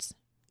 episodes?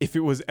 If it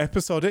was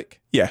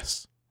episodic,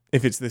 yes.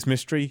 If it's this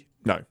mystery,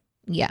 no.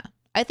 Yeah.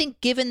 I think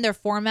given their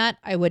format,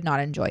 I would not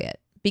enjoy it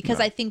because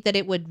I think that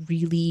it would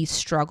really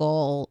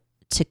struggle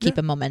to keep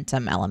a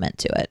momentum element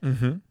to it.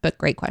 Mm-hmm. But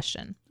great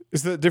question.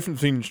 Is there a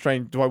difference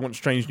between do I want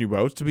Strange New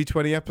Worlds to be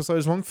 20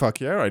 episodes long? Fuck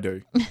yeah, I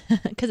do.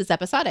 Because it's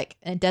episodic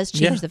and it does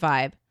change the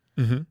vibe.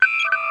 Mm-hmm.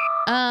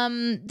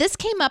 This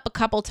came up a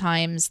couple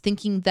times,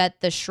 thinking that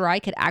the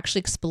Shrike had actually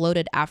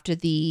exploded after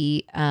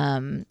the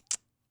hold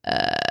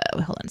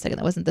on a second,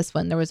 that wasn't this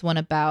one. There was one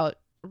about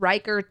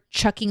Riker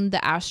chucking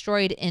the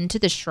asteroid into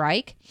the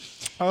Shrike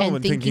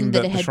and thinking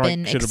that it had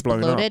been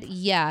exploded.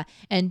 Yeah.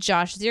 And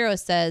Josh Zero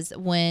says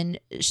when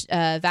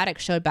Vadic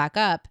showed back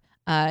up,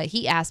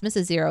 he asked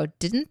Mrs. Zero,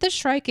 didn't the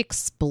Shrike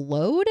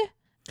explode?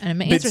 And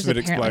my answer is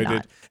apparently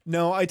exploded.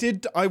 No,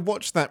 I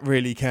watched that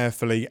really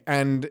carefully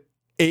and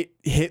it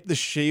hit the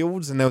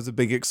shields and there was a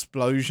big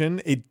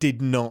explosion. It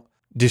did not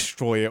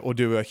destroy it or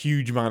do a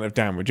huge amount of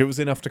damage. It was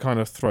enough to kind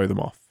of throw them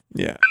off.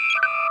 Yeah.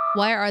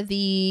 Why are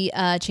the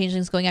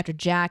changelings going after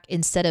Jack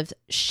instead of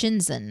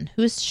Shinzon?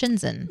 Who's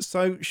Shinzon?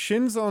 So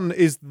Shinzon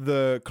is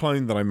the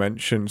clone that I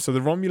mentioned. So the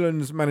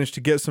Romulans managed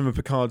to get some of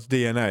Picard's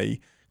DNA,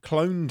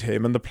 cloned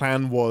him, and the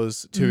plan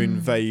was to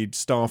invade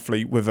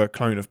Starfleet with a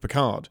clone of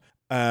Picard.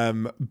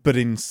 But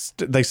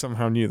they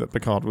somehow knew that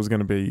Picard was going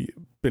to be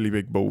Billy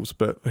Big Balls,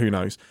 but who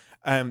knows?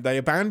 They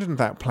abandoned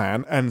that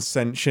plan and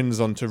sent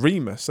Shinzon to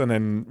Remus. And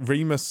then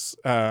Remus,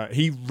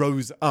 he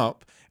rose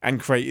up and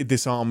created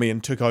this army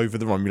and took over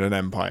the Romulan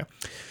Empire.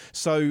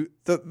 So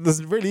there's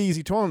a really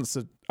easy to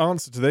answer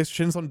to this.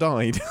 Shinzon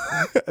died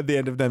at the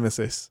end of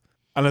Nemesis,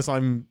 unless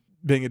I'm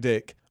being a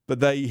dick.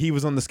 But he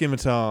was on the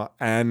Scimitar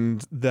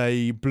and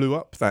they blew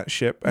up that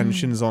ship and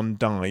Shinzon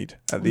died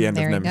at the end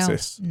of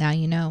Nemesis. Go. Now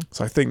you know.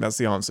 So I think that's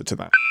the answer to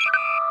that.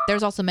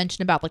 There's also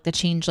mention about like the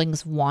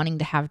changelings wanting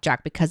to have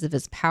Jack because of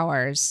his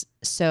powers.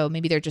 So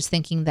maybe they're just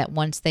thinking that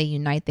once they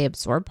unite, they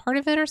absorb part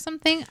of it or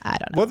something. I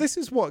don't know. Well, this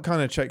is what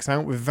kind of checks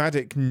out with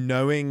Vadic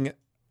knowing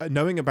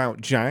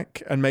about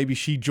Jack, and maybe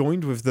she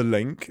joined with the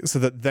Link so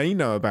that they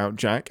know about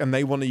Jack and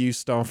they want to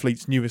use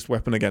Starfleet's newest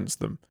weapon against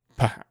them,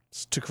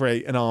 perhaps, to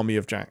create an army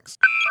of Jacks.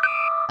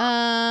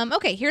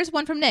 Okay, here's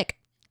one from Nick.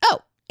 Oh,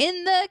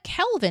 in the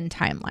Kelvin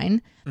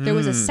timeline, there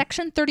was a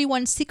Section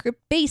 31 secret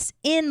base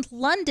in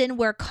London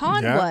where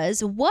Khan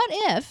was. What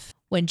if,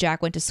 when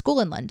Jack went to school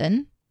in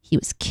London, he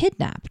was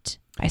kidnapped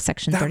by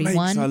Section That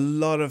 31. makes a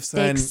lot of They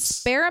sense.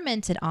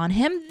 experimented on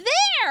him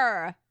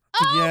there.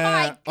 Oh my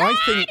God. I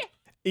think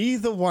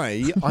either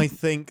way, I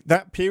think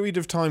that period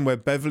of time where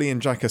Beverly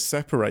and Jack are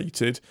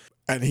separated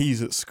and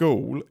he's at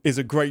school is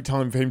a great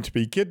time for him to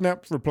be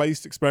kidnapped,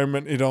 replaced,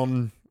 experimented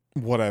on,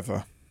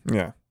 whatever.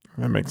 Yeah,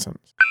 that makes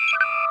sense.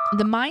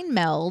 The mind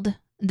meld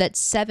that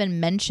Seven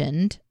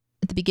mentioned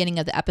at the beginning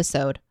of the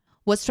episode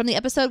was from the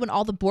episode when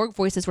all the Borg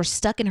voices were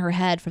stuck in her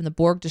head from the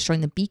Borg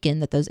destroying the beacon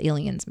that those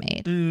aliens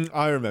made.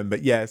 I remember.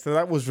 Yeah, so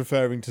that was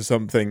referring to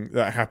something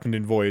that happened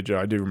in Voyager.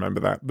 I do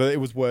remember that. But it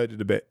was worded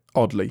a bit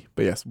oddly.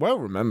 But yes, well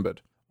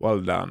remembered. Well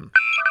done.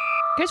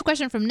 Here's a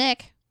question from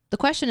Nick. The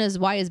question is,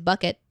 why is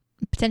Bucket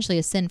potentially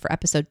a sin for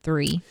episode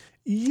 3?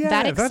 Yeah,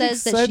 Vatic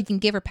says that she can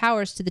give her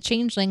powers to the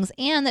changelings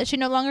and that she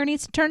no longer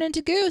needs to turn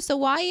into goo. So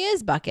why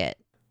is Bucket?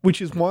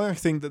 Which is why I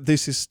think that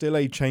this is still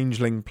a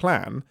changeling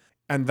plan,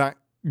 and that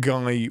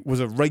guy was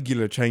a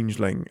regular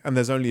changeling, and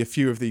there's only a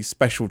few of these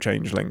special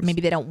changelings. Maybe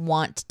they don't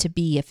want to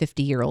be a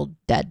 50-year-old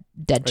dead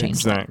changeling.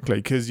 Exactly,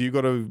 because you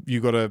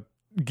gotta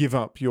give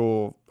up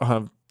your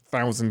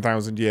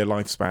 1,000 year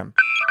lifespan.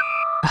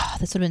 Oh,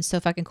 this would have been so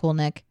fucking cool,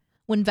 Nick.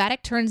 When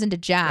Vatic turns into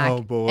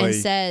Jack and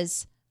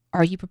says,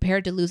 "Are you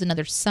prepared to lose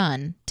another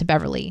son?" to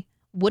Beverly,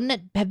 wouldn't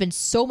it have been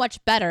so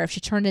much better if she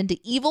turned into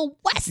evil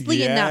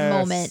Wesley in that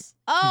moment?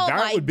 Oh, that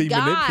my God. would be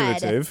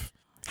manipulative.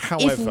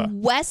 However, if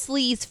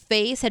Wesley's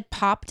face had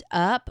popped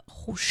up,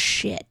 oh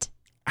shit.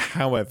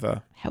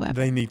 However,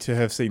 they need to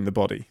have seen the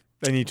body.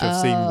 They need to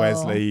have seen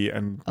Wesley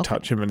and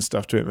touch him and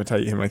stuff to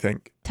imitate him, I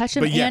think. Touch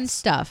him and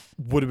stuff.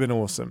 Would have been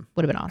awesome.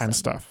 Would have been awesome. And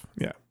stuff.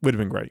 Yeah. Would have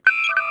been great.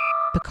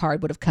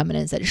 Picard would have come in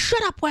and said,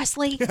 "Shut up,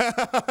 Wesley."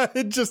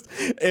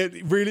 It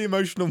really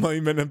emotional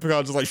moment, and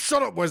Picard just like,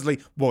 "Shut up, Wesley."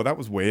 Whoa, that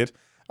was weird.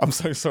 I'm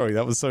so sorry.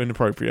 That was so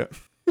inappropriate.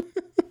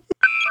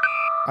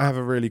 I have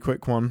a really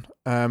quick one.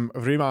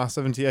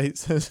 Rima78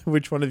 says,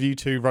 which one of you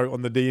two wrote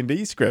on the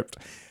D&D script?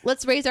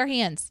 Let's raise our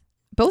hands.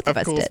 Both of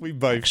us did. Of course, we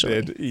both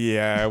did.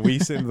 Yeah, we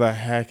simmed the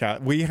heck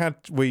out.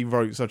 We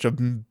wrote such a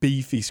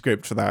beefy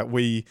script for that.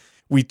 We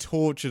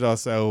tortured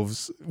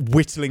ourselves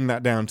whittling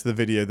that down to the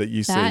video that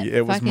you see.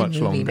 It was much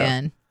longer.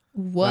 Man.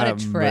 What a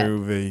trip.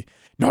 Movie.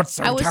 Not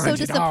so I was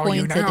talented so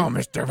disappointed. Are you now,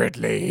 Mr.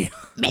 Ridley?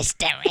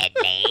 Mr.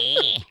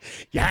 Ridley,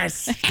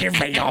 Yes, give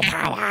me your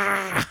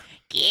power.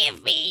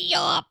 give me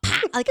your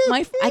power.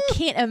 Like I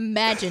can't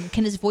imagine.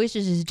 Can his voice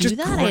just do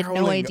that? I had no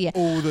growling idea.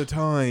 all the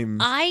time.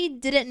 I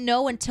didn't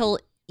know until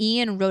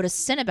Ian wrote a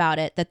sin about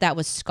it that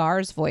was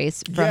Scar's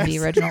voice from the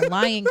original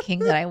Lion King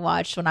that I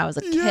watched when I was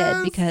a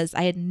kid, because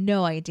I had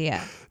no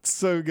idea. It's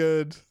so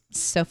good.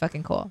 So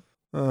fucking cool.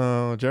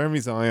 Oh, Jeremy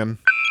Zion.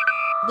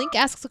 Link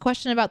asks a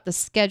question about the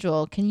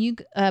schedule. Can you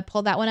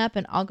pull that one up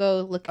and I'll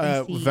go look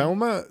and see.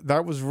 Velma,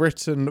 that was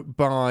written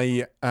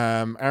by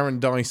Aaron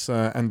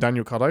Dicer and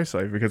Daniel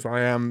Cardoso, because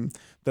I am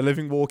the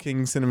living,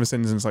 walking Cinema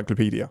Sins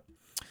encyclopedia.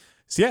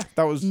 So yeah,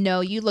 that was... No,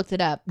 you looked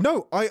it up.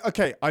 No,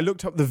 I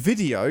looked up the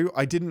video.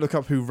 I didn't look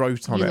up who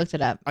wrote on it. You looked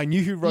it up. I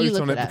knew who wrote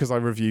on it because I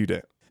reviewed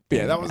it. But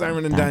yeah, that was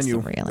Aaron and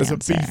Daniel. It's a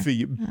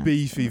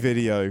beefy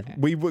video.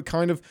 We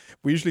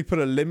usually put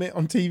a limit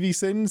on TV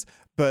sins,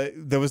 but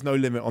there was no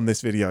limit on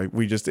this video.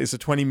 It's a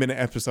 20-minute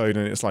episode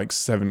and it's like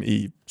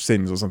 70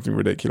 sins or something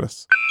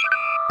ridiculous.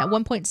 At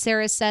one point,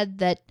 Sarah said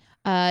that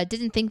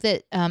didn't think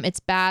that it's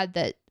bad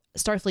that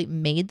Starfleet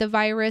made the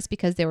virus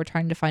because they were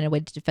trying to find a way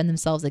to defend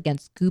themselves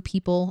against goo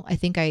people. I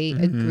think I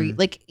agree.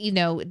 Like,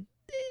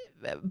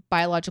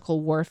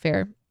 biological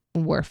warfare,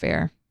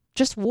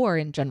 just war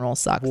in general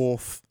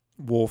sucks.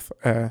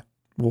 Warfare.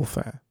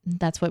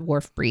 That's what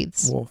Worf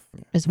breathes.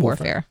 Is warfare.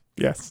 warfare.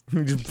 Yes,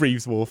 he just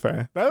breathes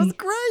warfare. That was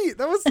great.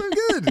 That was so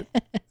good.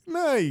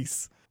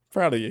 Nice.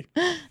 Proud of you.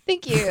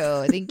 Thank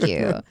you.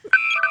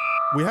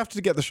 We have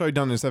to get the show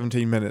done in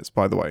 17 minutes,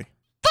 by the way.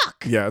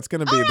 Fuck. Yeah, it's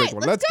going to be a big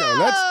one. Let's go.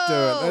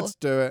 Let's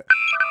do it.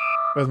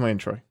 Where's my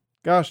intro?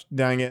 Gosh,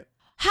 dang it.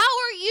 How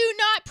are you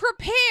not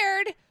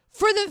prepared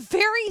for the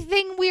very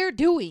thing we're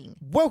doing?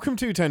 Welcome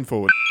to 10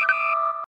 Forward.